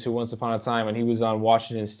Giddens, who once upon a time, when he was on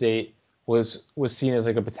Washington State, was seen as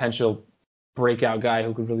like a potential breakout guy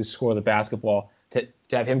who could really score the basketball. To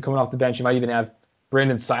have him coming off the bench, you might even have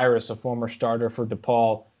Brandon Cyrus, a former starter for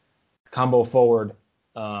DePaul, combo forward.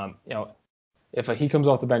 If he comes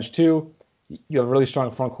off the bench too, you have a really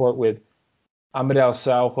strong front court with Amadou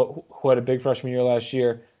Sow, who had a big freshman year last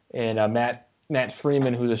year, and Matt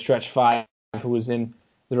Freeman, who's a stretch 5, who was in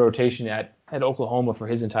the rotation at Oklahoma for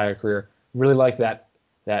his entire career. Really like that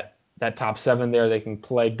top 7 there. They can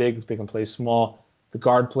play big, they can play small. The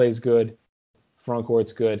guard plays good, front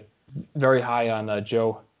court's good. Very high on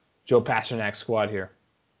Joe Pasternak's squad here.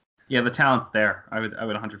 Yeah, the talent's there. I would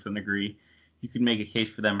 100% agree. You could make a case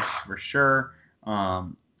for them for sure.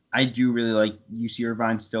 I do really like UC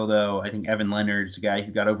Irvine still, though. I think Evan Leonard's a guy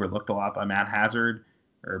who got overlooked a lot by Max Hazard,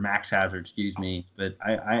 excuse me. But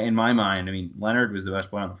I in my mind, Leonard was the best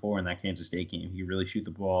player on the floor in that Kansas State game. He could really shoot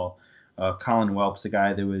the ball. Colin Welp's a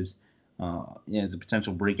guy that was, is a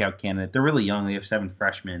potential breakout candidate. They're really young. They have 7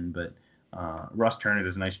 freshmen, but Russ Turner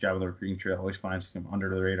does a nice job of the recruiting trail. Always finds some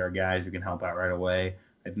under the radar guys who can help out right away.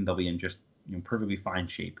 I think they'll be in just perfectly fine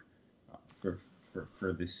shape for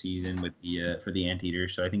for this season with the for the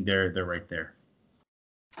Anteaters. So I think they're right there.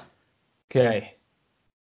 Okay,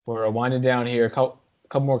 we're winding down here. A couple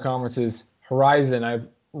more conferences. Horizon, I have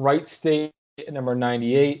Wright State at number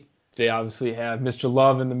 98. They obviously have Mr.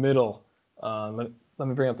 Love in the middle. Let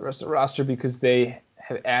me bring up the rest of the roster because they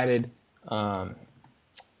have added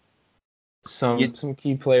some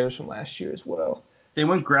key players from last year as well. They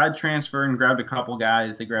went grad transfer and grabbed a couple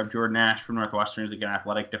guys. They grabbed Jordan Ash from Northwestern as like an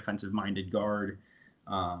athletic, defensive-minded guard.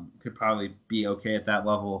 Could probably be okay at that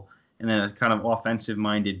level. And then a kind of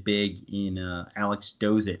offensive-minded big in Alex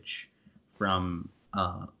Dozich from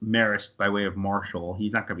Marist by way of Marshall.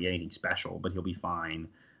 He's not going to be anything special, but he'll be fine.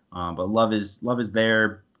 But Love is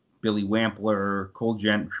there. Billy Wampler, Cole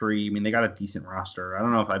Gentry. I mean, they got a decent roster. I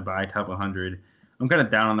don't know if I'd buy top 100. I'm kind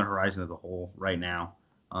of down on the Horizon as a whole right now.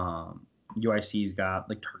 UIC's got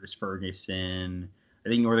like Curtis Ferguson. I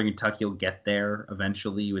think Northern Kentucky will get there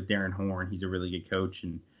eventually with Darren Horn. He's a really good coach,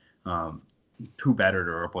 and who better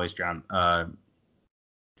to replace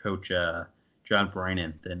Coach John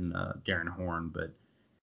Bryant than Darren Horn? But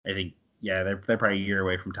I think they're probably a year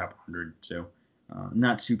away from top 100. So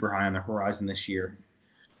not super high on the Horizon this year.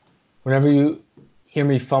 Whenever you hear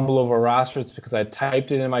me fumble over a roster, it's because I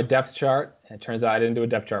typed it in my depth chart, and it turns out I didn't do a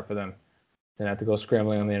depth chart for them. Then I have to go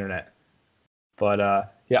scrambling on the internet. But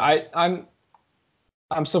I'm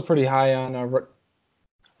still pretty high on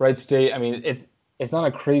Wright State. I mean, it's not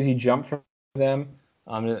a crazy jump for them.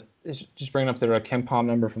 It's just bringing up their KenPom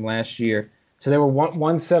number from last year. So they were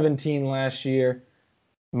 117 last year.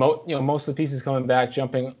 Most of the pieces coming back,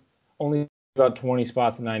 jumping only about 20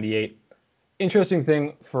 spots to 98. Interesting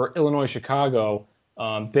thing for Illinois Chicago,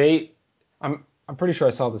 I'm pretty sure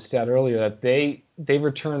I saw the stat earlier that they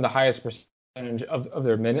returned the highest percentage of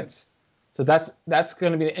their minutes. So that's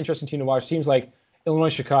going to be an interesting team to watch. Teams like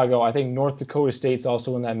Illinois Chicago, I think North Dakota State's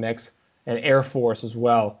also in that mix, and Air Force as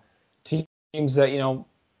well. Teams that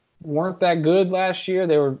weren't that good last year.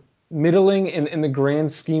 They were middling in the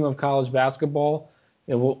grand scheme of college basketball.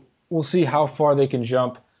 We'll see how far they can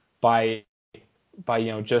jump by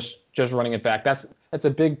just running it back. That's a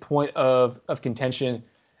big point of contention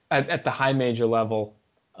at the high major level.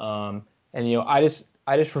 I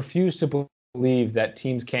just refuse to believe that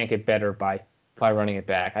teams can't get better by running it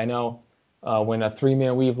back. I know when a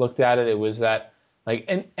three-man weave looked at it, it was that like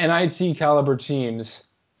NIT caliber teams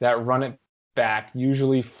that run it back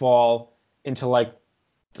usually fall into like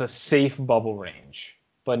the safe bubble range,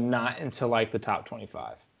 but not into like the top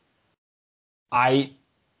 25. I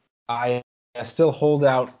still hold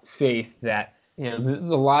out faith that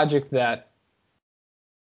the logic that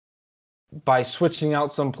by switching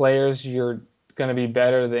out some players you're going to be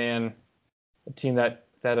better than a team that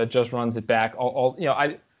just runs it back.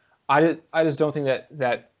 I just don't think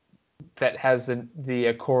that has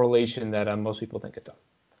the correlation that most people think it does.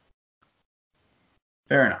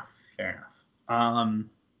 Fair enough.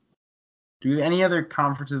 Do we have any other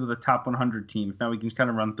conferences with the top 100 teams? Now we can just kind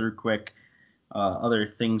of run through quick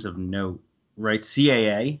other things of note. Right,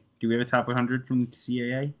 CAA. Do we have a top 100 from the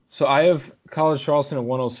CAA? So I have College Charleston at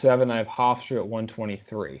 107. I have Hofstra at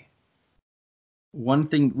 123. One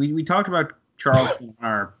thing we talked about Charleston on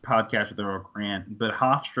our podcast with Earl Grant, but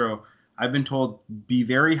Hofstra, I've been told, be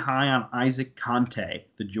very high on Isaac Conte,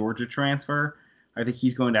 the Georgia transfer. I think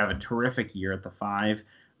he's going to have a terrific year at the 5.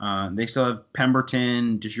 They still have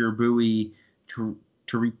Pemberton, DeJure Bowie,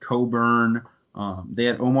 Tariq Coburn. They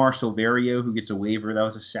had Omar Silverio, who gets a waiver. That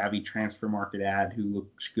was a savvy transfer market ad who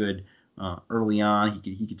looks good early on.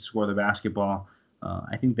 He could score the basketball.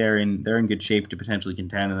 I think they're in good shape to potentially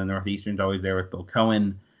contend. And the Northeastern's always there with Bill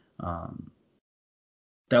Cohen.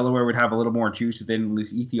 Delaware would have a little more juice if they didn't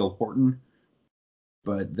lose Ethiel Horton.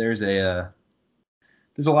 But there's a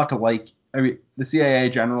lot to like. I mean, the CAA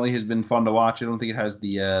generally has been fun to watch. I don't think it has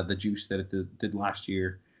the juice that it did last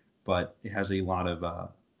year, but it has a lot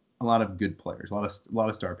of good players, a lot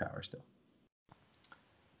of star power still.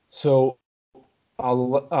 So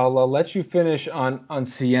I'll let you finish on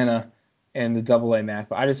Siena and the AA MAC,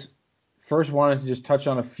 but I just first wanted to just touch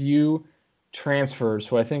on a few transfers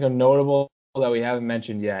who I think are notable that we haven't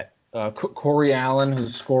mentioned yet. Corey Allen, who's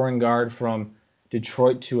a scoring guard from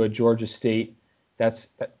Detroit to Georgia State. That's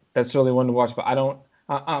certainly one to watch, but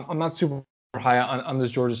I'm not super high on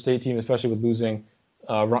this Georgia State team, especially with losing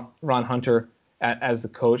Ron Hunter as the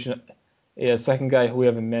coach. A second guy who we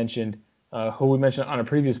haven't mentioned, who we mentioned on a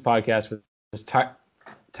previous podcast, was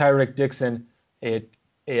Tyrick Dixon, a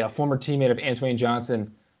former teammate of Antoine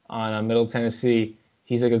Johnson on Middle Tennessee.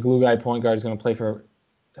 He's like a glue guy point guard. He's going to play for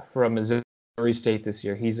a Missouri State this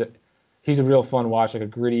year. He's a real fun watch, like a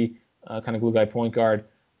gritty kind of glue guy point guard.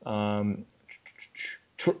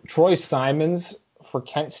 Troy Simons for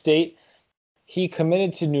Kent State. He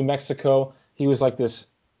committed to New Mexico. He was like this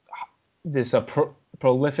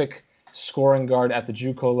prolific scoring guard at the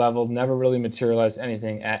JUCO level. Never really materialized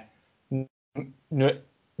anything at New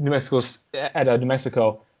Mexico. New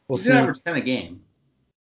Mexico, we'll He's see. average 10 a game.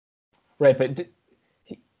 Right, but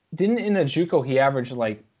didn't in a JUCO he averaged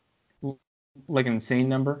like an insane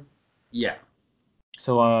number? Yeah.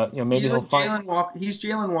 So maybe he's he'll like find. He's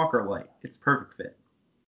Jalen Walker light. It's perfect fit.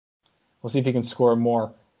 We'll see if he can score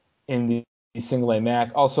more in the single A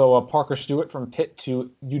MAC. Also, Parker Stewart from Pitt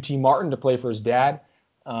to UT Martin to play for his dad.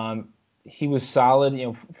 He was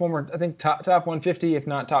solid. Former I think top 150, if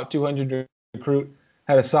not top 200 recruit.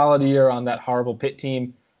 Had a solid year on that horrible Pitt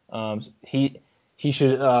team. He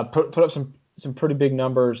should put up some pretty big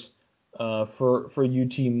numbers for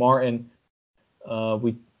UT Martin.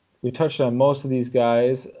 We touched on most of these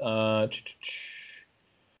guys.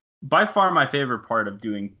 By far, my favorite part of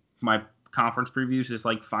doing my conference previews is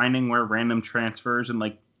like finding where random transfers and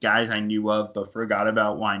like guys I knew of but forgot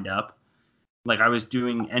about wind up. Like I was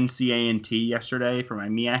doing NCA&T yesterday for my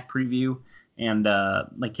MEAC preview, and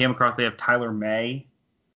came across they have Tyler May.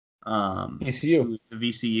 VCU. Who's the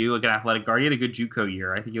VCU, like an athletic guard. He had a good JUCO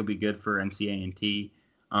year. I think he'll be good for NCA&T.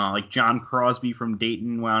 Like John Crosby from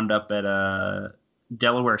Dayton wound up at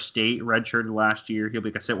Delaware State, redshirted last year. He'll be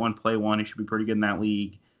like a sit one, play one. He should be pretty good in that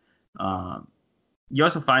league. You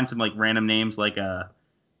also find some like random names like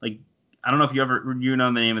I don't know if you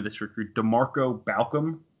know the name of this recruit, DeMarco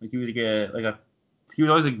Balcom. Like he was he was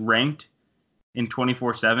always like ranked in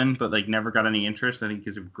 24/7, but like never got any interest. I think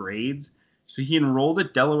because of grades. So he enrolled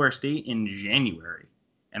at Delaware State in January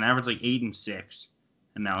and averaged like 8 and 6,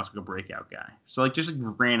 and now it's like a breakout guy. So like just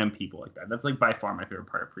like random people like that. That's like by far my favorite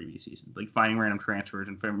part of previous seasons. Like finding random transfers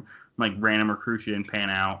and like random recruits who didn't pan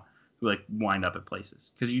out who like wind up at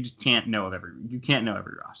places because you just can't know every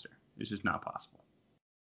roster. It's just not possible.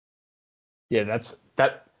 Yeah, that's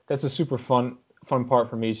a super fun part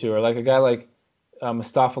for me too. Or like a guy like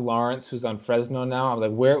Mustafa Lawrence who's on Fresno now. I'm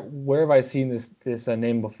like, where have I seen this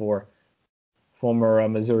name before? Former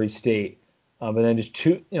Missouri State. But then just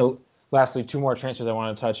lastly, two more transfers I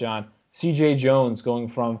want to touch on. C.J. Jones going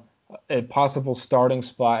from a possible starting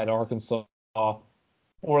spot at Arkansas,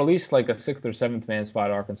 or at least like a 6th or 7th man spot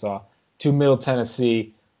at Arkansas, to Middle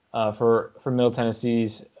Tennessee for Middle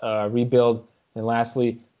Tennessee's rebuild. And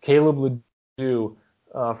lastly, Caleb Ledoux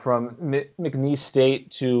from McNeese State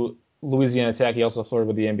to Louisiana Tech. He also flirted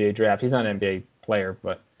with the NBA draft. He's not an NBA player,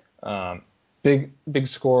 but big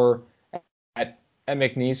scorer at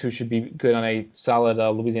McNeese, who should be good on a solid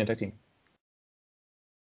Louisiana Tech team.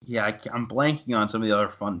 Yeah, I'm blanking on some of the other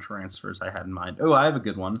fun transfers I had in mind. Oh, I have a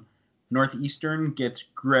good one. Northeastern gets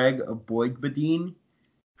Greg Aboigbedin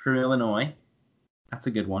from Illinois. That's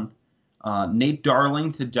a good one. Nate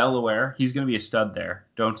Darling to Delaware. He's going to be a stud there.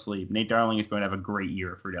 Don't sleep. Nate Darling is going to have a great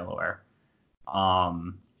year for Delaware. I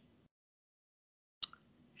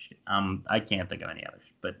can't think of any others,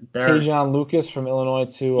 but Tajon Lucas from Illinois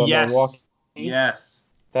to Milwaukee. Yes,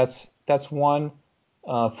 that's one.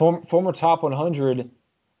 Former top 100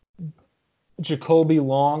 Jacoby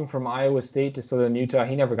Long from Iowa State to Southern Utah.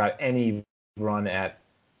 He never got any run at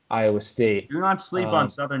Iowa State. Do not sleep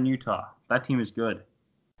on Southern Utah. That team is good.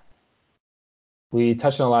 We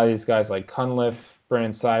touched on a lot of these guys like Cunliffe,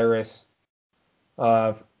 Brandon Cyrus.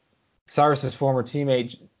 Cyrus's former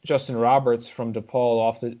teammate Justin Roberts from DePaul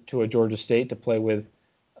off to a Georgia State to play with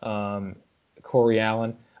Corey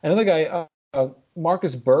Allen. Another guy,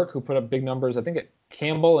 Marcus Burke, who put up big numbers, I think at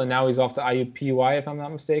Campbell, and now he's off to IUPUI, if I'm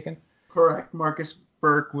not mistaken. Correct. Marcus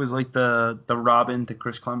Burke was like the Robin to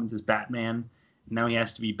Chris Clemens' Batman. Now he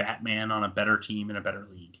has to be Batman on a better team in a better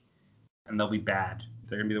league. And they'll be bad.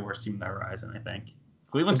 They're going to be the worst team on the horizon, I think.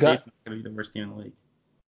 Cleveland State's going to be the worst team in the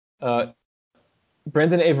league.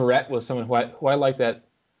 Brendan Averett was someone who I liked at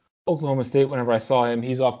Oklahoma State whenever I saw him.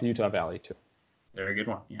 He's off the Utah Valley, too. Very good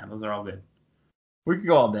one. Yeah, those are all good. We could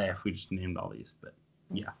go all day if we just named all these, but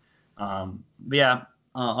yeah.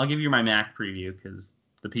 I'll give you my MAC preview because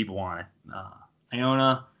the people want it.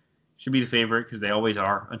 Iona should be the favorite because they always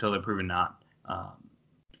are until they're proven not.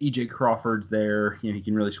 E.J. Crawford's there. He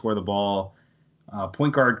can really score the ball.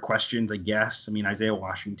 Point guard questions, I guess. I mean, Isaiah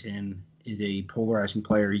Washington is a polarizing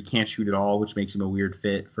player. He can't shoot at all, which makes him a weird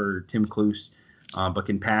fit for Tim Kluse, but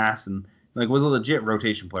can pass and was a legit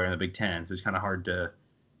rotation player in the Big Ten. So it's kind of hard to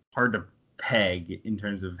peg in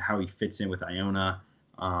terms of how he fits in with Iona.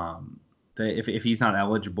 If he's not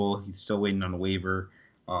eligible, he's still waiting on a waiver.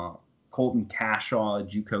 Colton Cashaw, a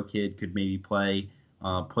JUCO kid, could maybe play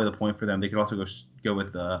the point for them. They could also go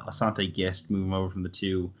with Asante Gist, move him over from the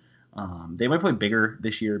 2. They might play bigger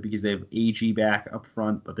this year because they have AG back up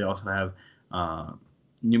front, but they also have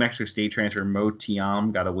New Mexico State transfer Mo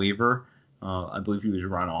Tiam got a waiver. I believe he was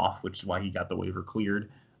run off, which is why he got the waiver cleared.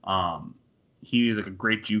 He is like a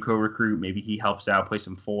great JUCO recruit. Maybe he helps out, play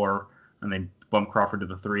some 4, and they bump Crawford to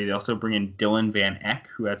the 3. They also bring in Dylan Van Eck,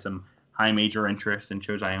 who had some high major interest and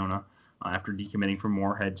chose Iona after decommitting from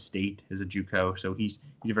Morehead State as a JUCO. So he's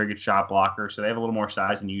a very good shot blocker. So they have a little more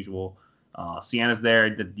size than usual. Sienna's there,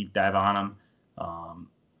 did a deep dive on him.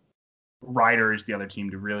 Ryder is the other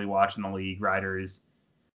team to really watch in the league. Ryder is,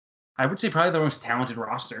 I would say, probably the most talented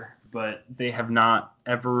roster, but they have not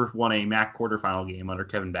ever won a MAC quarterfinal game under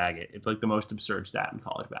Kevin Baggett. It's like the most absurd stat in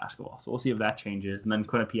college basketball. So we'll see if that changes. And then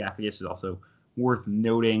Quinnipiac is also worth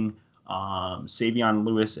noting. Savion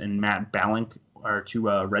Lewis and Matt Ballant are 2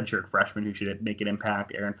 redshirt freshmen who should make an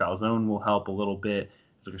impact. Aaron Falzone will help a little bit.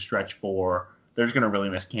 It's like a stretch 4. They're just going to really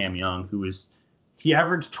miss Cam Young, he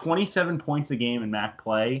averaged 27 points a game in MAC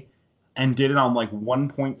play and did it on like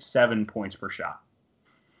 1.7 points per shot.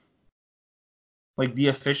 Like, the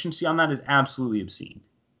efficiency on that is absolutely obscene.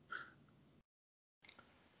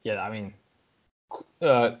 Yeah, I mean,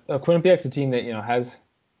 Quinnipiac's a team that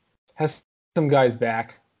has some guys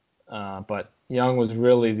back, but Young was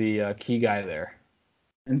really the key guy there.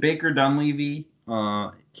 And Baker Dunleavy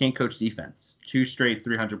can't coach defense. 2 straight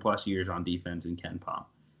 300-plus years on defense in Ken Pom.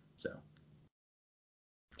 So,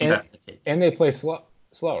 and they play slow,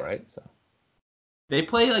 right? So they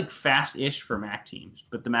play like fast-ish for MAC teams,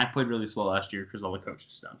 but the MAC played really slow last year because all the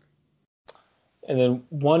coaches stunk. And then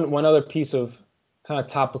one other piece of kind of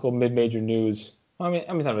topical mid-major news. I mean,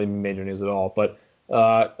 it's not really major news at all, but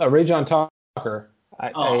Ray-John Tucker.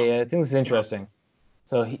 I think this is interesting.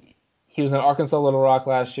 So he was in Arkansas Little Rock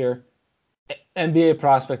last year. NBA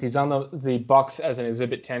prospect. He's on the Bucks as an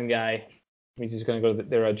Exhibit 10 guy. Means he's going to go to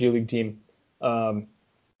their G League team.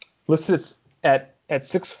 Listed at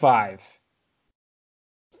 6'5"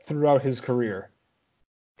 throughout his career.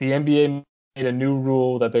 The NBA made a new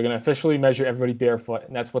rule that they're going to officially measure everybody barefoot,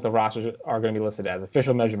 and that's what the rosters are going to be listed as,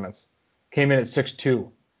 official measurements. Came in at 6'2".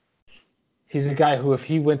 He's a guy who, if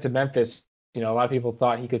he went to Memphis, a lot of people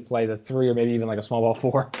thought he could play the 3 or maybe even like a small ball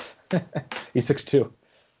 4. He's 6'2".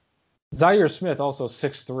 Zaire Smith also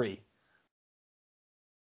 6'3".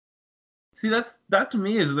 See, that to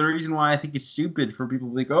me is the reason why I think it's stupid for people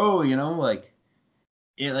to be like,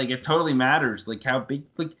 it totally matters, like how big,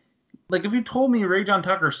 like if you told me Ray-John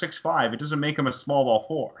Tucker 6'5", it doesn't make him a small ball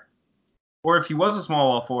 4. Or if he was a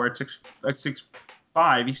small ball 4 at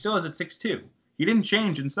 6'5", he still is at 6'2". He didn't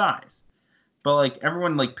change in size, but like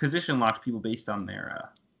everyone like position locks people based on their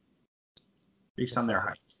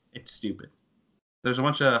height. It's stupid. There's a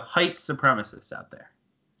bunch of height supremacists out there.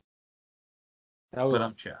 That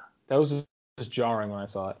was just jarring when I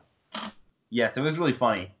saw it. Yes, it was really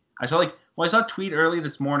funny. I saw a tweet early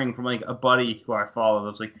this morning from like a buddy who I follow.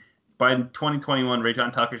 It was like, by 2021,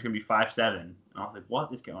 Ray-John Tucker's gonna be 5'7", and I was like,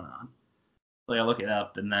 what is going on? So I look it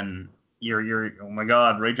up, and then you're oh my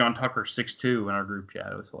god, Ray-John Tucker 6'2" in our group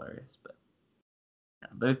chat. It was hilarious. But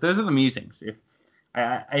yeah, those are the musings.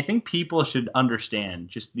 I think people should understand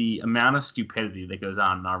just the amount of stupidity that goes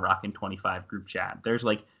on in our Rockin' 25 group chat. There's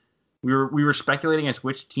like, we were speculating as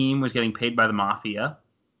which team was getting paid by the Mafia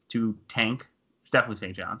to tank. It's definitely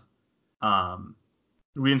St. John's.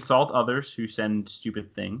 We insult others who send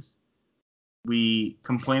stupid things. We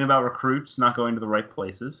complain about recruits not going to the right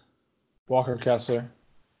places. Walker Kessler.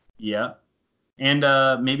 Yeah. And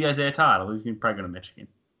maybe Isaiah Todd. He's probably going to Michigan.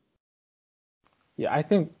 Yeah, I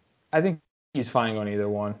think he's fine on either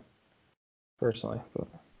one, personally. But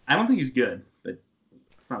I don't think he's good, but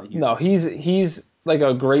it's not like no, he's like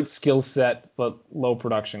a great skill set but low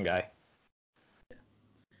production guy. Yeah.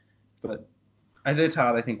 But Isaiah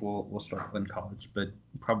Todd, I think will struggle in college, but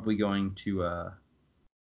probably going to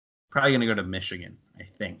go to Michigan. I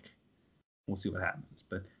think we'll see what happens.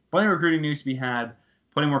 But plenty of recruiting news to be had.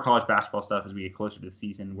 Plenty more college basketball stuff as we get closer to the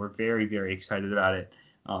season. We're very, very excited about it.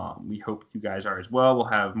 We hope you guys are as well. We'll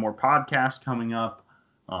have more podcasts coming up,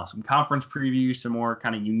 some conference previews, some more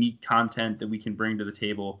kind of unique content that we can bring to the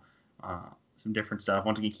table, some different stuff.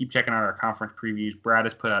 Once again, keep checking out our conference previews. Brad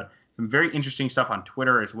has put out some very interesting stuff on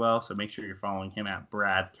Twitter as well, so make sure you're following him at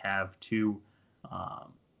BradCav2.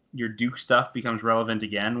 Your Duke stuff becomes relevant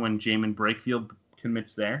again when Jamin Brakefield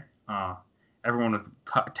commits there. Everyone was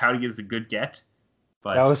touting it as a good get.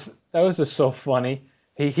 But that was just so funny.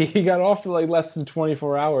 He got off for like less than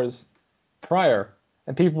 24 hours prior,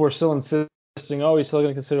 and people were still insisting, oh, he's still going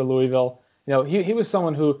to consider Louisville. He was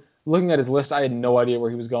someone who, looking at his list, I had no idea where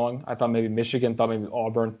he was going. I thought maybe Michigan, thought maybe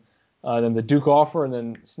Auburn. Then the Duke offer, and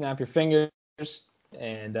then snap your fingers.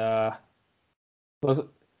 And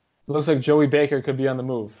Looks like Joey Baker could be on the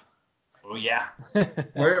move. Oh yeah.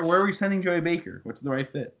 Where are we sending Joey Baker? What's the right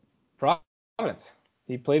fit? Providence.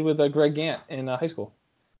 He played with Greg Gant in high school.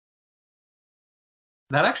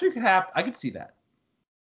 That actually could happen. I could see that.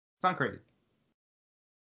 It's not crazy.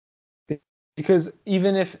 Because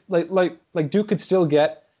even if like Duke could still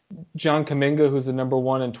get John Kuminga, who's the number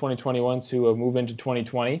one in 2021, to move into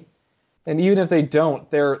 2020, and even if they don't,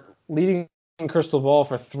 they're leading crystal ball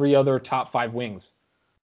for 3 other top 5 wings.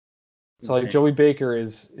 So like Joey Baker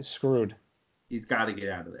is screwed. He's got to get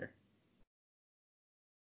out of there.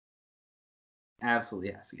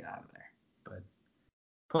 Absolutely has to get out of there. But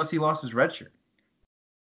plus he lost his red shirt.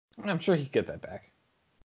 I'm sure he could get that back.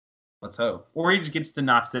 Let's hope. Or he just gets to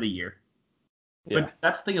not sit a year. Yeah. But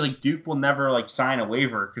that's the thing. Like Duke will never like sign a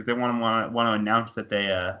waiver because they want to announce that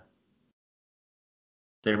they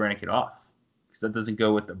rank it off because that doesn't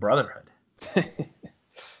go with the brotherhood.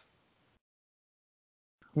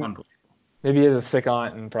 Unbelievable. Maybe he has a sick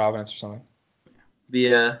aunt in Providence or something.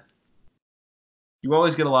 You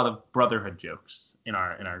always get a lot of brotherhood jokes in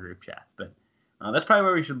our group chat, but that's probably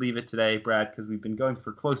where we should leave it today, Brad, because we've been going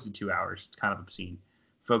for close to 2 hours. It's kind of obscene.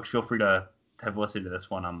 Folks, feel free to have listened to this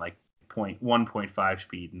one on like 1.5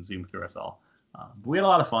 speed and zoom through us all. But we had a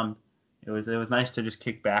lot of fun. It was nice to just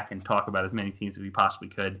kick back and talk about as many teams as we possibly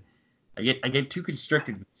could. I get too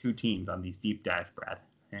constricted with 2 teams on these deep dives, Brad.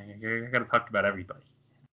 I got to talk about everybody.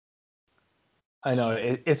 I know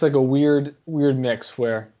it's like a weird mix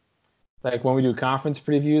where, like when we do conference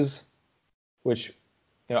previews, which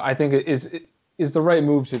I think is the right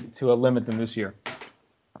move to limit them this year.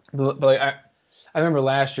 But like I remember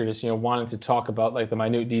last year just wanting to talk about like the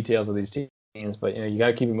minute details of these teams, but you got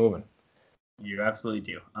to keep it moving. You absolutely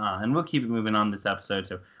do, and we'll keep it moving on this episode.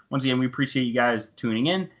 So once again, we appreciate you guys tuning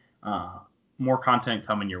in. More content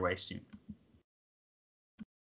coming your way soon.